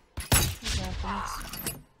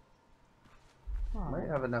 Might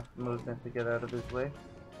have enough movement to get out of his way.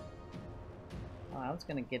 Oh, I was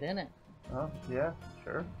gonna get in it. Oh, yeah,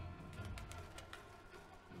 sure.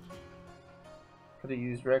 Could have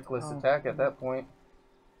used reckless attack at that point.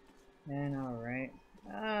 I know, right?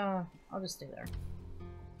 I'll just stay there.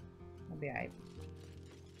 I'll be alright.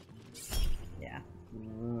 Yeah.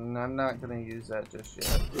 I'm not gonna use that just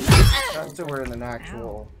yet. Not until we're in an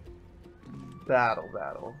actual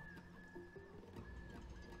battle.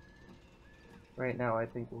 Right now, I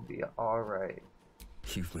think we'll be alright.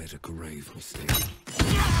 You've made a grave mistake.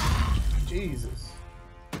 Jesus.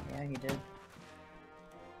 Yeah, he did.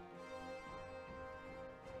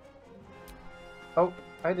 Oh,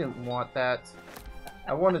 I didn't want that.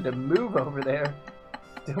 I wanted to move over there.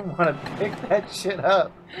 Didn't want to pick that shit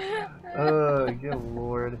up. Oh, good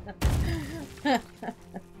lord. Oh,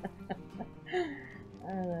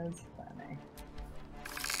 that's funny.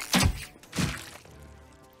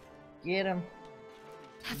 Get him.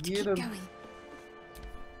 Have to keep going.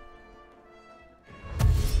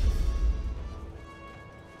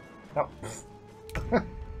 Oh.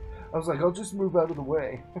 I was like, I'll just move out of the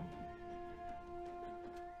way.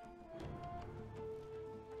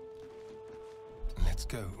 Let's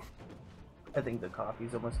go. I think the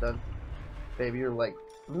coffee's almost done. Baby, you're like,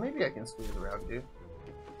 maybe I can squeeze around you.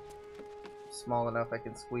 Small enough I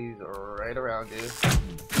can squeeze right around you.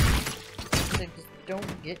 They just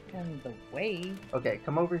don't get in the way. Okay,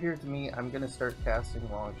 come over here to me. I'm gonna start casting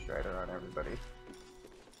Long Strider on everybody.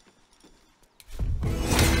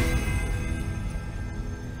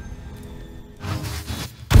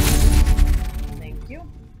 Thank you.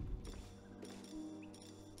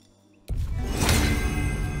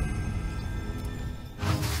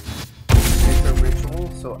 It's a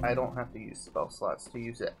ritual, so I don't have to use spell slots to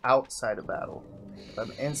use it outside of battle. If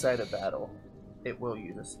I'm inside of battle, it will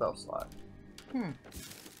use a spell slot.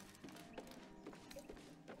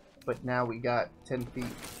 But now we got 10 feet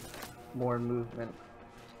more movement.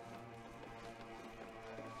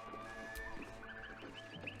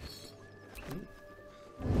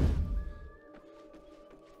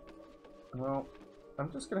 Well, I'm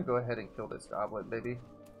just gonna go ahead and kill this goblin, baby.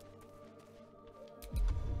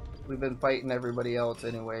 We've been fighting everybody else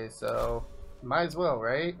anyway, so might as well,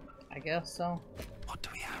 right? I guess so. What do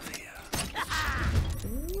we have here?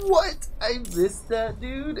 What? I missed that,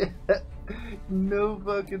 dude? No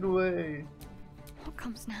fucking way. What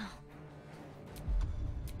comes now?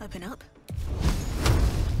 Open up.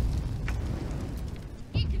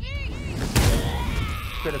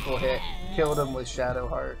 Critical hit. Killed him with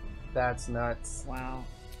Shadowheart. That's nuts. Wow.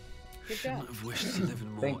 Good Shouldn't job. have wished to live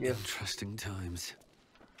in more Thank you. interesting times.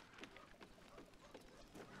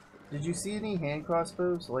 Did you see any hand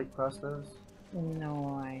crossbows, light crossbows?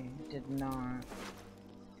 No, I did not.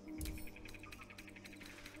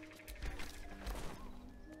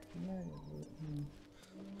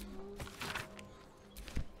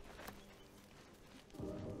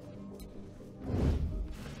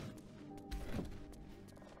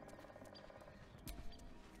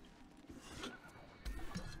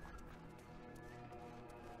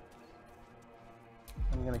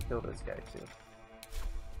 I'm gonna kill this guy too.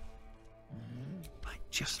 I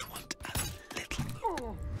just want a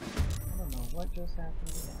little. I don't know what just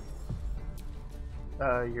happened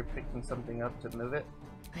again. You're picking something up to move it?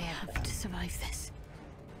 I have to survive this.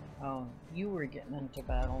 Oh, you were getting into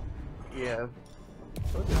battle. Yeah.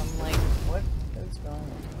 I'm like, what is going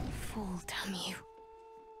on? Fall, damn you.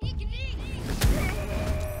 I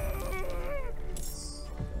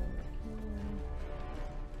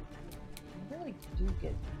really do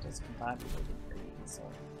get discombobulated pretty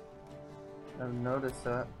easily. I've noticed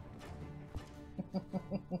that.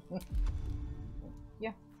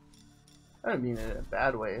 Yeah. I don't mean it in a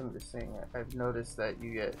bad way, I'm just saying I've noticed that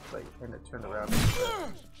you get like kind of turned around.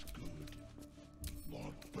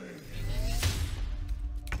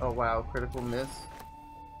 Oh wow, critical miss.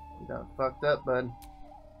 You done fucked up, bud.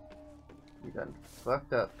 You done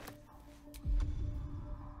fucked up.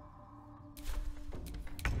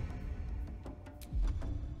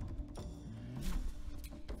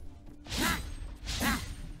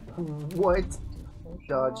 What?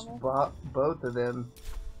 Dodged both of them.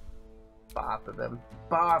 Both of them.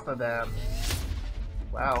 Both of them.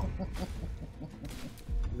 Wow.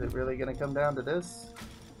 Is it really gonna come down to this?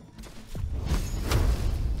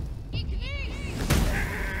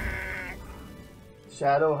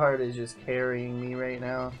 Shadowheart is just carrying me right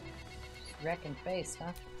now. Wrecking face,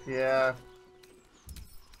 huh? Yeah.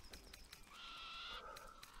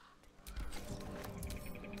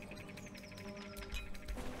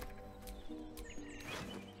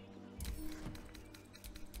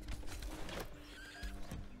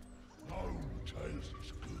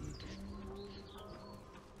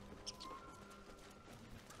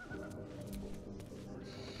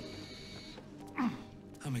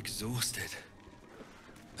 I'm exhausted.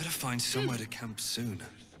 Better find somewhere to camp soon.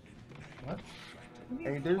 What?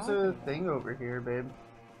 Hey, there's a thing over here, babe.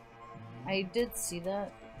 I did see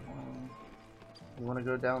that. You want to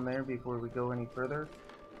go down there before we go any further?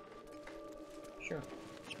 Sure.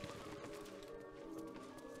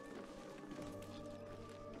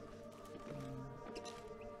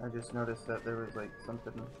 I just noticed that there was like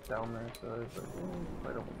something down there, so I was like,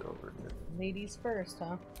 why don't we go over here? Ladies first,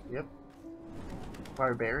 huh? Yep.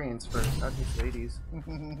 Barbarians first, not just ladies.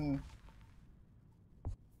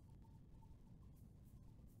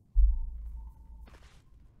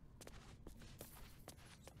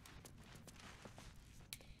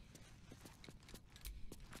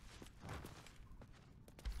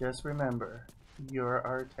 Just remember, you're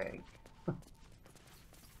our tank.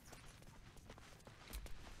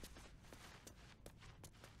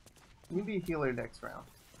 You be a healer next round.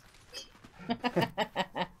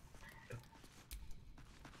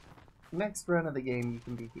 next run of the game, you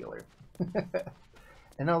can be healer.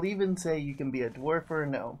 And I'll even say you can be a dwarf or a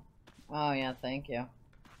gnome. Oh yeah, thank you.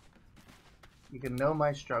 You can know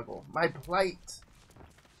my struggle, my plight.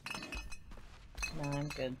 No, I'm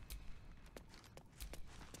good.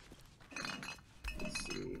 Let's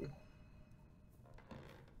see.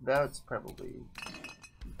 That's probably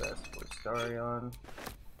best for Starion.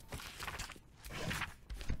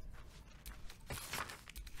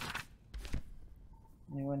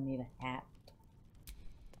 Anyone need a hat?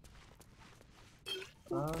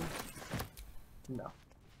 No.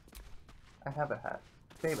 I have a hat.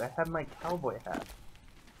 Babe, I have my cowboy hat.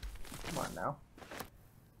 Come on now.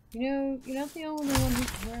 You know, you're not the only one who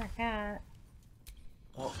can wear a hat.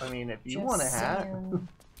 Well, I mean, if you Just want a hat. saying.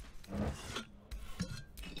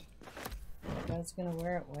 If I was gonna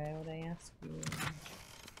wear it, why would I ask you?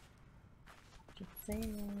 Just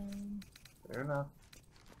saying. Fair enough.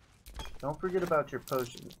 Don't forget about your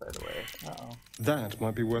potions, by the way. Uh-oh. That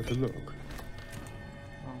might be worth a look.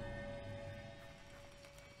 Oh.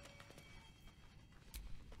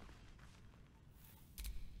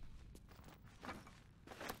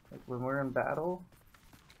 Like when we're in battle,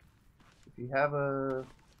 if you have a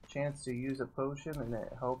chance to use a potion and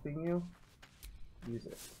it helping you, use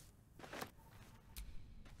it.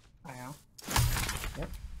 Wow. Yep.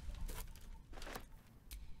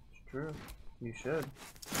 It's true. You should.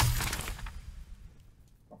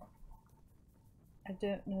 I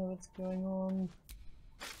don't know what's going on.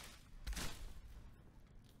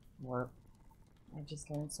 What? I just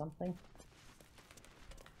learned something.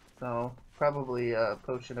 So, probably a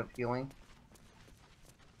potion of healing.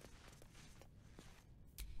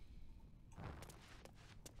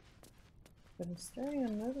 But I'm starting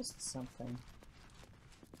to notice something.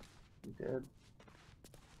 You did.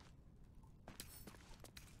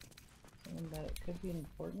 Something that it could be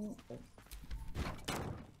important, but...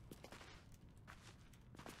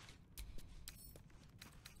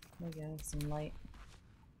 I got some light.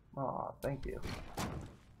 Aw, thank you.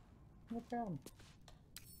 No problem.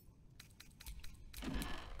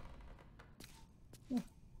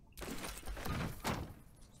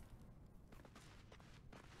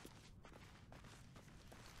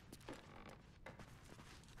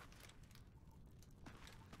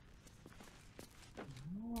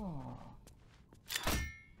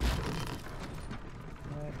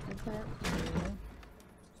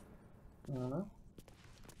 I don't know.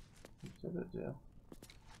 What should it do?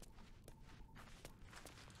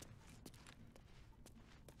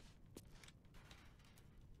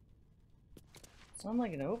 Sound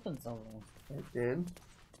like it opened something. It did.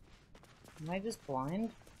 Am I just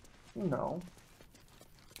blind? No.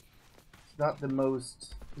 It's not the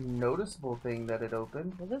most noticeable thing that it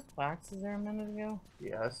opened. Were those boxes there a minute ago?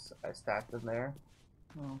 Yes, I stacked them there.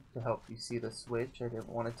 Oh. To help you see the switch. I didn't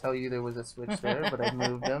want to tell you there was a switch there, but I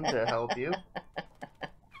moved them to help you.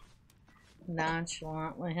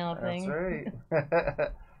 Nonchalantly helping. That's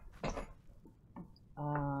right.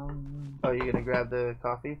 Oh, you gonna grab the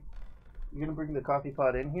coffee? You gonna bring the coffee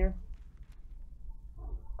pot in here?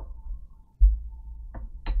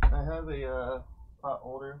 I have a pot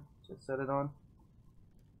holder to set it on.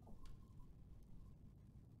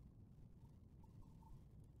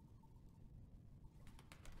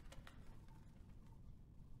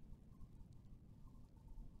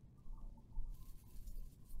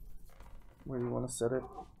 Where do you want to set it?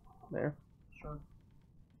 There? Sure.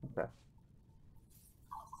 Okay.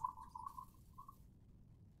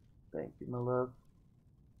 Thank you, my love.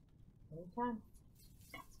 Anytime.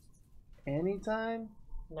 Anytime?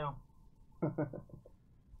 No.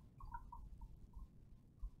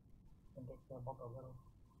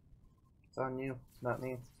 It's on you, not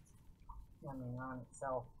me. I mean, on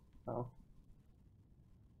itself. Oh.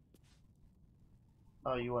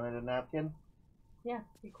 Oh, you wanted a napkin? Yeah,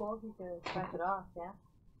 be cool if you could scratch it off, yeah?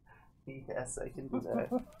 Yes, I can do that.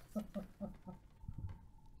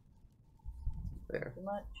 There. Too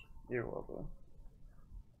much. You're welcome.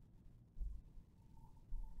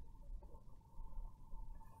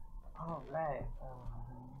 All right.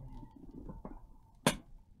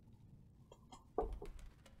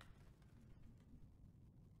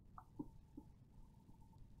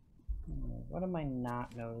 What am I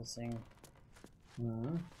not noticing?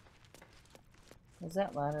 Was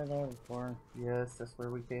that ladder there before? Yes, that's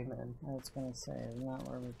where we came in. I was gonna say, isn't that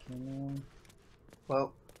where we came in?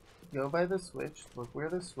 Well, go by the switch, look where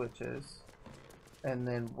the switch is, and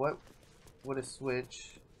then what would a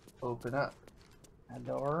switch open up? A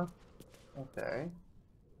door? Okay.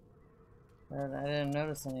 I didn't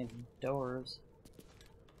notice any doors.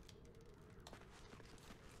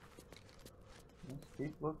 Let's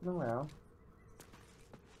keep looking around.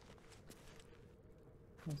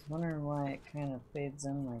 I was wondering why it kind of fades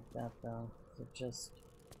in like that, though. Is it just...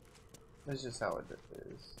 That's just how it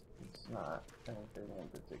is. It's not anything in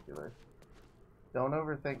particular. Don't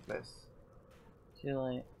overthink this. Too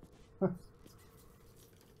late.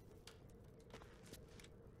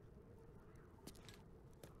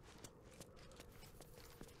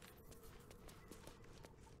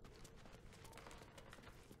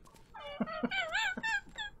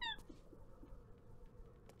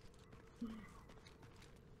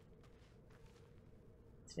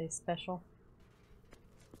 Today's special.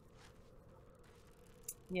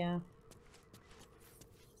 Yeah.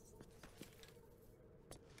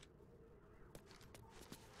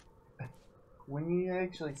 When you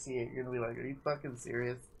actually see it, you're gonna be like, are you fucking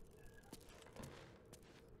serious?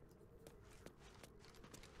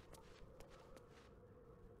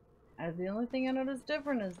 The only thing I noticed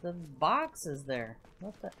different is the box is there.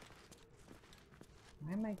 What the?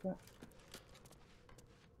 Why am I going?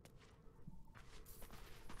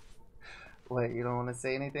 What, you don't want to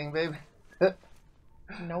say anything, babe?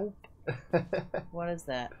 Nope. What is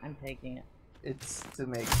that? I'm taking it. It's to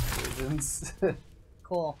make poisons.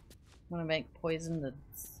 Cool. I'm gonna make poison to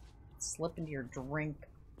slip into your drink.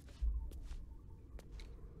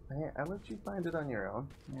 I let you find it on your own.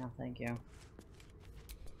 Yeah, thank you.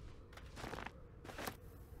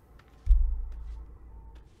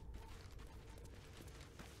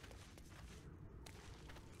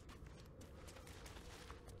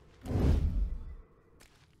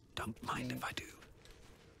 Don't mind if I do.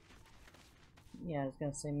 Yeah, I was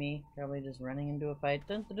gonna say me. Probably just running into a fight.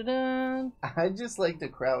 Dun, dun, dun, dun. I just like to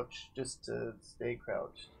crouch, just to stay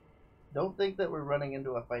crouched. Don't think that we're running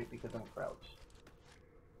into a fight because I'm crouched.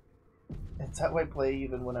 It's how I play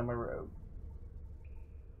even when I'm a rogue.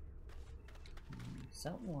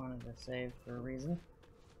 Something wanted to save for a reason.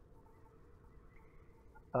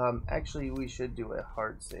 Actually, we should do a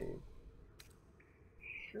hard save.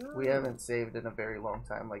 Sure. We haven't saved in a very long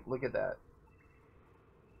time. Like, look at that.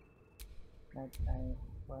 What?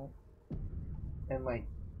 In like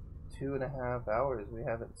 2.5 hours, we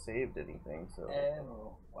haven't saved anything. So.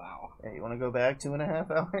 Oh, wow. Hey, you want to go back 2.5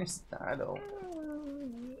 hours? I don't.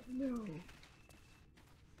 No.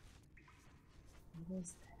 What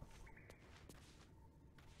is that?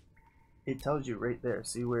 It tells you right there.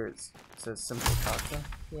 See where it says simple toxin?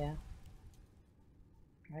 Yeah.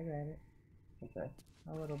 I read it. Okay.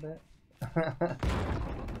 A little bit.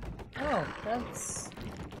 Oh, that's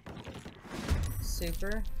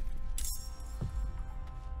super.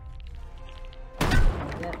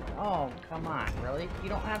 Oh, come on, really? You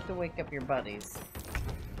don't have to wake up your buddies.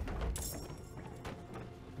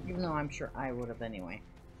 Even though I'm sure I would have anyway.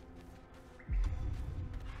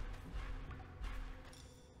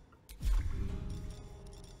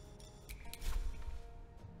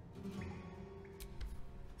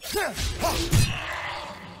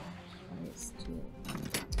 Nice, too.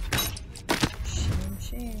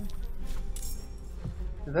 Shame.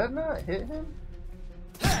 Did that not hit him?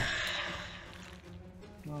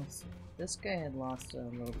 Well, this guy had lost a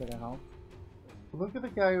little bit of health. Look at the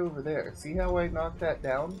guy over there. See how I knocked that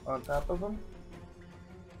down on top of him?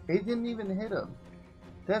 It didn't even hit him.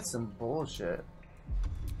 That's some bullshit.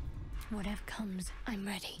 Whatever comes, I'm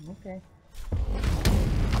ready. Okay.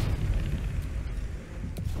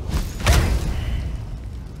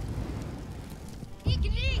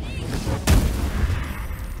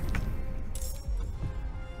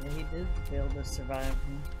 Yeah, he did fail to survive.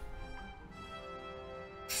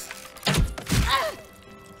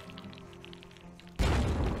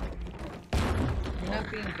 You're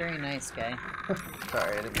not being very nice, guy.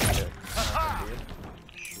 Sorry, I didn't mean to.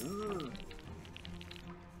 Sure.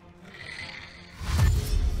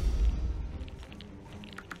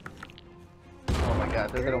 Oh my god,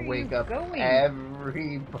 they're gonna wake up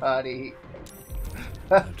everybody.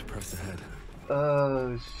 Time to press ahead.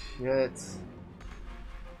 Oh shit.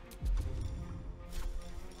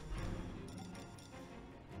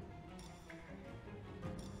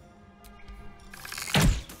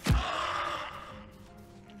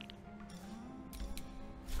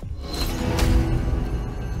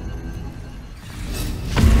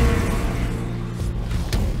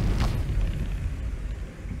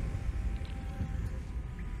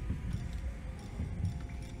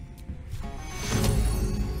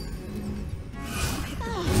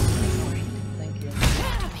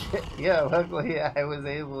 Yeah, luckily I was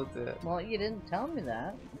able to. Well, you didn't tell me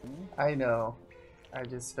that. I know. I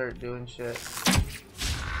just start doing shit.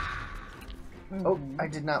 Oh, I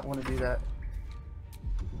did not want to do that.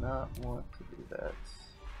 Did not want to do that.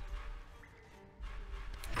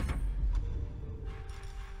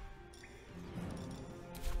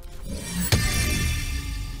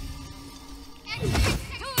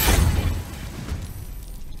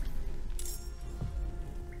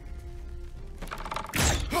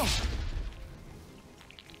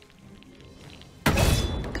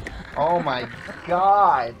 Oh my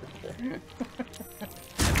god!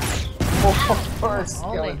 More all the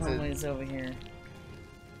skeletons. homies over here.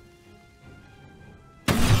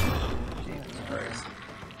 Jesus Christ.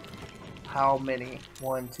 How many?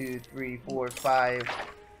 1, 2, 3, 4, 5.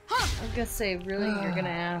 I was gonna say, really? You're gonna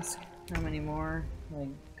ask how many more? Like,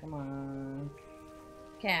 come on.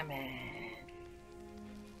 Come on.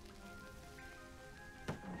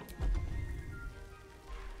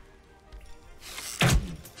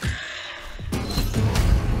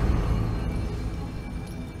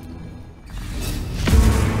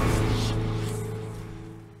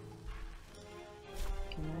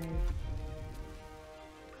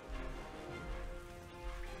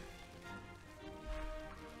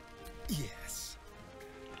 Yes.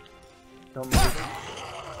 Don't move it.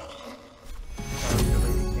 Oh, your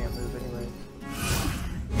lady can't move anyway.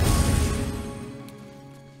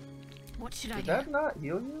 What should I Did do? that not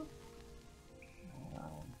heal you? I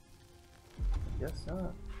guess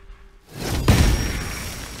not.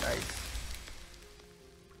 Nice.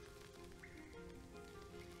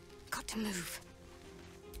 Got to move.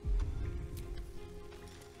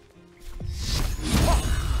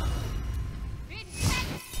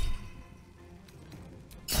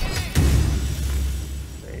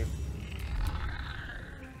 Save.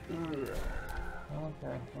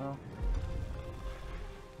 Okay, well.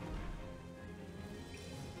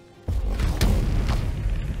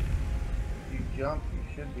 If you jump, you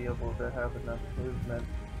should be able to have enough movement.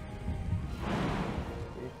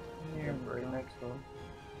 See? Jump right next to him.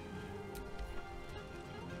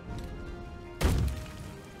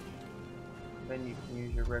 Then you can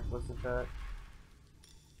use your reckless attack.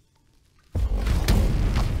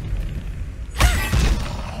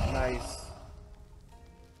 Nice.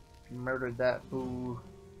 Murdered that fool.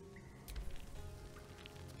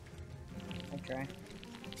 Okay.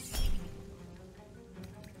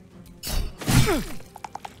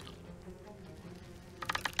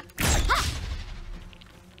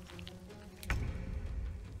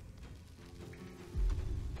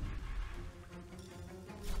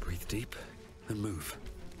 Breathe deep and move.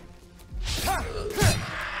 Ouch.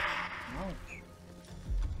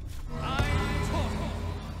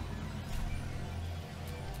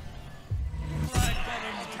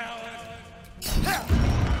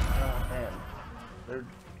 Oh man. They're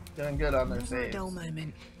doing good on their Never a saves. dull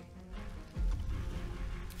moment.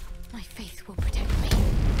 My faith will protect me.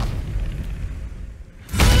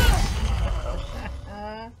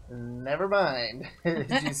 Never mind.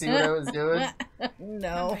 Did you see what I was doing?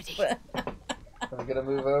 No. I'm gonna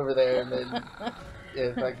move over there and then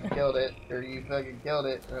if I can killed it, or you fucking killed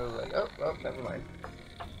it, and I was like, oh, never mind.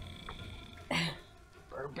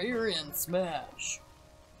 Barbarian smash.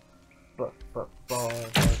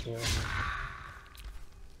 Barbarian.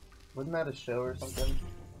 Wasn't that a show or something?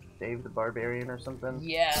 Dave the Barbarian or something?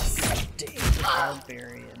 Yes, Dave the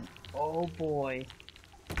Barbarian. Oh boy.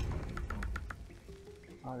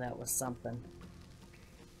 Oh, that was something.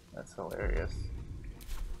 That's hilarious.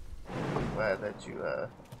 I'm glad that you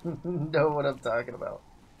know what I'm talking about.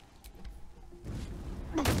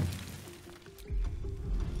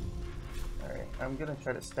 Alright, I'm gonna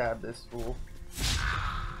try to stab this fool.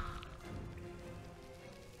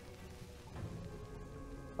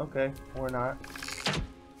 Okay, or not.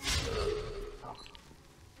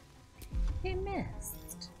 He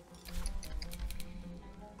missed.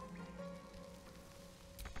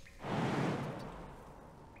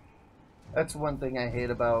 That's one thing I hate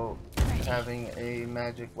about having a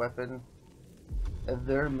magic weapon.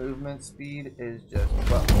 Their movement speed is just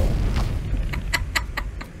butthole.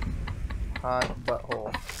 Hot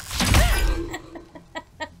butthole.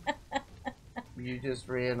 You just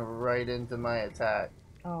ran right into my attack.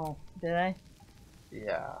 Oh, did I?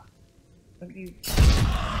 Yeah. What do you...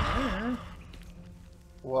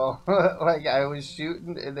 Well, like I was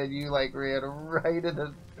shooting and then you like ran right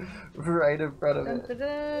in front of it.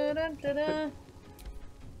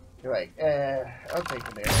 You're like, I'll take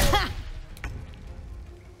an arrow.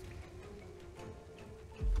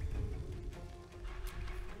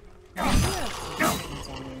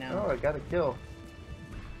 Oh, I got a kill.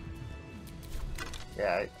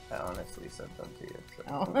 Yeah, I honestly sent them to you. So.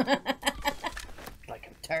 Oh. Like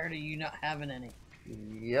I'm tired of you not having any.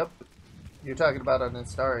 Yep. You're talking about an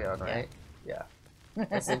Astarion, right? Yeah.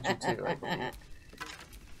 I sent you 2, I believe.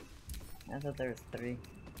 I thought there was 3.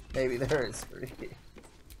 Maybe there is 3.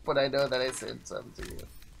 But I know that I sent some to you.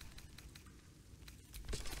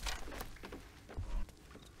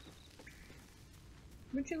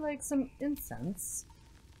 Would you like some incense?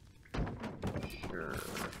 Sure.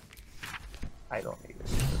 I don't need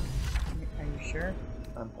it. Are you sure?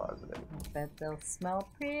 I'm positive. I bet they'll smell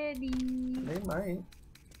pretty. They might.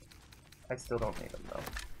 I still don't need them though.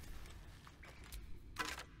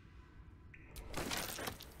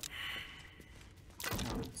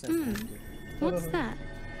 What's that?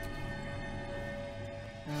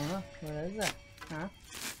 What is it? Huh?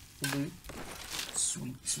 Blue.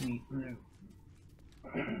 Sweet, sweet blue.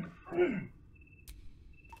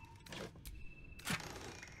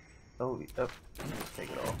 Oh, yep. Take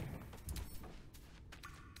it all.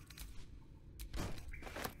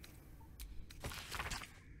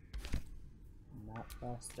 Not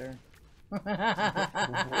Buster.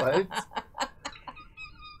 What?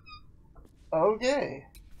 Okay.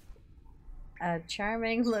 A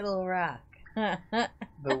charming little rock.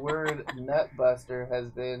 The word nutbuster has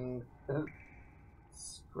been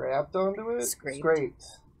scrapped onto it?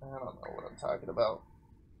 Scraped. I don't know what I'm talking about.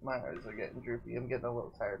 My eyes are getting droopy. I'm getting a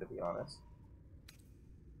little tired, to be honest.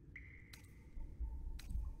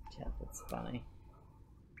 Yeah, that's funny.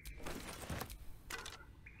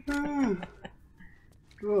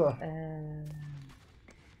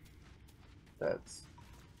 That's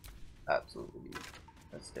absolutely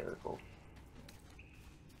hysterical.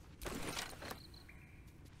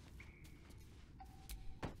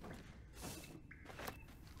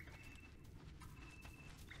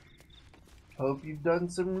 Hope you've done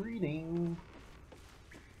some reading.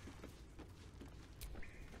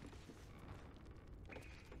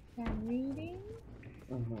 Some reading?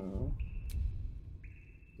 Mm-hmm.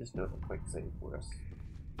 Just doing a quick save for us.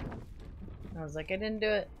 I was like, I didn't do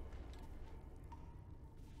it.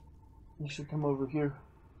 You should come over here.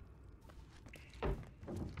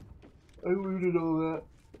 I looted all that.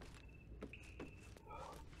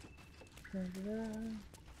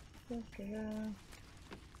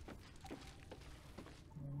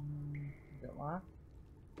 Is it locked?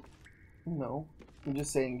 No. I'm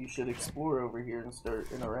just saying you should explore over here and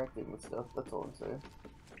start interacting with stuff. That's all I'm saying.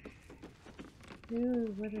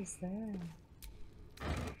 Ooh, what is that?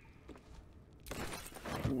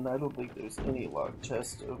 And I don't think there's any locked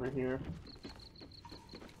chest over here.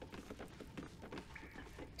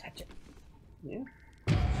 Touch it. Yeah.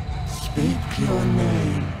 Speak your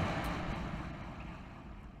name.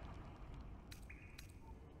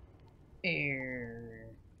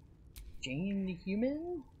 Jane the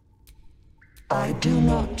Human? I do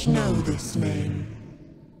not know this name.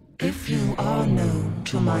 If you are known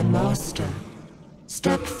to my master,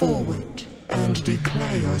 step forward and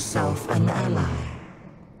declare yourself an ally.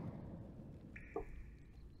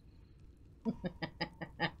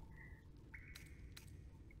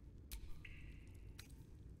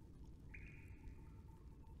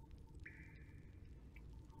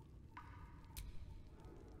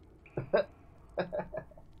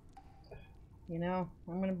 You know,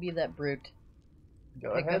 I'm gonna be that brute.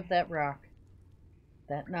 Go Pick ahead. up that rock,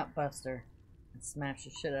 that nutbuster, and smash the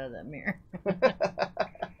shit out of that mirror.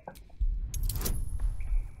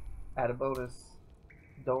 Add a bonus.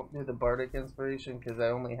 Don't do the Bardic Inspiration because I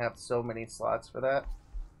only have so many slots for that.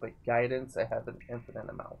 But Guidance, I have an infinite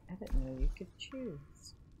amount. I didn't know you could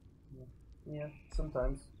choose. Yeah,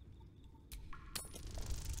 sometimes.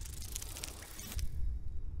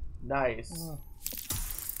 Nice. Oh.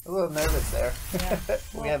 A little nervous there. Yeah.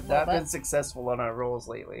 We have not been successful on our rolls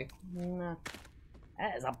lately. No.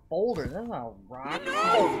 That is a boulder. That's not a rock.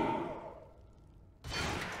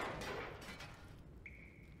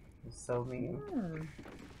 It's so mean.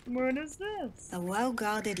 What is this? A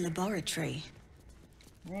well-guarded laboratory.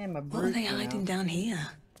 I am a brute. What are they hiding down here?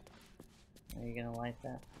 Are you gonna light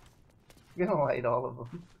that? I'm gonna light all of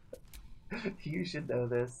them. You should know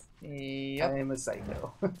this. Yep. I am a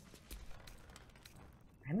psycho.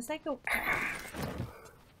 I'm a psycho.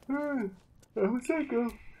 I'm a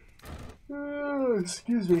psycho.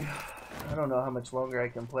 Excuse me. I don't know how much longer I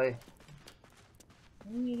can play.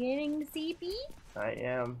 Are you getting sleepy? I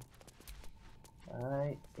am.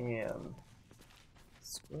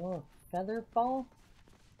 Scroll of feather fall?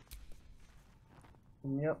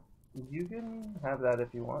 Yep. You can have that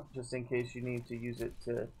if you want, just in case you need to use it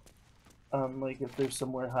to, like if there's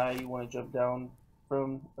somewhere high you want to jump down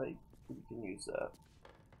from, like, you can use that.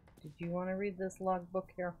 Did you want to read this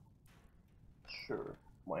logbook here? Sure.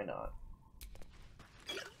 Why not?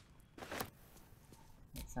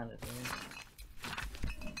 That sounded weird.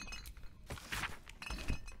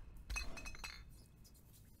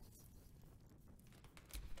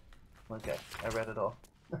 Okay, I read it all.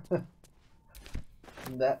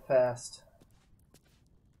 That fast.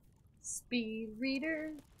 Speed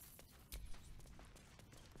reader.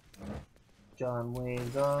 John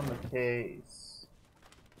Wayne's on the case.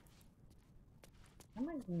 I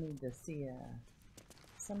might need to see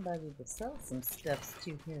somebody to sell some stuffs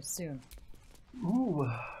to here soon. Ooh.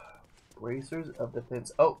 Bracers of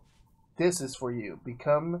Defense. Oh, this is for you.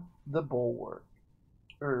 Become the Bulwark.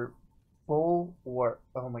 Bulwark.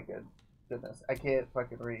 Oh my goodness. I can't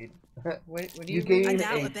fucking read. What do you you gain I a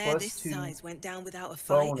doubt a bear this +2 size went down without a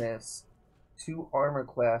fight. bonus to armor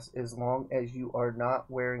class as long as you are not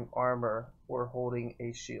wearing armor or holding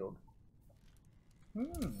a shield.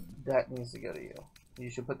 That needs to go to you. You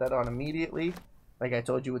should put that on immediately, like I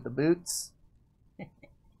told you with the boots.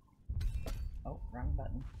 Oh, wrong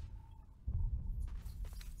button.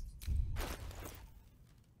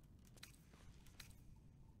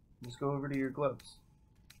 Just go over to your gloves.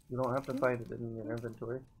 You don't have to find it in your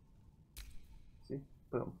inventory. See?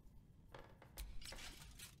 Boom.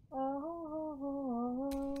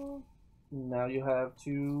 Oh. Now you have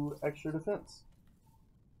 2 extra defense.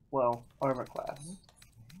 Well, armor class.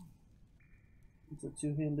 It's a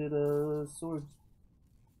 2-handed sword.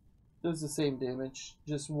 Does the same damage.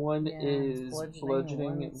 Just one is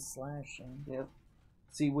bludgeoning and slashing. Yep.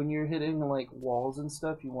 See, when you're hitting like walls and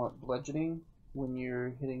stuff, you want bludgeoning. When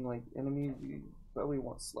you're hitting like enemies, you probably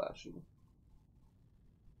want slashing.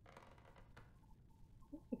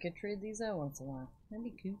 We could trade these out once in a while. That'd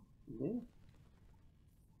be cool. Yeah.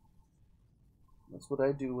 That's what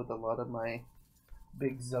I do with a lot of my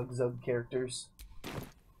big Zug characters.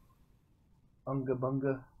 Unga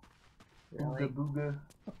Bunga. Really? Ooga Booga.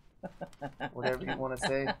 Whatever you want to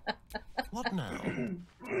say. What now?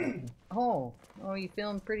 Oh, you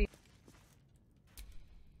feeling pretty?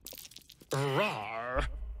 Rawr.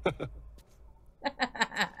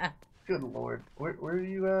 Good lord. Where are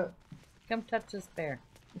you at? Come touch this bear.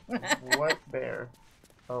 What bear?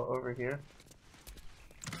 Oh, over here.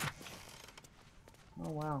 Oh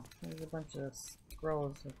wow, there's a bunch of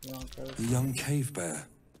scrolls if you want those. A young cave bear,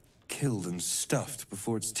 killed and stuffed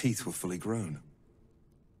before its teeth were fully grown.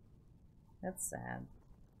 That's sad.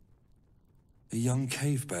 A young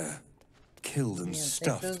cave bear, killed and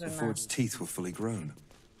stuffed before its teeth were fully grown.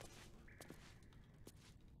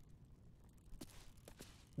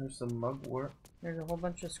 There's some mugwort. There's a whole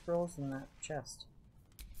bunch of scrolls in that chest.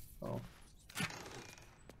 Oh.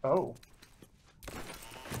 Oh.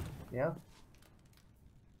 Yeah.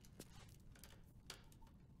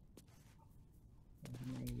 What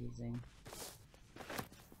am I using?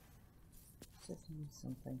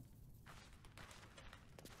 Something.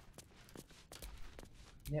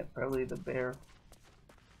 Yeah, probably the bear.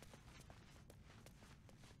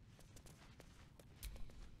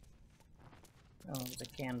 Oh, it was a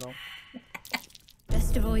candle.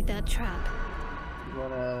 Best avoid that trap. You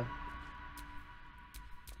wanna...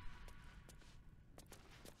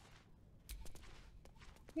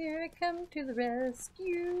 Here I come to the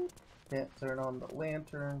rescue. Can't turn on the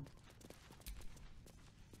lantern.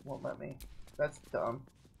 Won't let me. That's dumb.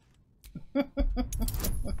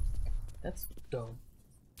 That's dumb.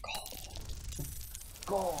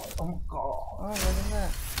 God. Oh my god. Oh, look at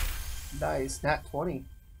that. Nice. Nat 20.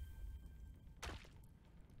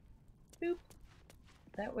 Boop.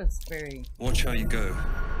 That was very... Watch how you go.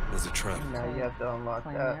 There's a trap. Now you have to unlock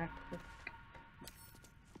that.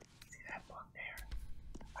 See that book there?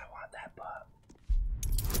 I want that book.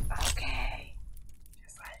 Okay.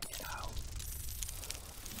 Just letting you know.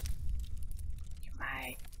 You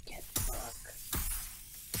might get the book.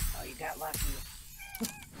 Oh, you got lucky.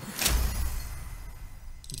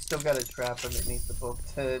 You still got a trap underneath the book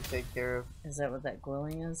to take care of. Is that what that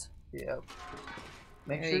glowing is? Yep.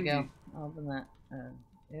 Make There sure you go. Open that.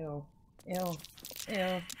 Ew. Ew.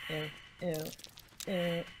 Ew. Ew. Ew.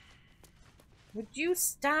 Ew. Would you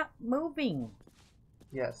stop moving?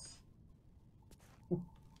 Yes.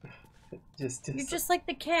 You're just like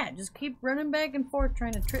the cat. Just keep running back and forth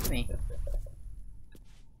trying to trip me.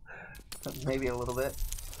 Maybe a little bit.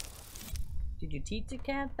 Did you teach a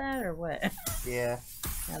cat that or what? Yeah.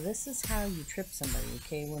 Now this is how you trip somebody,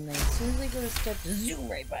 okay? When they, as soon as they go to step, just zoom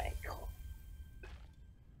right by.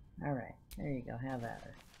 Alright, there you go. Have at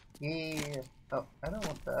her. Yeah. Oh, I don't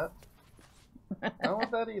want that. I don't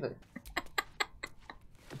want that either.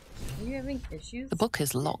 Are you having issues? The book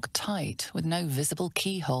is locked tight with no visible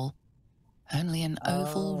keyhole, only an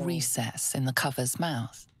oval recess in the cover's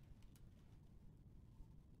mouth.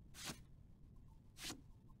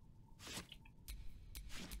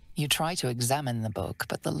 You try to examine the book,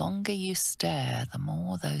 but the longer you stare, the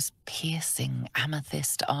more those piercing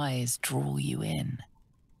amethyst eyes draw you in.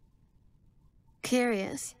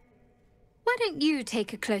 Curious. Why don't you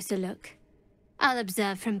take a closer look? I'll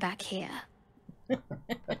observe from back here.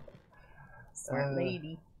 Smart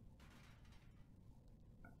lady.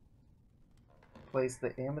 Place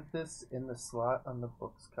the amethyst in the slot on the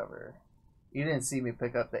book's cover. You didn't see me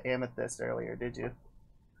pick up the amethyst earlier, did you?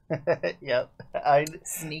 Yep.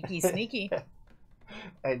 Sneaky, sneaky.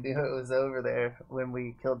 I knew it was over there when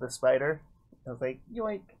we killed the spider. I was like,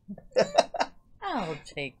 yoink. I'll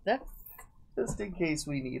take that. Just in case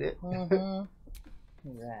we need it. Right.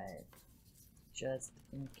 Just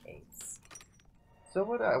in case. So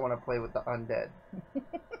what do I want to play with the undead?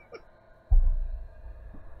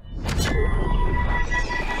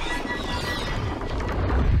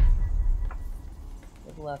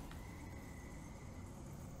 Good luck.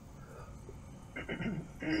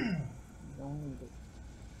 Don't need it.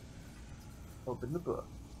 Open the book.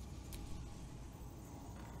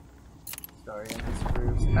 Sorry,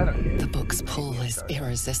 I don't care. The book's pull is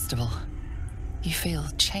irresistible. You feel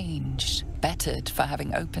changed, bettered for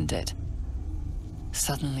having opened it.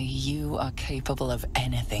 Suddenly you are capable of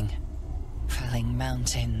anything. Felling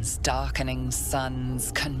mountains, darkening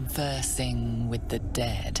suns, conversing with the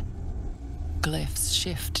dead. Glyphs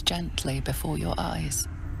shift gently before your eyes.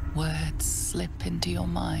 Words slip into your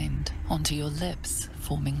mind, onto your lips,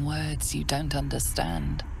 forming words you don't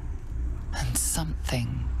understand. And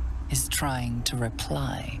something is trying to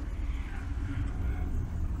reply.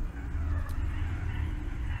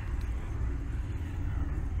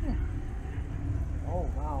 Oh,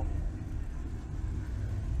 wow.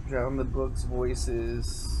 Drown the book's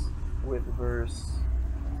voices with verse.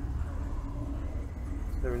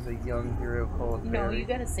 There was a young hero called No, Barry. you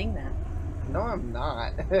gotta sing that. No, I'm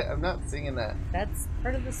not. I'm not singing that. That's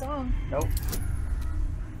part of the song. Nope.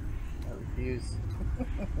 I refuse.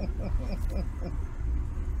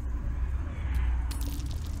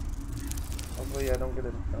 Hopefully I don't get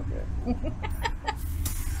it. Okay.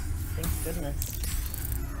 Thank goodness.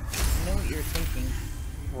 I know what you're thinking.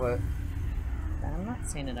 What? I'm not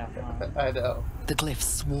saying it out loud. I know. The glyphs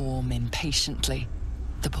swarm impatiently.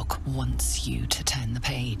 The book wants you to turn the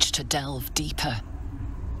page, to delve deeper.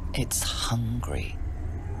 It's hungry.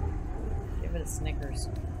 Give it a Snickers.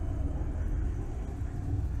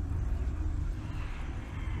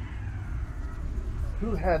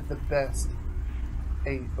 Who had the best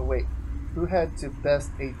who had to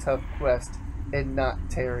best a tough quest and not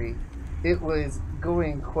Terry? It was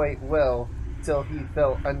going quite well till he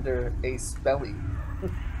fell under a spelly.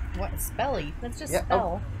 What, spelly? That's just Yeah,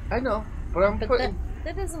 spell. Oh, I know, but I'm putting...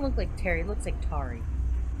 That doesn't look like Terry, it looks like Tari.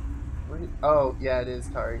 Oh, yeah, it is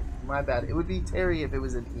Tari. My bad. It would be Terry if it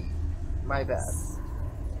was an E. My bad.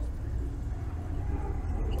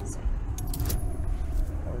 I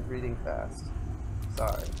was reading fast.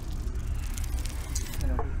 Sorry.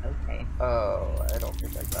 It'll be okay. Oh, I don't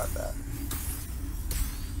think I got that.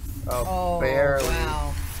 Oh, barely.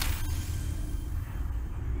 Wow.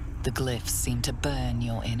 The glyphs seem to burn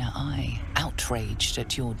your inner eye, outraged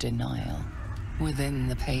at your denial. Within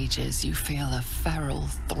the pages, you feel a feral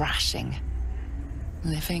thrashing.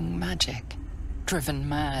 Living magic, driven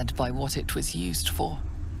mad by what it was used for.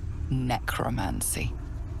 Necromancy.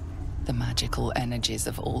 The magical energies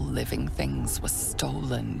of all living things were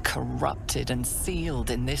stolen, corrupted, and sealed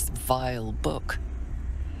in this vile book.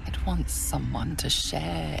 It wants someone to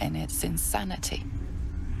share in its insanity.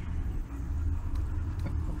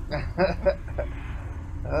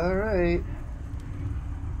 All right.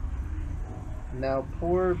 Now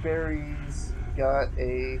poor Barry's got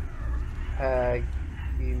a hag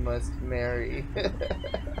he must marry.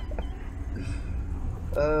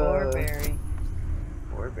 Poor Barry.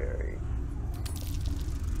 Poor Barry.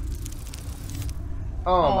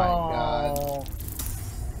 Oh my god.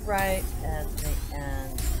 Right at the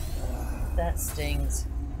end. That stings.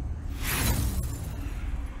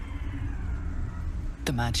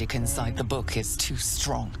 The magic inside the book is too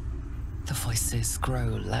strong. The voices grow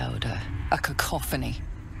louder, a cacophony.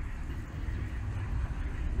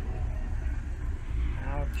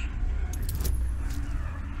 Ouch.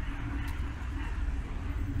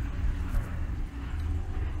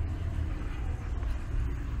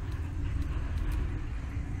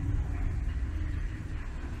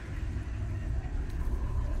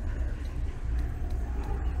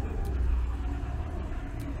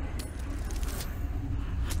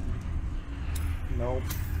 Nope.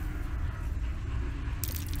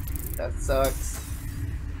 That sucks.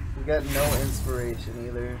 We got no inspiration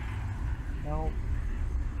either. Nope.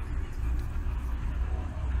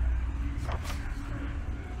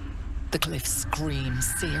 The glyphs scream,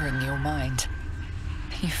 searing your mind.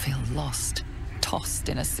 You feel lost, tossed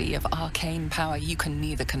in a sea of arcane power you can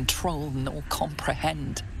neither control nor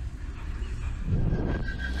comprehend.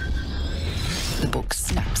 The book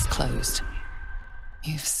snaps closed.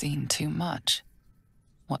 You've seen too much.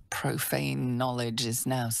 What profane knowledge is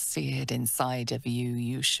now seared inside of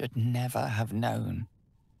you should never have known.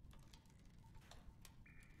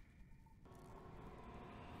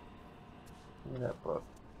 Give me that book.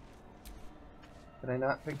 Did I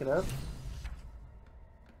not pick it up?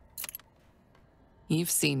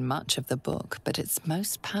 You've seen much of the book, but its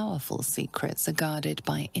most powerful secrets are guarded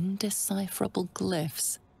by indecipherable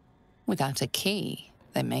glyphs. Without a key,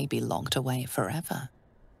 they may be locked away forever.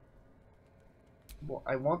 Well,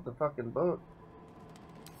 I want the fucking book.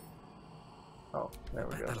 Oh, there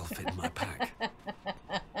we go. That'll fit in my pack.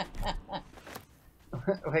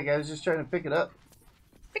 Like, I was just trying to pick it up.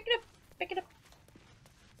 Pick it up. Pick it up.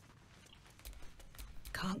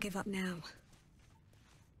 Can't give up now.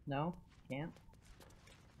 No, can't.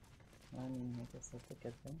 I mean, I guess that's a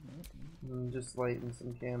good thing, right? Just lighting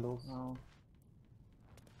some candles. Oh.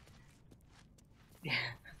 Yeah.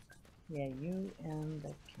 Yeah, you and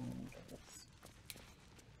the candles.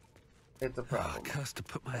 It's a problem. Cursed to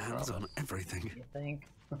put my hands on everything. You think?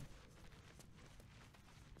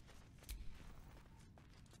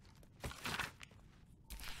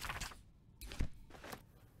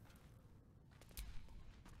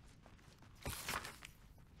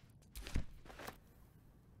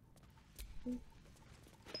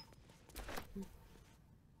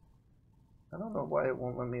 I don't know why it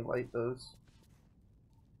won't let me light those.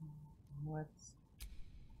 What's...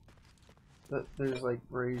 There's like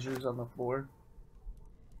braziers on the floor.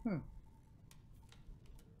 Good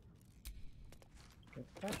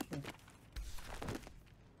question.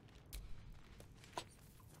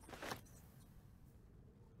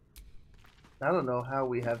 I don't know how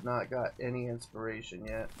we have not got any inspiration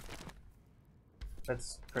yet.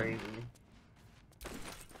 That's crazy.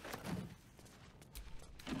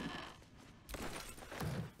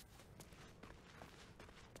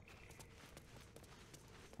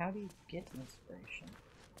 How do you get inspiration?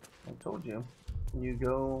 I told you. You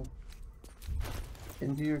go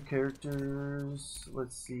into your characters.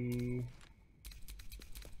 Let's see.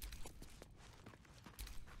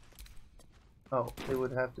 Oh, it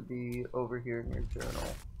would have to be over here in your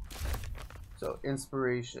journal. So,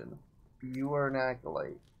 inspiration. You are an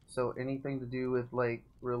acolyte. So, anything to do with like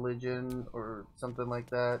religion or something like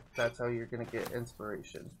that, that's how you're going to get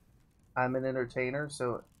inspiration. I'm an entertainer,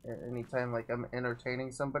 so anytime like I'm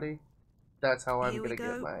entertaining somebody, that's how I'm gonna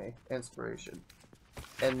get my inspiration.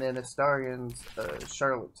 And then Astarion's a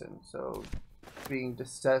charlatan, so being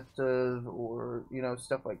deceptive or, you know,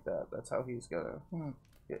 stuff like that. That's how he's gonna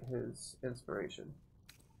get his inspiration.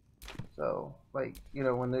 So, like, you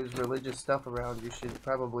know, when there's religious stuff around, you should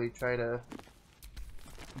probably try to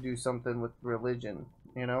do something with religion,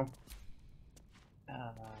 you know?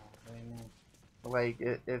 What do you mean? Like,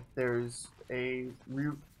 if there's a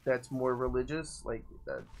route that's more religious, like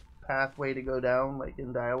a pathway to go down, like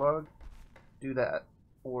in dialogue, do that.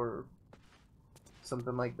 Or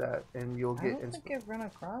something like that, and you'll get... I don't think I've run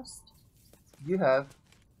across... You have.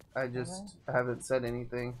 I just haven't said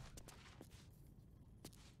anything.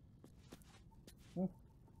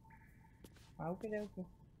 Okay.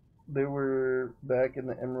 There were, back in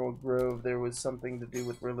the Emerald Grove, there was something to do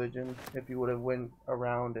with religion. If you would have went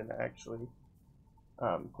around and actually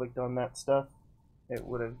clicked on that stuff, it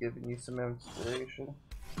would have given you some inspiration.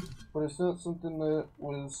 But it's not something that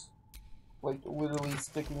was like literally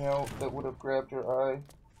sticking out that would have grabbed your eye.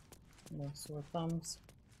 No sore thumbs.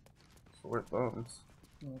 Sore thumbs?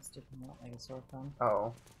 No, sticking out like a sore thumb.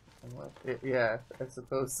 Oh. Yeah, I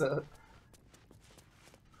suppose so.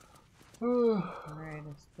 Alright,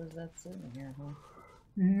 I suppose that's it in here, huh?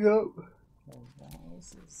 Yep.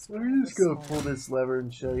 I'm just gonna pull this lever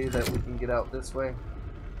and show you that we can get out this way.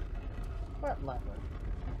 What lever?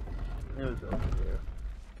 It was over there.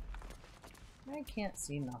 I can't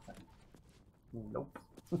see nothing. Nope.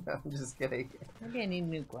 I'm just kidding. Maybe I need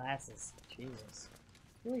new glasses. Jesus. It's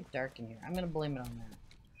really dark in here. I'm gonna blame it on that.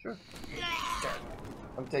 Sure.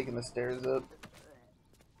 I'm taking the stairs up.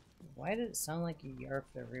 Why did it sound like you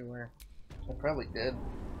yarped everywhere? I probably did.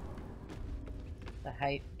 The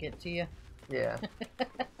height get to you? Yeah.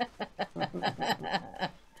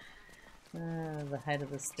 The height of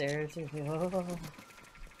the stairs.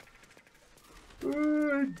 Oh,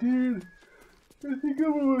 I did. I think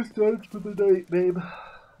I'm almost done for the night, babe.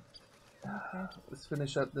 Okay. Let's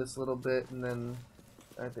finish up this little bit, and then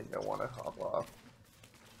I think I want to hop off.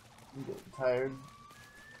 I'm getting tired.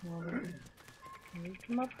 Well, can you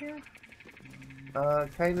come up here?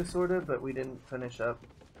 Kinda, sorta, but we didn't finish up.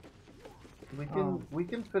 We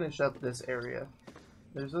can finish up this area.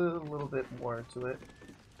 There's a little bit more to it.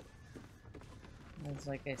 It's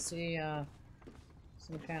like I see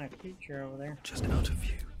some kind of creature over there. Just out of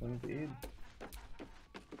view. Indeed.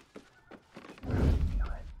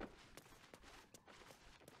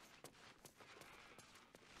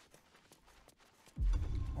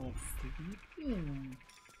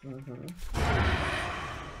 Oh, Sneak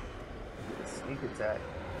attack.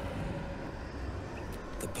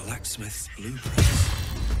 The blacksmith's blueprints.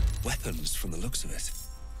 Weapons from the looks of it.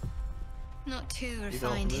 Not too You don't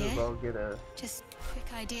refined move, here. I'll get a Just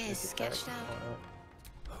quick ideas sketched out.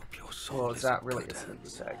 Hope your soul Well, it's is not in really good a sneak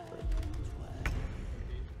hands. attack, but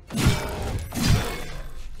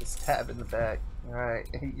just stab in the back. All right,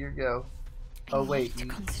 here you go. Oh wait, to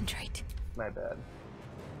concentrate. My bad.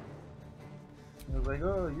 I was like,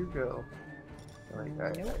 oh, you go. Like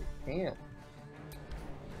I can't.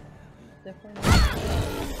 Different.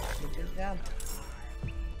 Good job.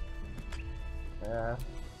 Yeah.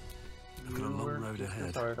 I've got a long road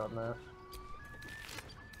ahead. Hard on that.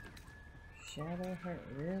 Shadow Heart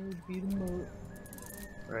really beat him up.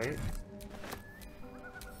 Right?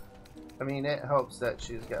 I mean, it helps that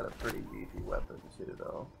she's got a pretty beefy weapon too,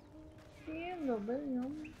 though. Yeah, a little bit, you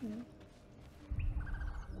know.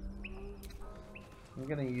 I'm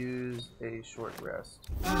gonna use a short rest.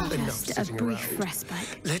 Just a brief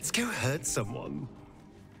respite. Let's go hurt someone.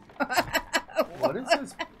 What is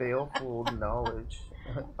this baleful knowledge?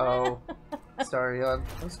 Oh, sorry,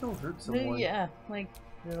 let's go hurt someone. Yeah, like,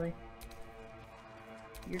 really.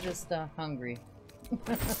 You're just hungry.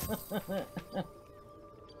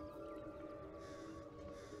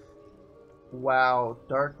 Wow,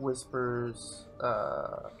 Dark Whispers,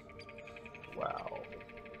 wow.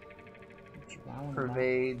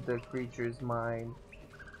 Pervade the creature's mind.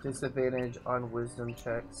 Disadvantage on wisdom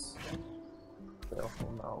checks.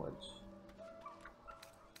 Baleful knowledge.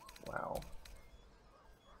 Wow.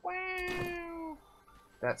 Wow.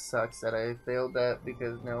 That sucks that I failed that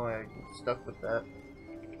because now I'm stuck with that.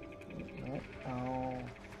 Oh.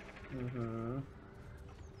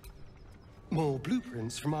 More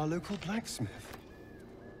blueprints from our local blacksmith.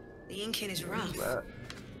 The inking is rough.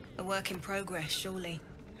 A work in progress, surely.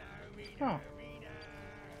 Huh.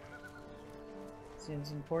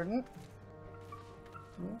 Seems important.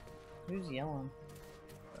 Who's yelling?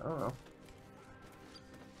 I don't know.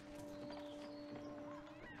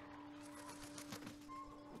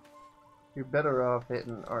 You're better off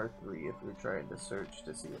hitting R3 if you're trying to search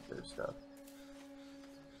to see if there's stuff.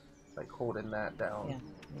 Like holding that down. Yeah,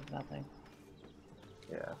 there's nothing.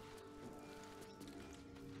 Yeah.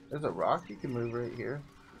 There's a rock you can move right here.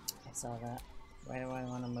 I saw that. Why do I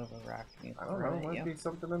want to move a rock? I don't know, might be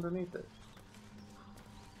something underneath it.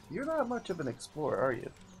 You're not much of an explorer, are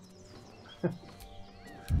you?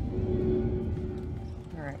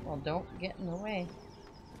 Alright, well don't get in the way.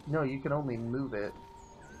 No, you can only move it.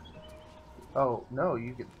 Oh, no,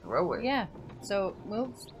 you can throw it. Yeah, so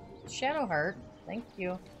move Shadow Heart. Thank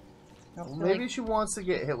you. Well, maybe she wants to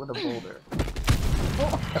get hit with a boulder.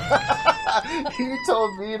 You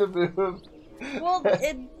told me to move. Well,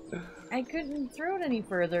 I couldn't throw it any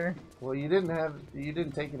further. Well, you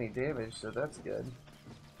didn't take any damage, so that's good.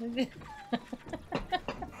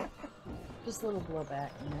 Just a little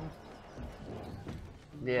blowback, you know.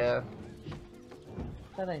 Yeah.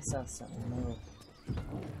 Thought I saw something move.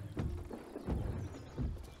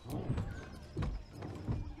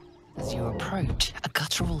 As you approach, a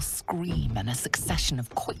guttural scream and a succession of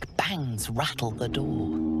quick bangs rattle the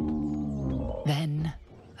door. Then,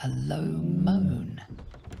 a low moan.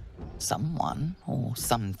 Someone, or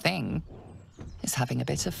something, is having a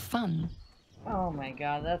bit of fun. Oh my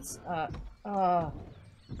god, that's, oh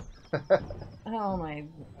my,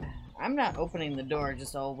 I'm not opening the door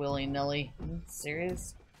just all willy-nilly.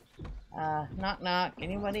 Serious? Knock knock,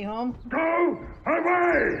 anybody home? Go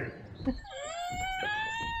away!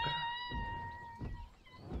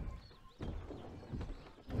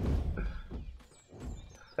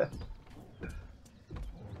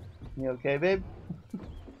 You okay, babe?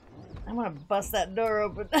 I'm gonna bust that door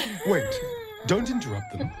open. Wait, don't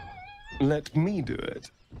interrupt them. Let me do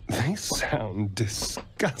it. They sound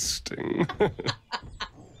disgusting.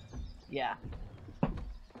 Yeah.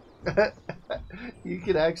 You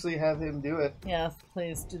could actually have him do it. Yes,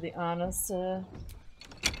 please do the honest,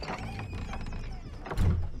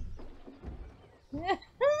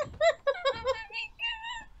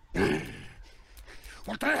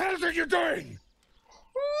 What the hell are you doing?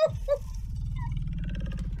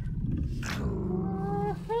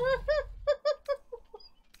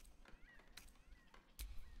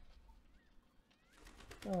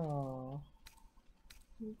 Oh.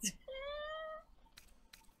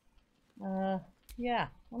 Yeah,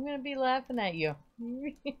 I'm gonna be laughing at you.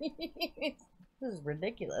 This is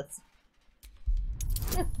ridiculous.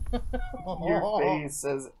 Your face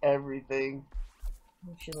says everything.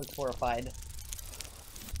 She looks horrified.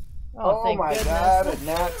 Oh my goodness. god, a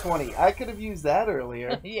nat 20. I could have used that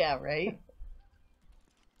earlier. Yeah, right?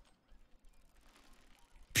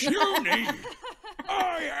 puny.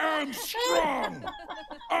 I am strong.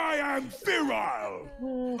 I am virile.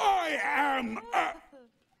 I am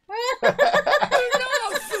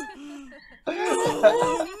Enough!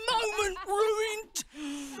 No, moment ruined.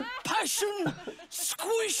 Passion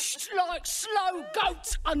squished like slow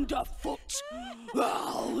goats underfoot.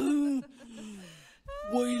 Well,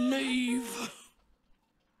 we leave.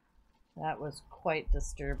 That was quite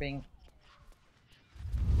disturbing.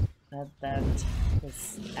 That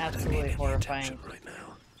was absolutely horrifying. Right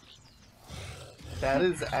now. That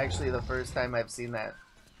is actually the first time I've seen that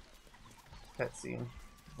cutscene.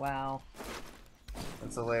 Wow.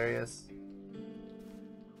 That's hilarious.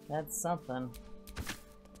 That's something.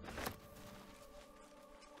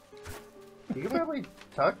 You can probably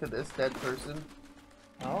talk to this dead person.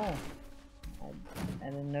 Oh. I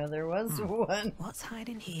didn't know there was one. What's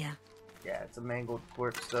hiding here? Yeah, it's a mangled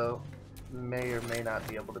corpse, though. May or may not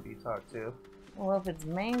be able to be talked to. Well, if it's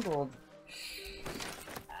mangled...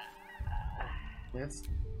 It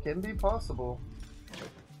can be possible.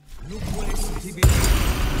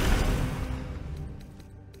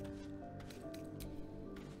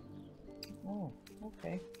 Oh,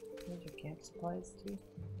 okay. Those are camp supplies, too.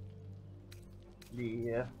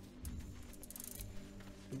 Yeah.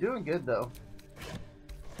 You're doing good, though.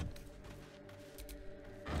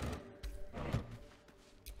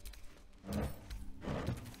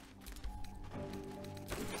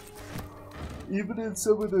 Even in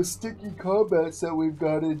some of the sticky combats that we've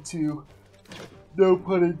got into, no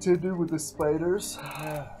pun intended with the spiders,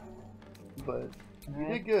 but you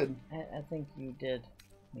did good. I think you did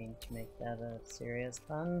mean to make that a serious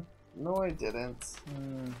pun. No, I didn't.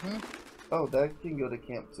 Mm-hmm. Oh, that can go to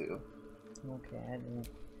camp too. Okay,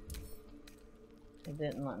 it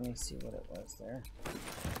didn't let me see what it was there.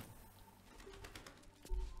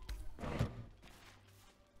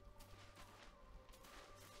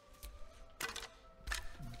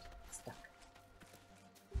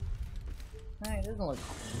 It doesn't look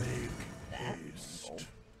that mangled.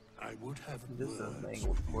 I would have this is a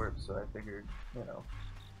mangled corpse, so I figured, you know.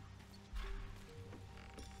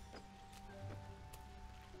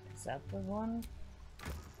 Is that the one?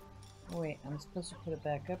 Oh, wait, I'm supposed to put it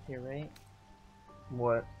back up here, right?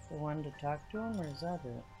 What? The one to talk to him, or is that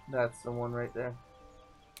it? That's the one right there.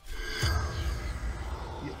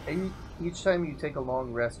 Each time you take a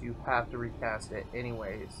long rest, you have to recast it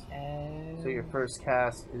anyways. So your first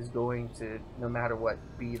cast is going to, no matter what,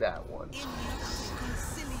 be that one.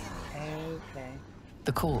 Okay.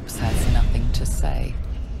 The corpse has nothing to say.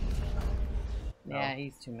 Yeah,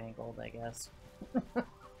 he's too mangled, I guess.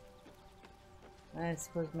 I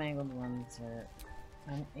suppose mangled ones are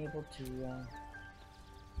unable to,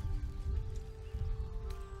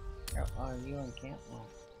 Oh, are you in camp now?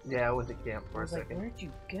 Yeah, I was at camp for a second. Like, where'd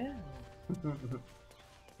you go?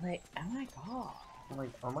 Like, oh my god. I'm like,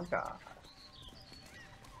 oh my god.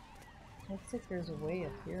 Looks like there's a way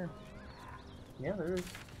up here. Yeah, there is.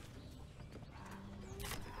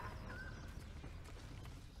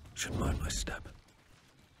 Should mind my step.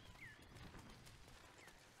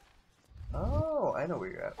 Oh, I know where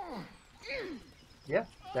you're at. Yeah,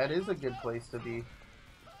 that is a good place to be.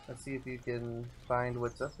 Let's see if you can find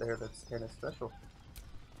what's up there that's kind of special.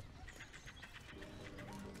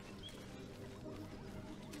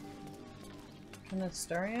 Can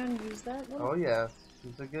Astarion use that one? Oh yeah,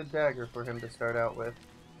 it's a good dagger for him to start out with.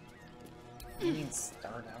 What do you mean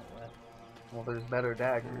start out with? Well, there's better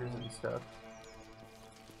daggers and stuff.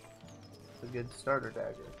 It's a good starter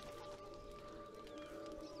dagger.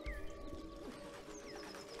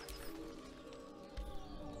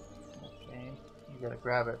 Okay. You gotta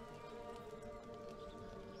grab it.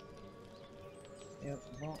 It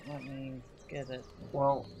won't let me get it.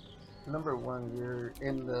 Well, number one, you're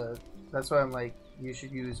in the... That's why I'm like, you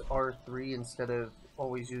should use R3 instead of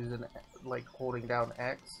always using, like, holding down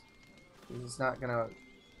X. Because it's not gonna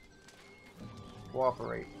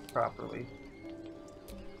cooperate properly.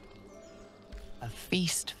 A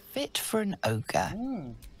feast fit for an ogre.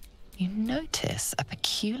 You notice a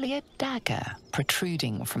peculiar dagger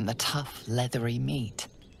protruding from the tough, leathery meat.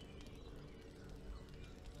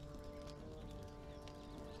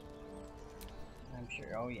 I'm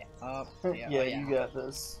sure. Oh yeah. Oh yeah. Yeah, you got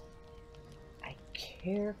this. I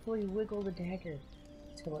carefully wiggle the dagger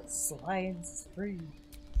till it slides free.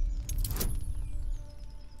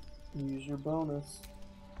 Use your bonus.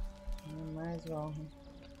 Might as well.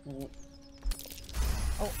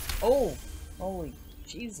 Oh! Holy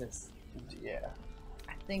Jesus. Yeah.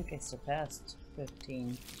 I think I surpassed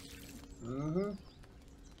 15.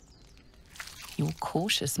 Your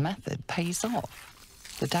cautious method pays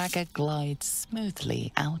off. The dagger glides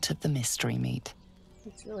smoothly out of the mystery meat.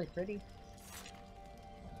 It's really pretty.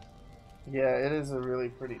 Yeah, it is a really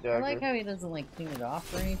pretty dagger. I like how he doesn't like clean it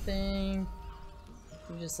off or anything.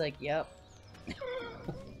 He's just like, yep.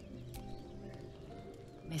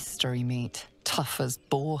 Mystery meat, tough as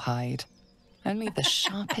boar hide. Only the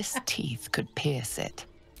sharpest teeth could pierce it.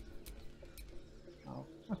 Oh.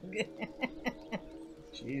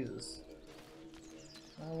 Jesus.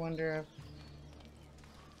 I wonder if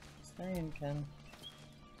Stan can.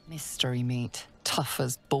 Mystery meat, tough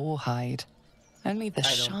as boar hide. Only the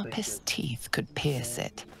sharpest teeth could pierce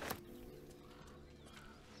it.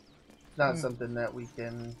 Not something that we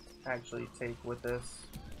can actually take with us.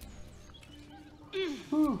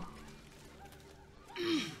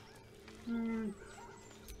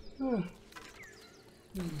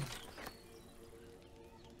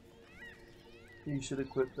 You should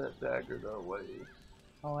equip that dagger though, way.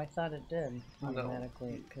 Oh, I thought it did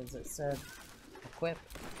automatically because it said equip.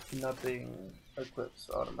 Nothing equips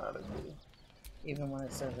automatically. Even when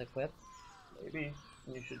it says equip? Maybe.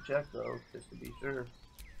 You should check though, just to be sure.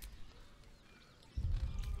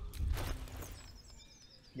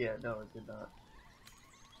 Yeah, no, it did not.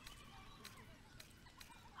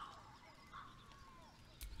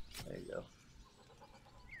 There you go.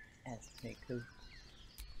 That's pretty cool.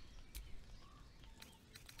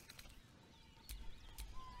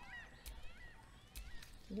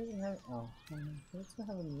 He doesn't have. Oh, he doesn't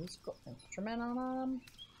have a musical instrument on him.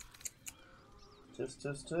 Just.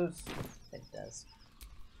 It does.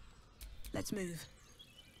 Let's move.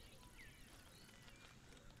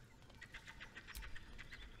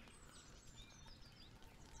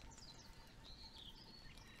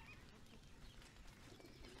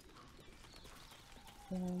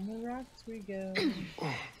 On the rocks we go.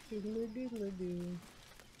 Doodle doodle doo.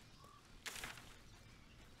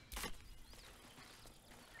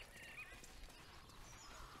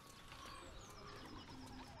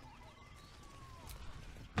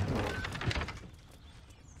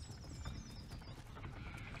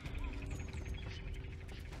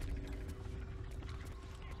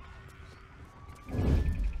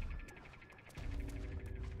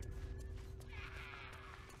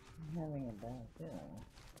 Having a bad feeling.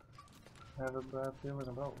 Have a bad feeling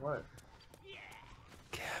about what?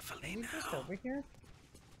 Carefully now. Just over here?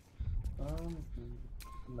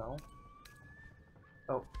 No.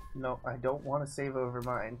 Oh, no, I don't want to save over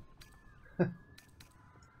mine.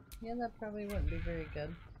 Yeah, that probably wouldn't be very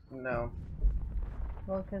good. No.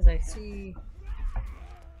 Well, because I see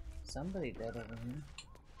somebody dead over here.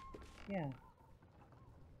 Yeah.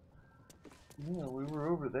 Yeah, we were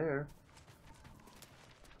over there.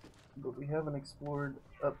 But we haven't explored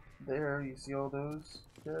up there. You see all those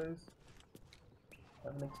guys?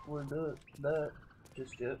 Haven't explored that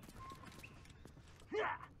just yet.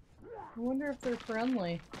 I wonder if they're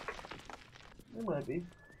friendly. They might be.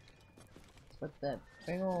 But that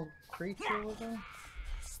big old creature with them?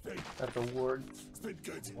 That's a ward.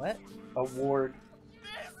 What? A ward.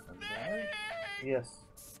 A ward? Yes.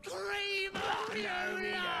 Scream!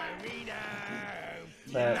 No.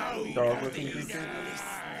 That dog looking creature?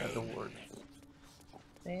 That's a ward.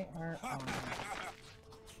 They are on.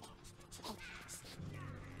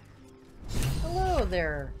 Hello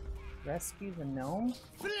there. Rescue the gnome?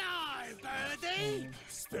 Fly, birdie!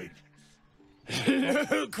 Mm.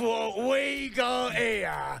 Look what we got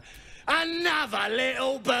here! Another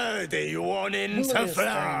little birdie wanting to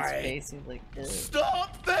fly! Like,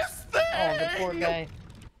 stop this thing! Oh, the poor guy.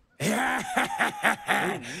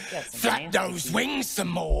 Flap those wings some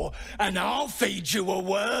more, and I'll feed you a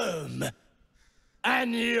worm.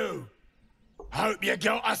 And you, hope you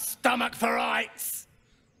got a stomach for heights.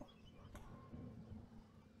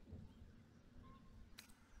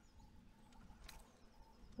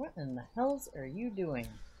 What in the hells are you doing?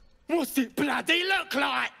 What's it bloody look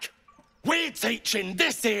like? We're teaching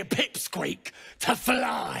this here pipsqueak to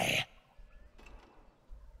fly.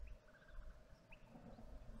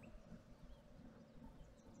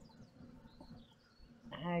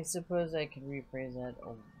 I suppose I could rephrase that.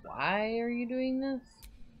 Oh, why are you doing this?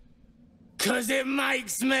 'Cause it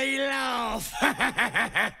makes me laugh.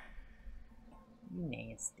 You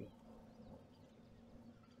nasty.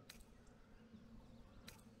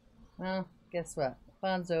 Well, guess what?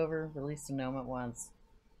 Fun's over. Release the gnome at once.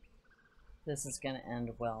 This is gonna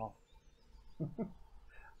end well.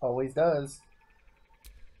 Always does.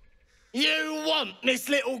 You want this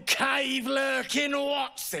little cave lurking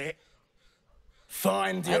what's it?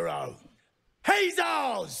 Find your own. He's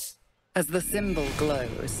ours! As the symbol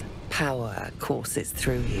glows, power courses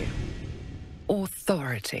through you.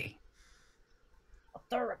 Authority.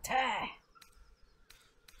 Authority!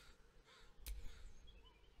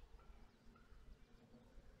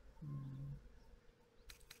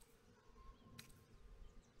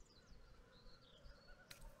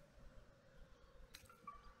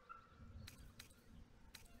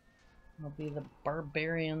 I'll be the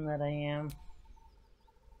barbarian that I am.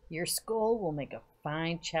 Your skull will make a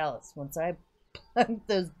fine chalice once I plug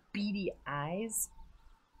those beady eyes.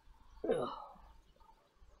 Ugh.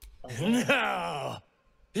 No!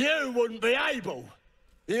 You wouldn't be able.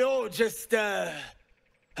 You're just, The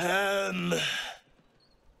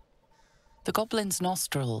goblin's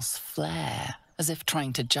nostrils flare, as if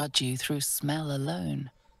trying to judge you through smell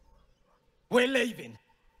alone. We're leaving.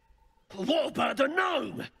 What about the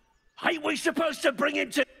gnome? Ain't we supposed to bring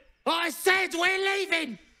him to... I said we're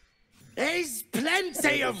leaving! There's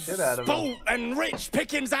plenty of sport and rich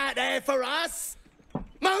pickings out there for us!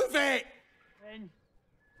 Move it!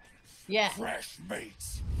 Yeah. Fresh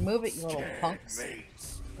meats. Move it, you little punks.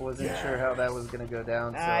 Wasn't sure how that was gonna go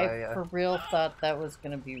down, so I for real thought that was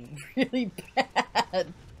gonna be really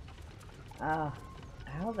bad. How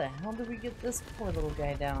the hell did we get this poor little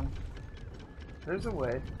guy down? There's a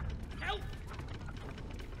way. Help!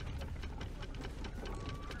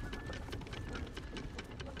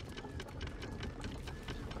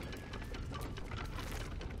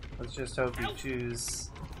 Let's just hope you choose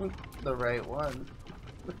the right one.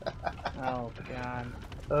 Oh god.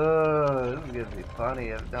 Oh, this is gonna be funny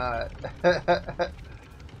if not.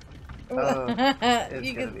 Oh,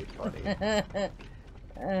 it's gonna be funny.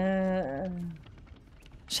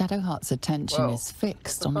 Shadowheart's attention is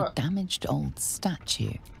fixed on a damaged old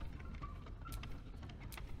statue.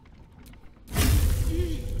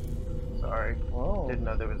 Sorry. Whoa. Didn't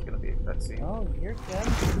know there was gonna be a cutscene. Oh, you're good.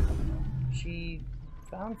 She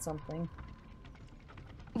found something.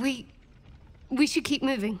 We should keep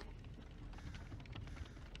moving.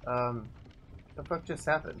 The fuck just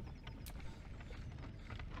happened?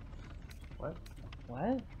 What?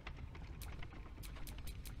 What?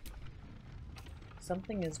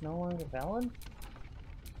 Something is no longer valid?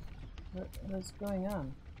 What is going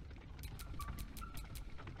on?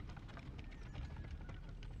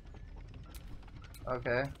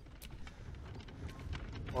 Okay.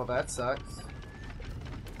 Well, that sucks.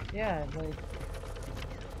 Yeah, like...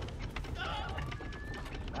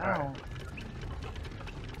 Wow.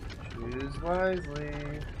 Choose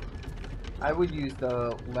wisely. I would use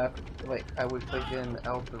the left, like, I would click in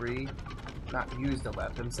L3. Not use the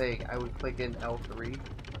left, I'm saying I would click in L3.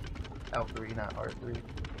 L3, not R3.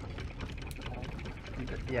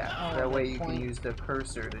 Yeah, that way you can use the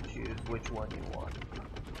cursor to choose which one you want.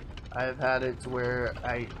 I've had it to where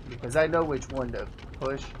because I know which one to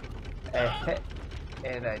push,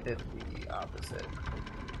 and I did the opposite.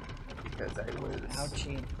 Because I was...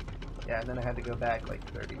 Ouchie. Yeah, and then I had to go back like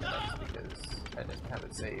 30 minutes because I didn't have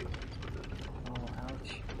it saved. Oh,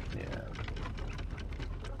 ouch. Yeah.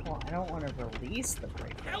 Well, I don't want to release the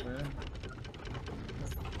breakover.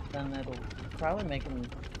 Then it'll probably make him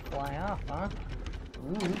fly off, huh?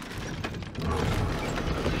 Ooh.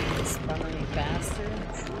 Spun any faster?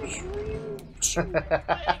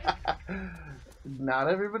 Not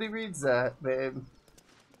everybody reads that, babe.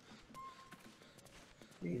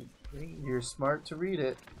 You're smart to read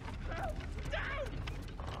it.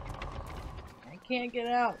 I can't get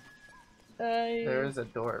out. There is a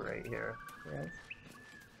door right here. Yes.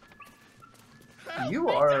 You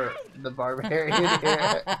are the barbarian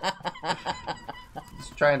here.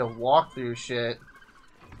 Just trying to walk through shit.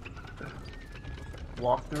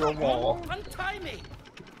 Walk through a wall. Untie me!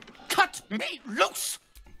 Cut me loose!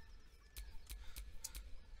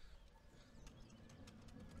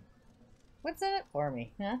 What's in it for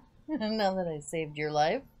me, huh? Now that I saved your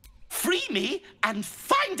life. Free me and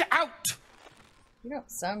find out! You don't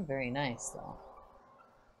sound very nice, though.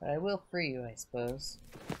 But I will free you, I suppose.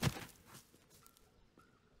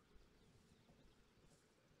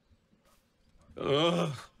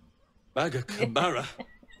 Ugh. Magacabara.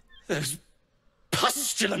 Those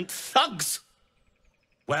pustulant thugs!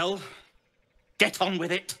 Well, get on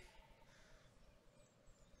with it.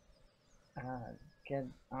 Get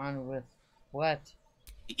on with what?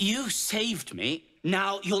 You saved me,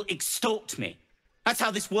 now you'll extort me. That's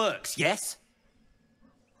how this works, yes?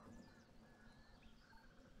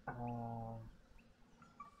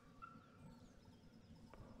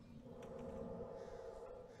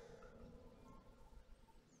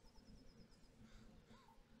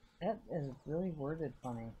 That is really worded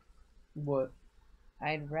funny. What?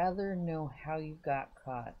 I'd rather know how you got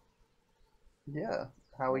caught. Yeah,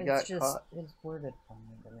 how we got caught. It's worded funny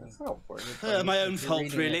to me. It's not worded funny. My own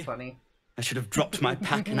fault, really. Funny. I should have dropped my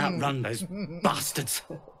pack and outrun those bastards.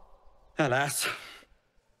 Alas.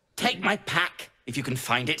 Take my pack, if you can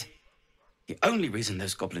find it. The only reason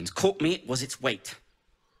those goblins caught me was its weight.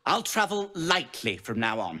 I'll travel lightly from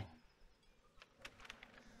now on.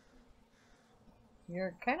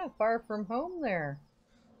 You're kind of far from home there,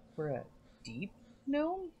 for a deep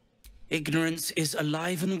gnome? Ignorance is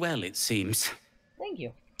alive and well, it seems. Thank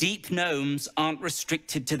you. Deep gnomes aren't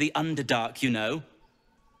restricted to the Underdark, you know.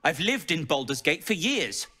 I've lived in Baldur's Gate for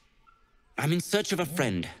years. I'm in search of a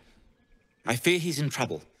friend. I fear he's in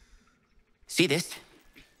trouble. See this?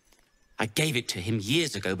 I gave it to him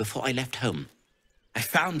years ago before I left home. I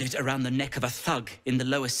found it around the neck of a thug in the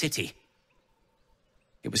lower city.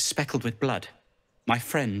 It was speckled with blood. My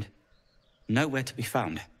friend, nowhere to be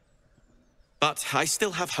found. But I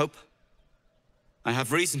still have hope. I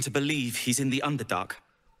have reason to believe he's in the Underdark.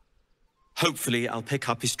 Hopefully, I'll pick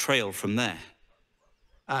up his trail from there.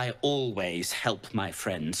 I always help my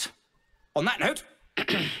friends. On that note,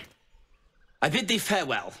 I bid thee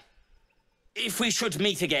farewell. If we should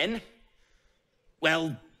meet again,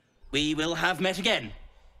 well, we will have met again.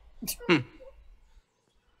 Good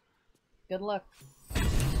luck.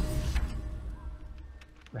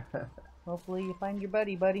 Hopefully you find your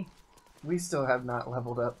buddy. We still have not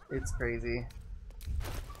leveled up. It's crazy.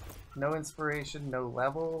 No inspiration, no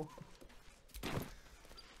level.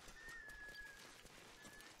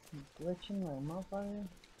 Glitching little motherfucker.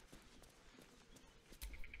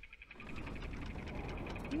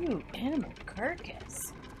 Ooh, animal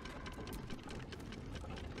carcass.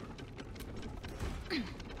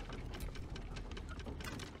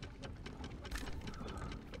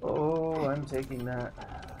 Oh, I'm taking that.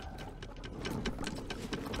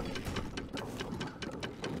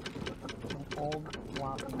 An old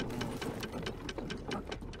floppy man.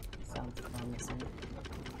 Sounds promising.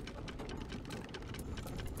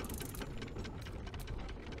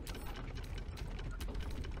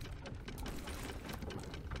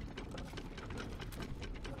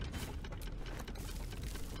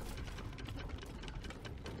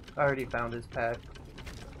 I already found his pack.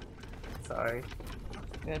 Sorry.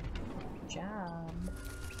 Good job.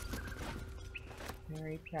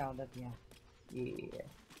 Very proud of you. Yeah.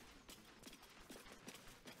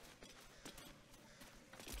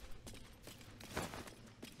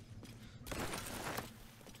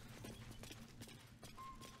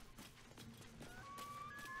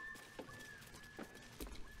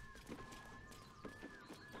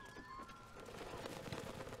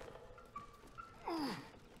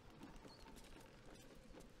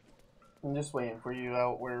 I'm just waiting for you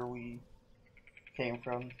out where we came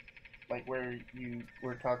from. Like where you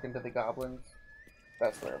were talking to the goblins.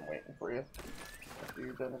 That's where I'm waiting for you. After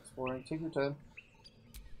you're done exploring. Take your time.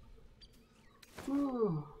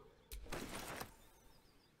 Whew.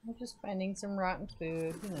 I'm just finding some rotten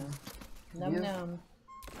food, you know. Num num.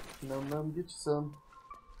 Num num, get you some.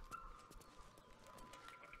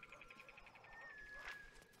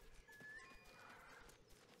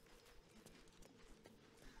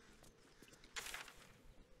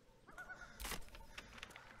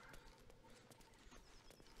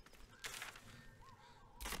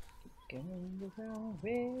 Going the wrong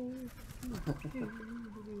way.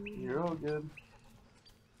 You're all good.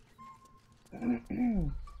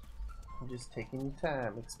 I'm just taking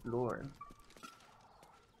time exploring.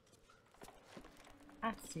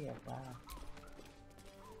 I see a flower.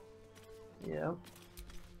 Yeah.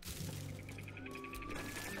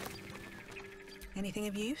 Anything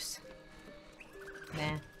of use?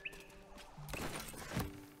 Nah.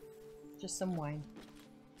 Just some wine.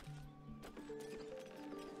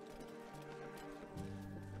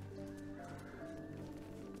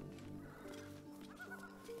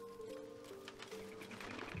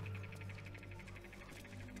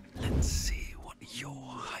 Let's see what you're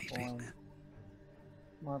hiding.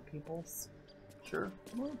 More peoples. Sure.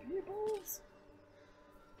 More peoples.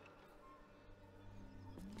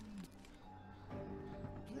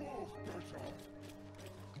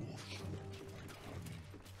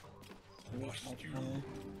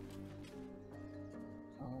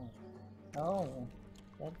 Oh,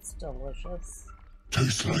 that's delicious.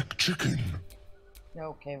 Tastes like chicken.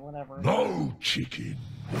 Okay, whatever. No chicken.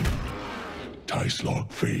 Tastes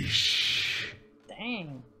like fish.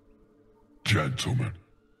 Dang. Gentlemen,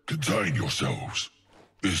 contain yourselves.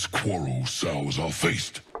 This quarrel sours our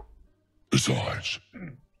feast. Besides,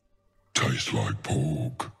 tastes like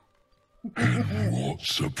pork. And what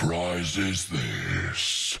surprise is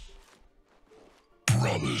this?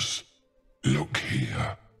 Brothers, look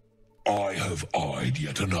here. I have eyed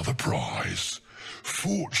yet another prize.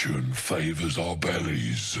 Fortune favors our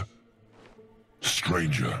bellies.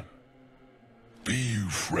 Stranger, be you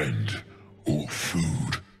friend or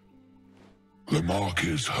food. The mark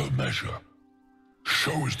is her measure.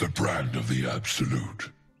 Show is the brand of the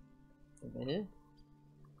absolute. Eh?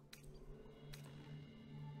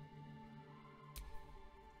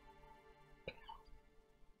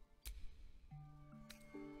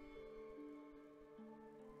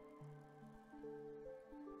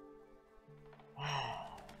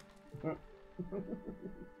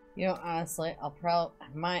 You know, honestly, I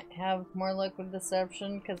might have more luck with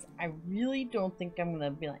deception because I really don't think I'm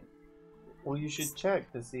gonna be like. Well, you should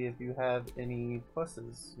check to see if you have any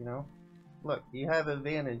pluses. You know, look, you have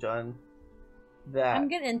advantage on that. I'm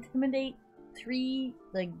gonna intimidate 3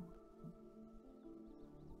 like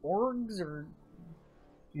orgs or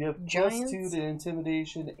you have giants? +2 to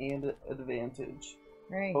intimidation and advantage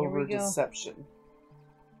right, over here we go. deception.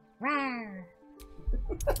 Rawr.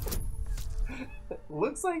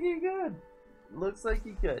 Looks like you could. Looks like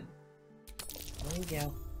you could. There we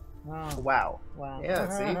go. Oh. Wow. Wow. Yeah,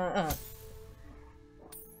 see?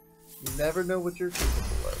 You never know what you're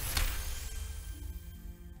capable of.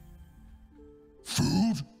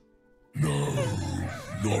 Food? No,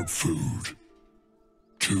 not food.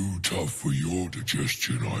 Too tough for your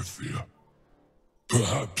digestion, I fear.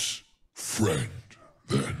 Perhaps friend,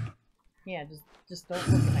 then. Yeah, just don't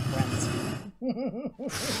look at my friends.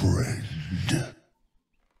 Friend.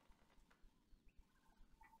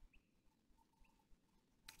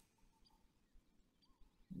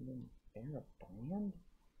 Bear a brand?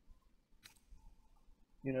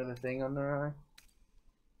 You know the thing on their eye?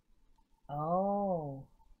 Oh.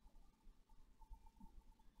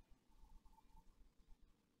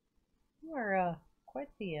 You are quite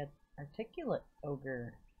the articulate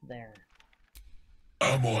ogre there.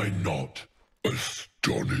 Am I not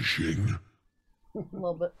astonishing? A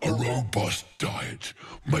little bit. A robust diet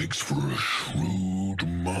makes for a shrewd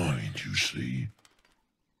mind, you see.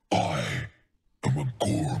 I am a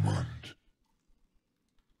gourmand.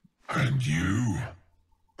 And you,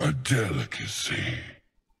 a delicacy.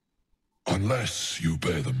 Unless you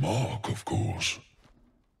bear the mark, of course.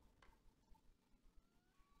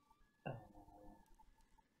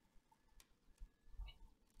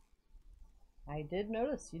 I did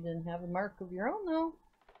notice you didn't have a mark of your own, though.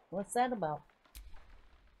 What's that about?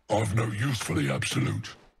 I've no use for the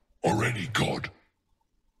absolute, or any god.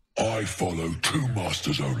 I follow 2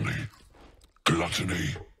 masters only,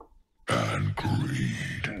 gluttony and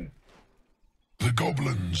greed. The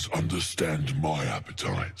goblins understand my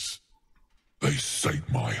appetites. They sate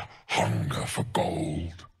my hunger for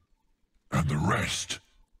gold, and the rest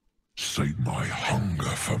sate my hunger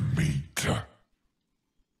for meat.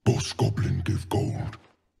 Boss goblin give gold.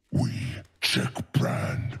 We check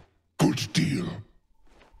brand. Good deal.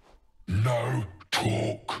 No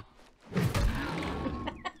talk.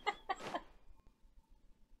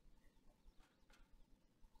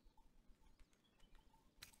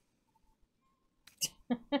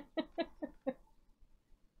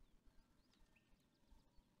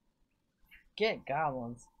 Get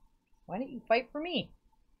goblins. Why didn't you fight for me?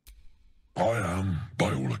 I am,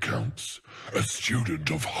 by all accounts, a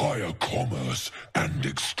student of higher commerce and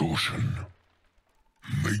extortion.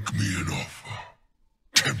 Make me an offer.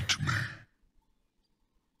 Tempt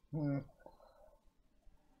me.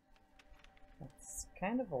 That's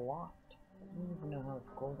kind of a lot. I don't even know how much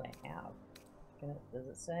gold I have. Does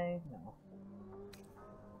it say? No.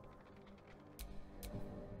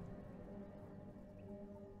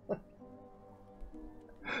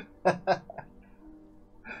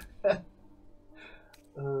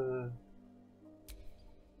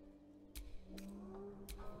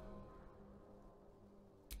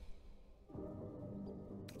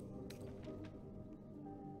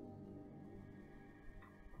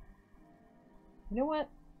 You know what?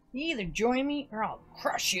 You either join me or I'll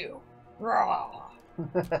crush you. Raw.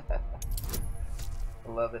 I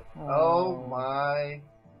love it. Oh my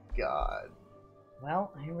god.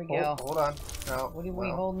 Well, here we go. Hold on. No, what are we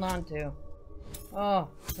holding on to? Oh,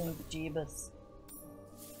 thank Jeebus.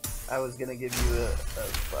 I was gonna give you a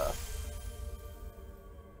buff.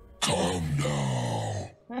 Calm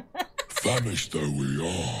now. Famished though we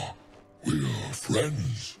are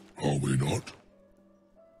friends, are we not?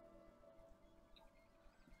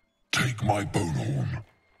 Take my bone horn.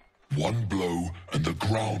 One blow and the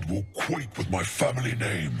ground will quake with my family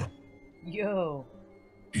name. Yo.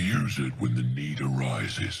 Use it when the need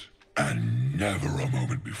arises, and never a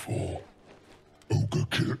moment before. Ogre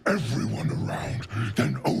kill everyone around,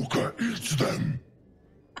 then Ogre eats them.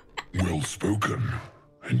 Well spoken,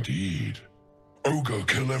 indeed. Ogre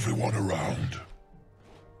kill everyone around.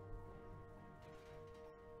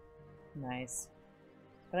 Nice.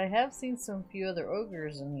 But I have seen some few other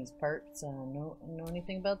ogres in these parts. Know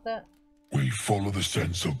anything about that? We follow the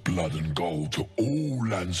sense of blood and gold to all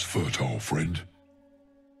lands fertile, friend.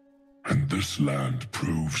 And this land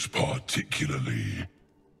proves particularly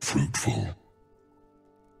fruitful.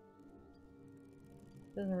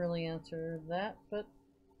 Doesn't really answer that, but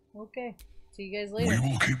okay. See you guys later. We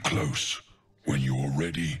will keep close. When you are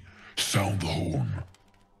ready, sound the horn.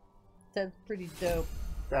 That's pretty dope.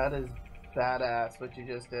 That is badass what you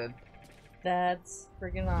just did. That's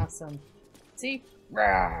freaking awesome. See?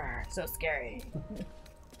 Rawr, so scary.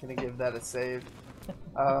 Gonna give that a save.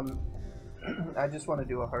 I just want to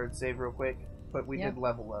do a hard save real quick, but we did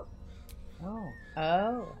level up.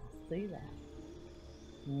 Oh, see that.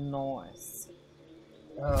 Nice.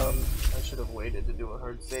 I should have waited to do a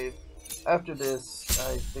hard save. After this,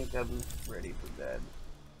 I think I'm ready for bed.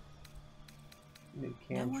 New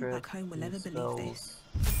cantrip. No one back home will ever believe this.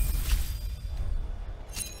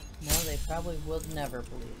 No, they probably will never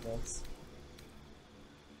believe this.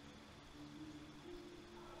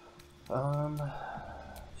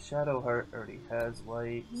 Shadowheart already has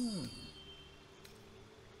lights.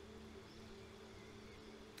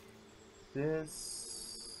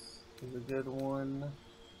 This is a good one.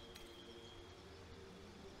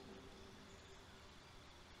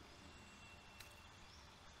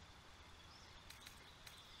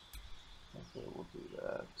 Okay, we'll do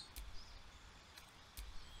that.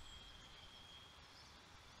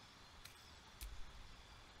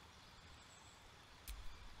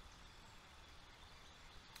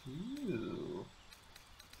 Ooh.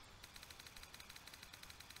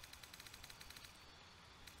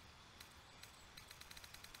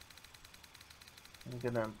 I'm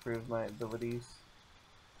gonna improve my abilities.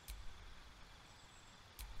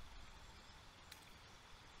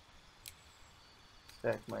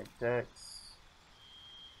 Stack my decks.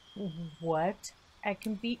 What? I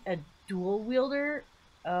can be a dual wielder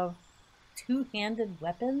of two-handed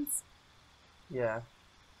weapons? Yeah.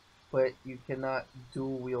 But you cannot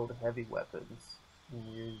dual wield heavy weapons.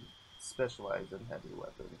 You specialize in heavy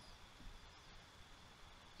weapons.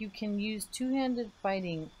 You can use two-handed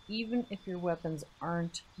fighting even if your weapons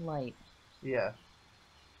aren't light. Yeah.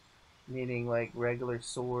 Meaning like regular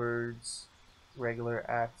swords, regular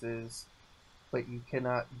axes, but you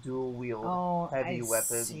cannot dual wield heavy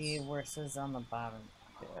weapons. I see where it says on the bottom.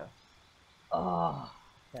 Yeah. Oh,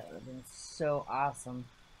 that would have been so awesome.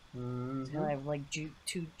 Mm-hmm. So I have like two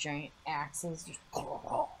giant axes. Just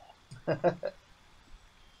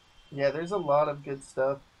yeah, there's a lot of good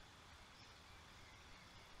stuff.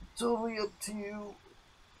 Totally up to you.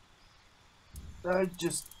 I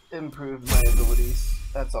just improved my abilities.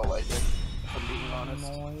 That's all I did, if I'm being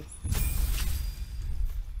honest. Nice.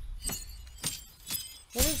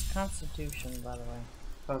 What is Constitution, by the way?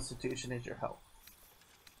 Constitution is your health.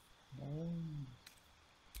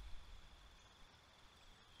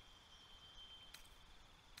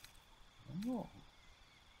 Oh.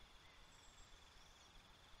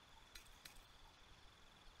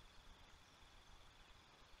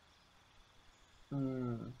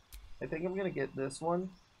 I think I'm gonna get this one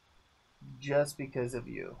just because of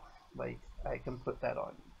you. Like, I can put that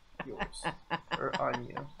on yours. Or on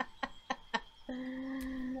you.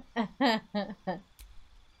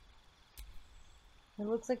 It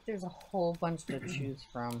looks like there's a whole bunch to choose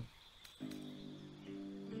from.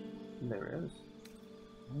 There is.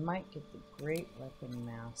 I might get the Great Weapon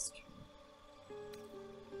Master.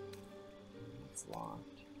 It's locked.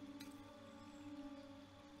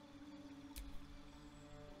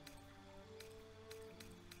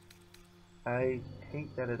 I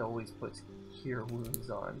hate that it always puts cure wounds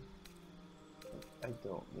on. I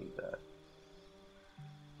don't need that.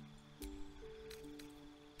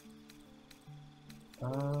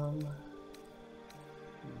 Don't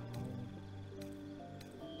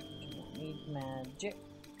need magic.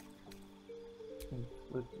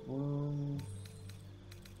 Inflict wounds.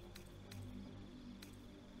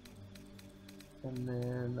 And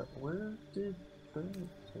then where did the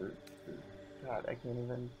God, I can't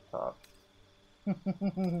even talk.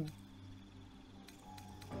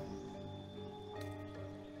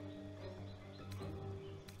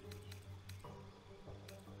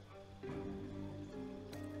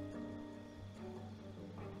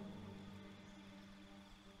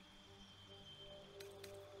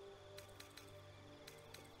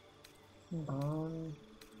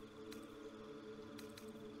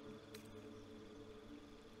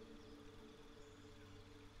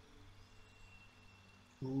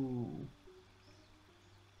 Ooh.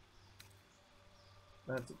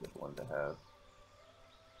 That's a good one to have.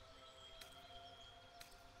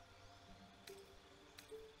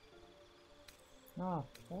 Oh,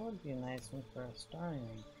 that would be a nice one for a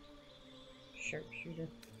starting sharpshooter.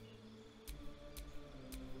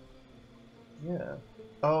 Yeah.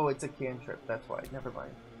 Oh, it's a cantrip. That's why. Never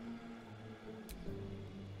mind.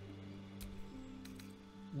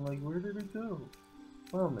 I'm like, where did it go?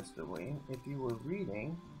 Well, Mr. Wayne, if you were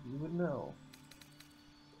reading, you would know.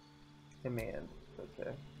 Command.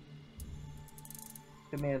 Okay.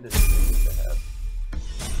 Command is good to have.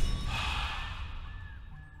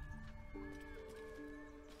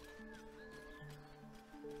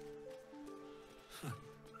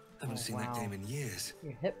 seen that game in years.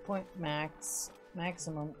 Your hit point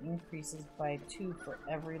maximum increases by 2 for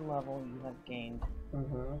every level you have gained.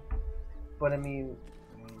 But I mean,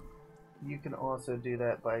 you can also do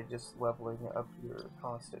that by just leveling up your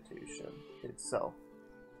constitution itself.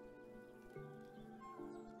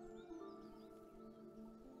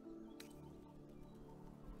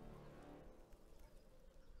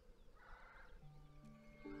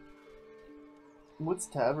 What's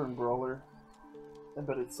Tavern Brawler? I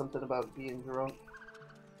bet it's something about being drunk.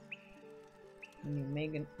 When you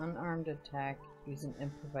make an unarmed attack, use an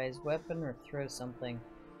improvised weapon or throw something,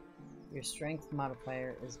 your strength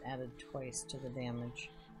modifier is added twice to the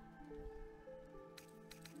damage.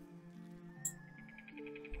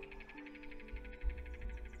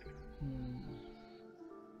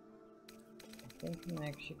 I think I'm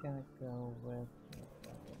actually gonna go with,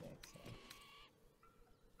 what did I say?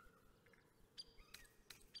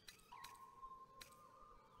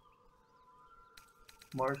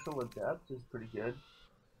 Martial Adept is pretty good.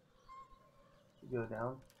 Go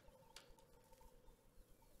down.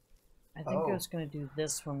 I think I was going to do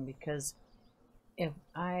this one because if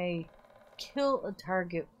I kill a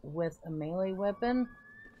target with a melee weapon,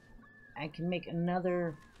 I can make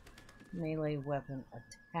another melee weapon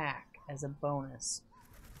attack as a bonus.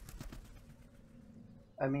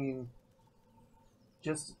 I mean,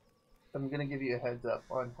 I'm going to give you a heads up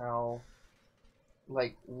on how,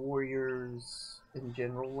 like, warriors in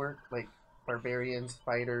general work, like barbarians,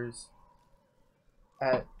 fighters.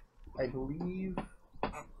 At, I believe,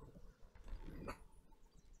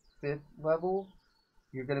 5th level,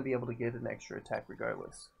 you're going to be able to get an extra attack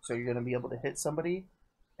regardless. So you're going to be able to hit somebody,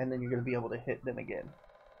 and then you're going to be able to hit them again.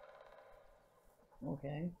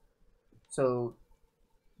 Okay. So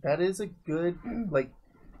that is a good, like,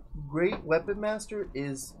 Great Weapon Master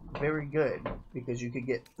is very good because you could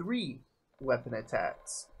get 3 weapon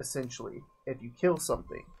attacks, essentially. If you kill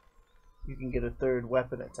something, you can get a 3rd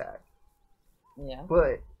weapon attack. Yeah.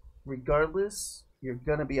 But regardless, you're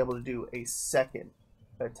gonna be able to do a 2nd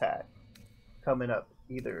attack coming up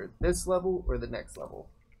either this level or the next level.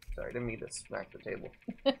 Sorry, I didn't mean to smack the table.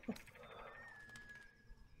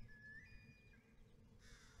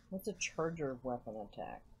 What's a charger weapon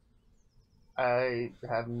attack? I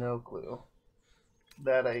have no clue.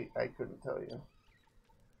 That I couldn't tell you.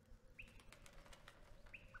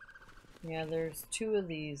 Yeah, there's 2 of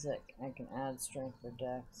these that I can add strength or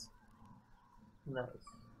dex. Nice.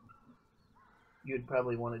 You'd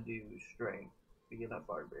probably want to do strength, being a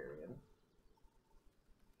barbarian.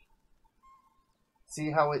 See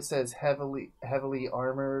how it says heavily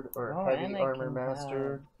armored or heavy armor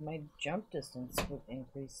master? My jump distance would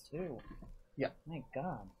increase too. Yeah. My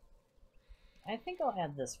god. I think I'll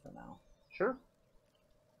add this for now. Sure.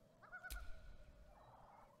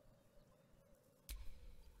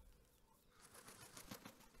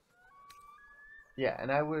 Yeah,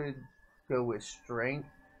 and I would go with strength.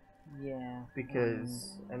 Yeah.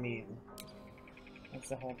 Because, I mean... That's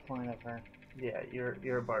the whole point of her. Yeah,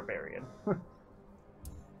 you're a barbarian. A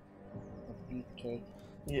beefcake.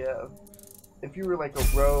 Yeah. If you were like a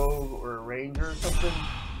rogue or a ranger or something,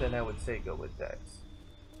 then I would say go with dex.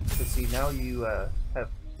 But see, now you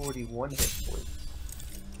have 41 hit points.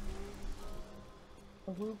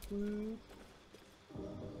 I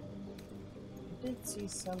did see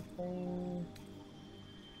something...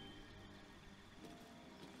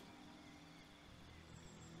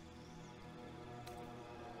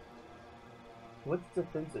 What's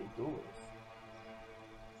defensive duels?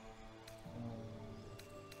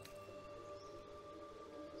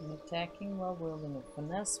 When attacking while wielding a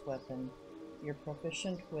finesse weapon you're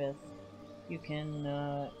proficient with, you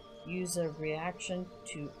can use a reaction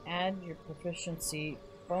to add your proficiency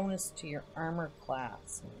bonus to your armor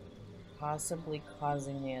class, possibly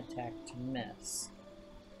causing the attack to miss.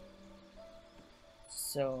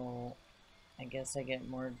 So, I guess I get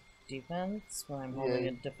more defense when I'm holding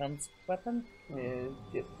a defense weapon? Yeah, you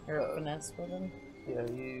get, or a finesse weapon? Yeah,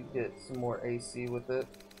 you get some more AC with it.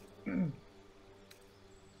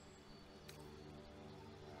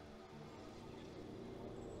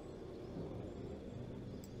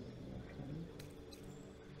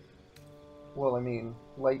 Well, I mean,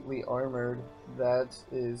 lightly armored, that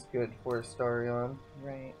is good for Astarion.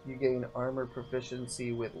 Right. You gain armor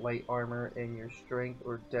proficiency with light armor, and your strength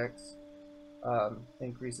or dex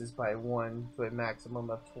increases by 1 to a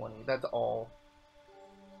maximum of 20. That's all.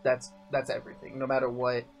 That's everything. No matter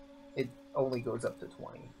what, it only goes up to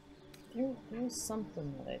 20. There was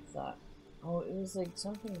something that I thought. Oh, it was like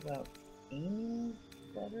something about aiming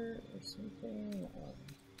better or something.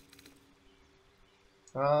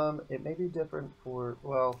 It may be different for,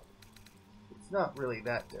 well, it's not really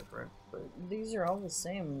that different. but these are all the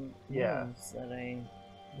same ones that I...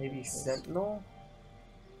 Maybe Sentinel?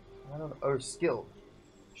 I don't know. Or Skilled.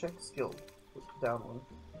 Check Skilled. Down one.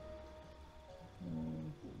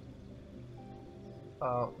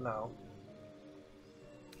 Oh, no.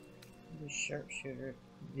 The Sharpshooter.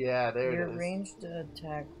 Yeah, there Your it is. ranged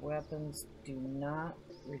attack weapons do not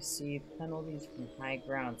receive penalties from high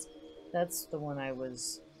grounds. That's the one I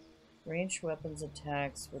was... Ranged weapons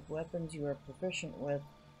attacks with weapons you are proficient with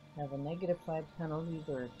have a -5 penalty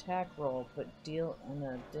to their attack roll, but deal an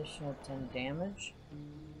additional 10 damage.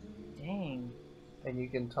 Dang. And you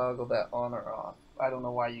can toggle that on or off. I don't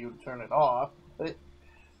know why you would turn it off, but,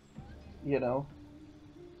 you know.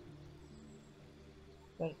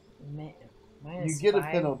 But, man, you get -5?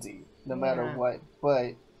 a penalty no matter what,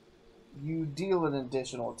 but you deal an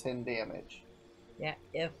additional 10 damage. Yeah,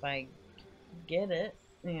 if I get it,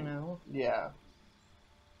 you know. Yeah.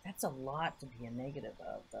 That's a lot to be a negative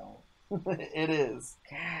of, though. It is.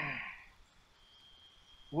 God.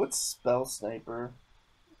 What's Spell Sniper?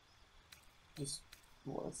 Just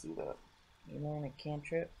want to see that. You learn a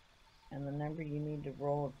cantrip, and the number you need to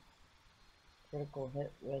roll a critical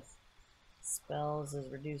hit with spells is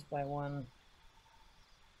reduced by 1.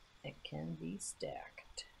 It can be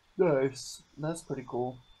stacked. Nice. That's pretty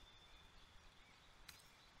cool.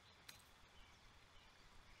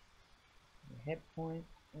 Your hit point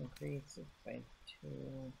increases by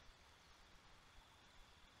 2.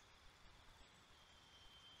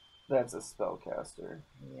 That's a spellcaster.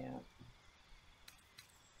 Yeah.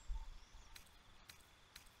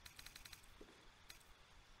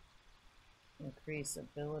 Increase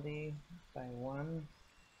ability by 1.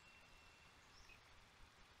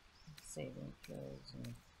 Saving throws.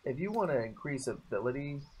 And... If you want to increase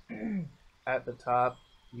ability, at the top,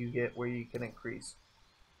 you get where you can increase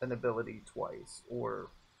an ability twice, or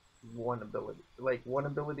one ability. Like, one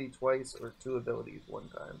ability twice, or 2 abilities one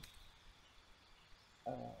time.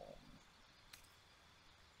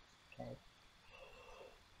 Okay.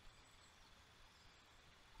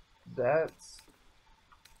 That's...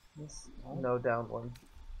 This, no, down 1.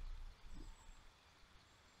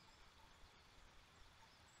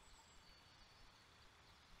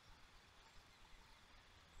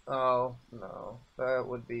 Oh, no. That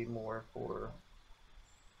would be more for,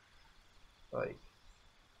 like,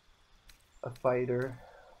 a fighter.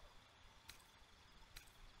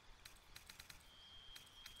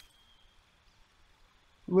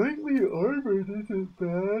 Lightly armored isn't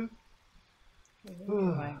bad. I think I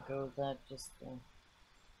might go with that just to...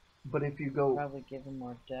 But if you go... Probably give him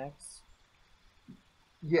more dex.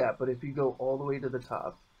 Yeah, but if you go all the way to the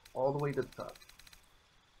top,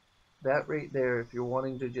 that right there, if you're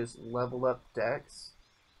wanting to just level up dex,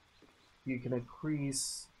 you can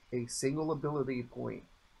increase a single ability point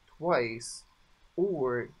twice,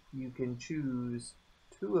 or you can choose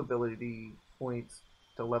 2 ability points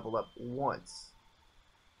to level up once.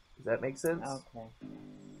 Does that make sense? Okay.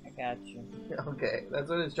 I got you. Okay, that's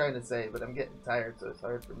what I was trying to say, but I'm getting tired, so it's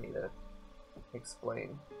hard for me to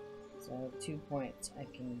explain. So I have 2 points I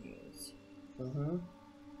can use. Mm-hmm.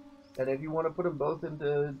 And if you want to put them both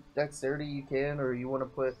into dexterity, you can, or you want to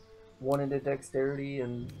put one into dexterity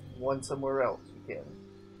and one somewhere else, you can.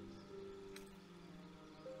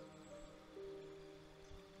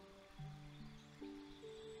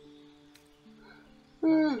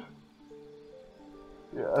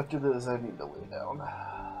 Yeah, after this, I need to lay down.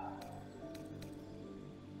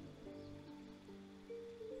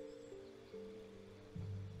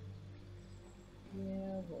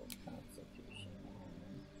 Yeah, what constitution?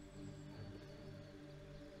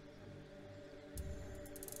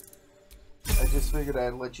 I just figured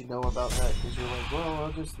I'd let you know about that, because you're like, well,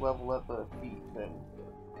 I'll just level up a feat then.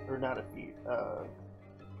 Or not a feat,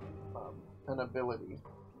 an ability.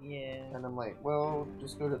 Yeah. And I'm like, well,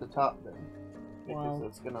 just go to the top then. Because Well,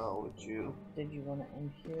 that's gonna let you... Did you want to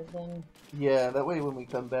end here then? Yeah, that way when we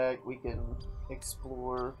come back, we can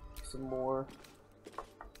explore some more.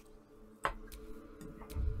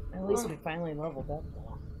 At least we finally leveled up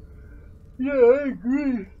though. Yeah, I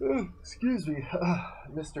agree. Excuse me.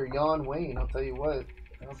 Mr.John Wayne, I'll tell you what.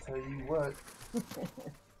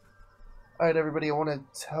 Alright, everybody, I want to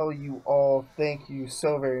tell you all thank you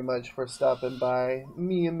so very much for stopping by.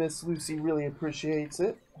 Me and Miss Lucy really appreciates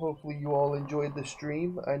it. Hopefully you all enjoyed the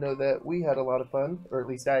stream. I know that we had a lot of fun, or at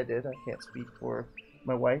least I did. I can't speak for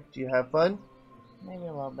my wife. Do you have fun? Maybe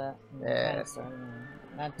a little bit. Yeah.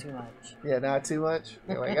 Not too much. Yeah, not too much?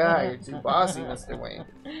 You're like, you're too bossy, Mr. Wayne.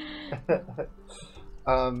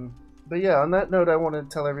 But yeah, on that note, I want to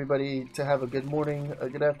tell everybody to have a good morning, a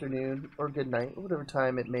good afternoon, or good night, or whatever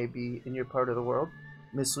time it may be in your part of the world.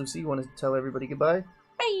 Miss Lucy, you want to tell everybody goodbye?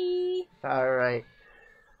 Bye. All right.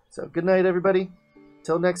 So good night, everybody.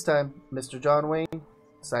 Till next time, Mr. John Wayne,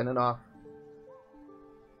 signing off.